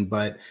question,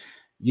 but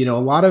a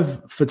lot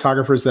of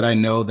photographers that I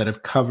know that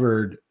have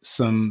covered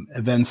some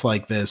events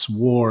like this,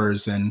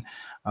 wars and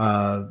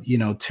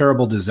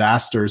terrible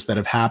disasters that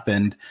have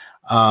happened.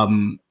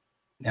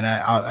 And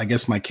I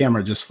guess my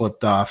camera just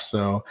flipped off,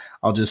 so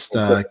I'll just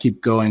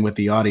keep going with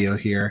the audio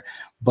here.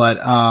 But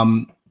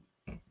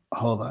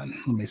hold on.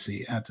 Let me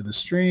see. Add to the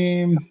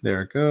stream.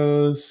 There it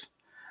goes.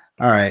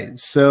 All right.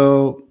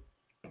 So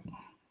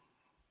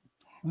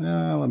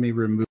let me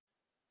remove.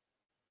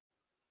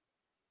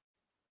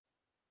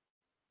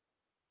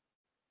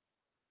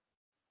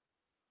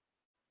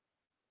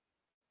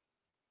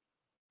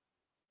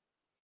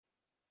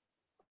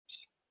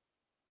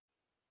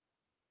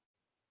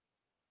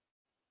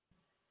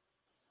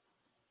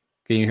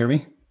 Can you hear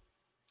me?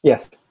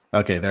 Yes.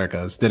 Okay, there it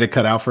goes. Did it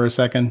cut out for a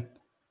second?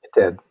 It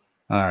did.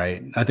 All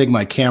right. I think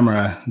my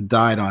camera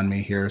died on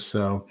me here.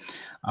 So,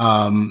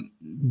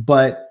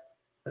 but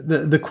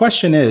the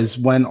question is,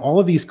 when all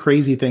of these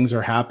crazy things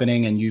are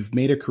happening and you've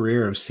made a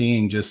career of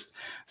seeing just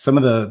some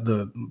of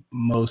the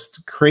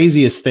most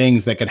craziest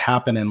things that could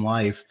happen in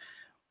life,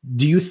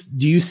 do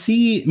you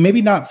see,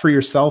 maybe not for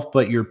yourself,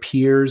 but your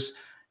peers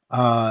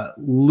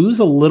lose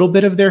a little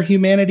bit of their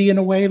humanity in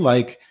a way?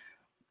 Like,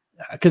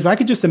 because I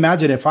could just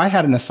imagine if I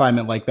had an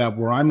assignment like that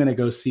where I'm going to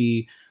go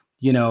see,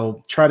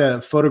 try to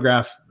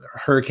photograph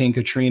Hurricane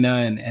Katrina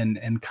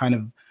and kind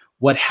of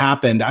what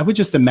happened. I would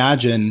just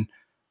imagine,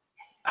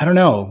 I don't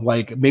know,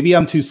 like maybe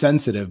I'm too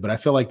sensitive, but I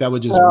feel like that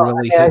would just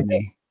really hit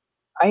me.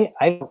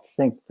 I don't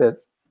think that,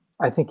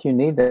 I think you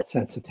need that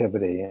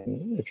sensitivity.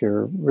 And if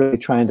you're really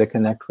trying to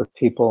connect with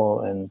people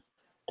and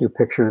do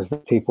pictures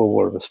that people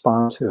will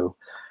respond to,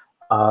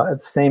 at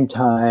the same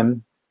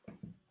time,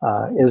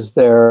 is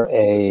there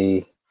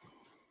a,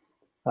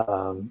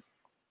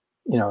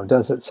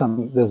 does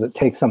it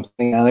take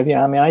something out of you?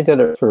 I mean, I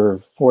did it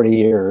for 40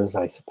 years,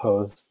 I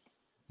suppose,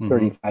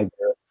 35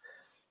 years.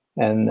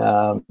 And,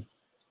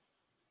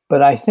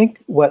 but I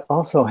think what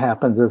also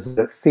happens is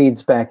it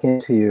feeds back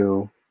into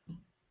you.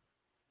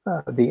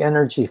 The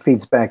energy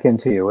feeds back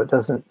into you. It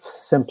doesn't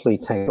simply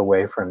take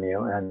away from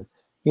you. And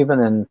even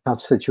in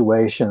tough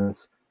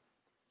situations,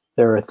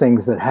 there are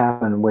things that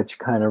happen which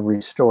kind of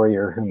restore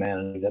your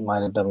humanity that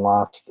might have been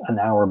lost an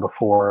hour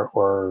before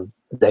or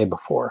the day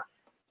before.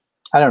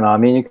 I don't know. I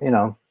mean, you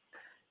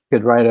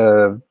could write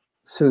a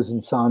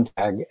Susan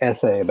Sontag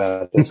essay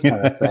about this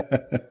kind of thing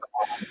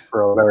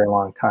for a very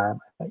long time,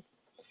 I think.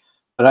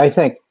 But I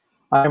think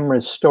I'm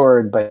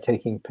restored by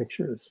taking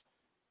pictures.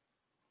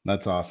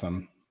 That's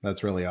awesome.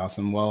 That's really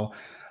awesome. Well,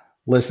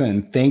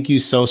 listen, thank you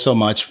so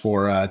much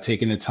for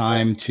taking the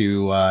time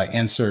to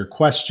answer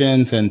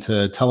questions and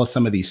to tell us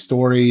some of these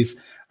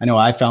stories. I know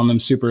I found them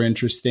super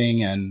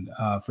interesting. And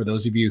for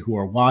those of you who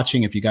are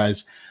watching, if you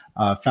guys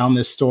found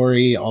this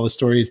story, all the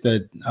stories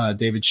that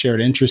David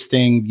shared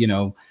interesting,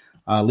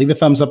 leave a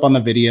thumbs up on the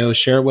video,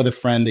 share it with a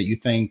friend that you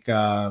think,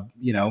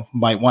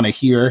 might want to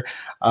hear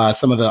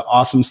some of the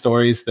awesome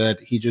stories that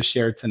he just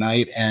shared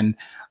tonight. And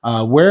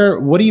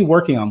what are you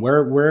working on?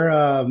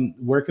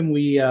 Where can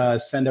we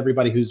send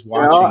everybody who's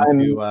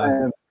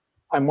watching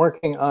I'm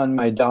working on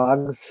my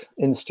dog's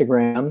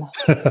Instagram.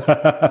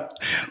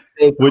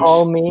 They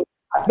call me,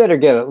 I better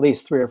get at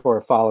least 3 or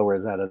 4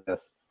 followers out of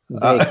this.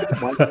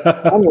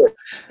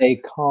 They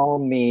call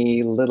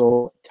me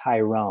Little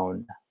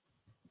Tyrone.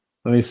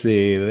 Let me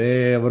see.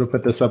 I'm going to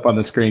put this up on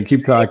the screen.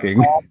 Keep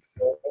talking.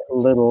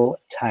 Little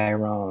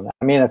Tyrone.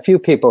 I mean, a few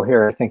people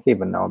here I think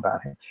even know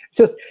about him. It's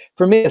just,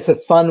 for me, it's a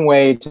fun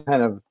way to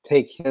kind of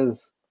take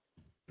his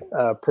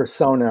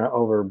persona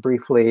over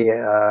briefly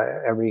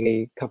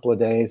every couple of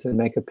days and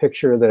make a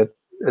picture that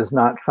is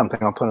not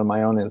something I'll put on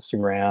my own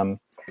Instagram.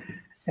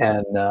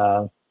 And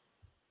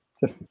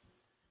just,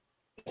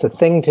 it's a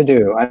thing to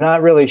do. I'm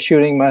not really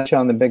shooting much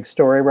on the big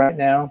story right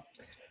now,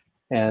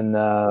 and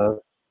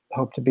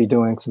hope to be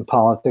doing some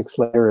politics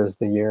later as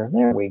the year.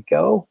 There we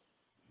go.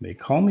 They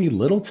call me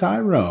Little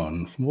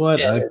Tyrone. What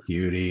a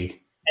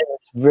cutie. And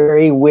it's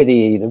very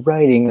witty. The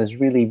writing is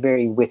really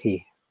very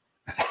witty.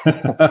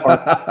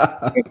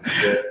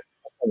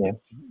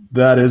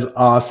 That is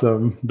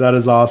awesome. That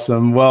is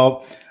awesome.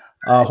 Well,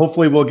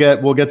 hopefully we'll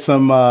get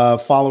some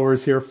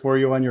followers here for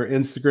you on your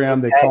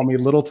Instagram. They call me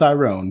Little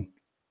Tyrone.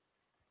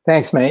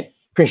 Thanks, mate.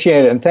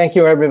 Appreciate it. And thank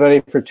you,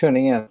 everybody, for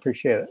tuning in.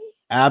 Appreciate it.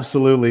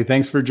 Absolutely.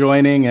 Thanks for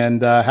joining,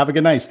 and have a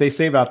good night. Stay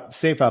safe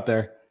out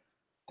there.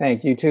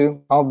 Thank you,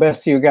 too. All the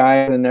best to you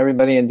guys and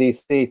everybody in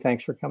DC.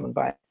 Thanks for coming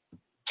by.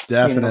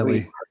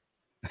 Definitely.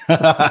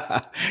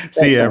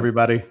 See you,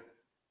 everybody.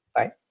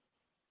 Bye.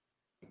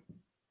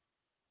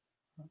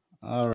 All right.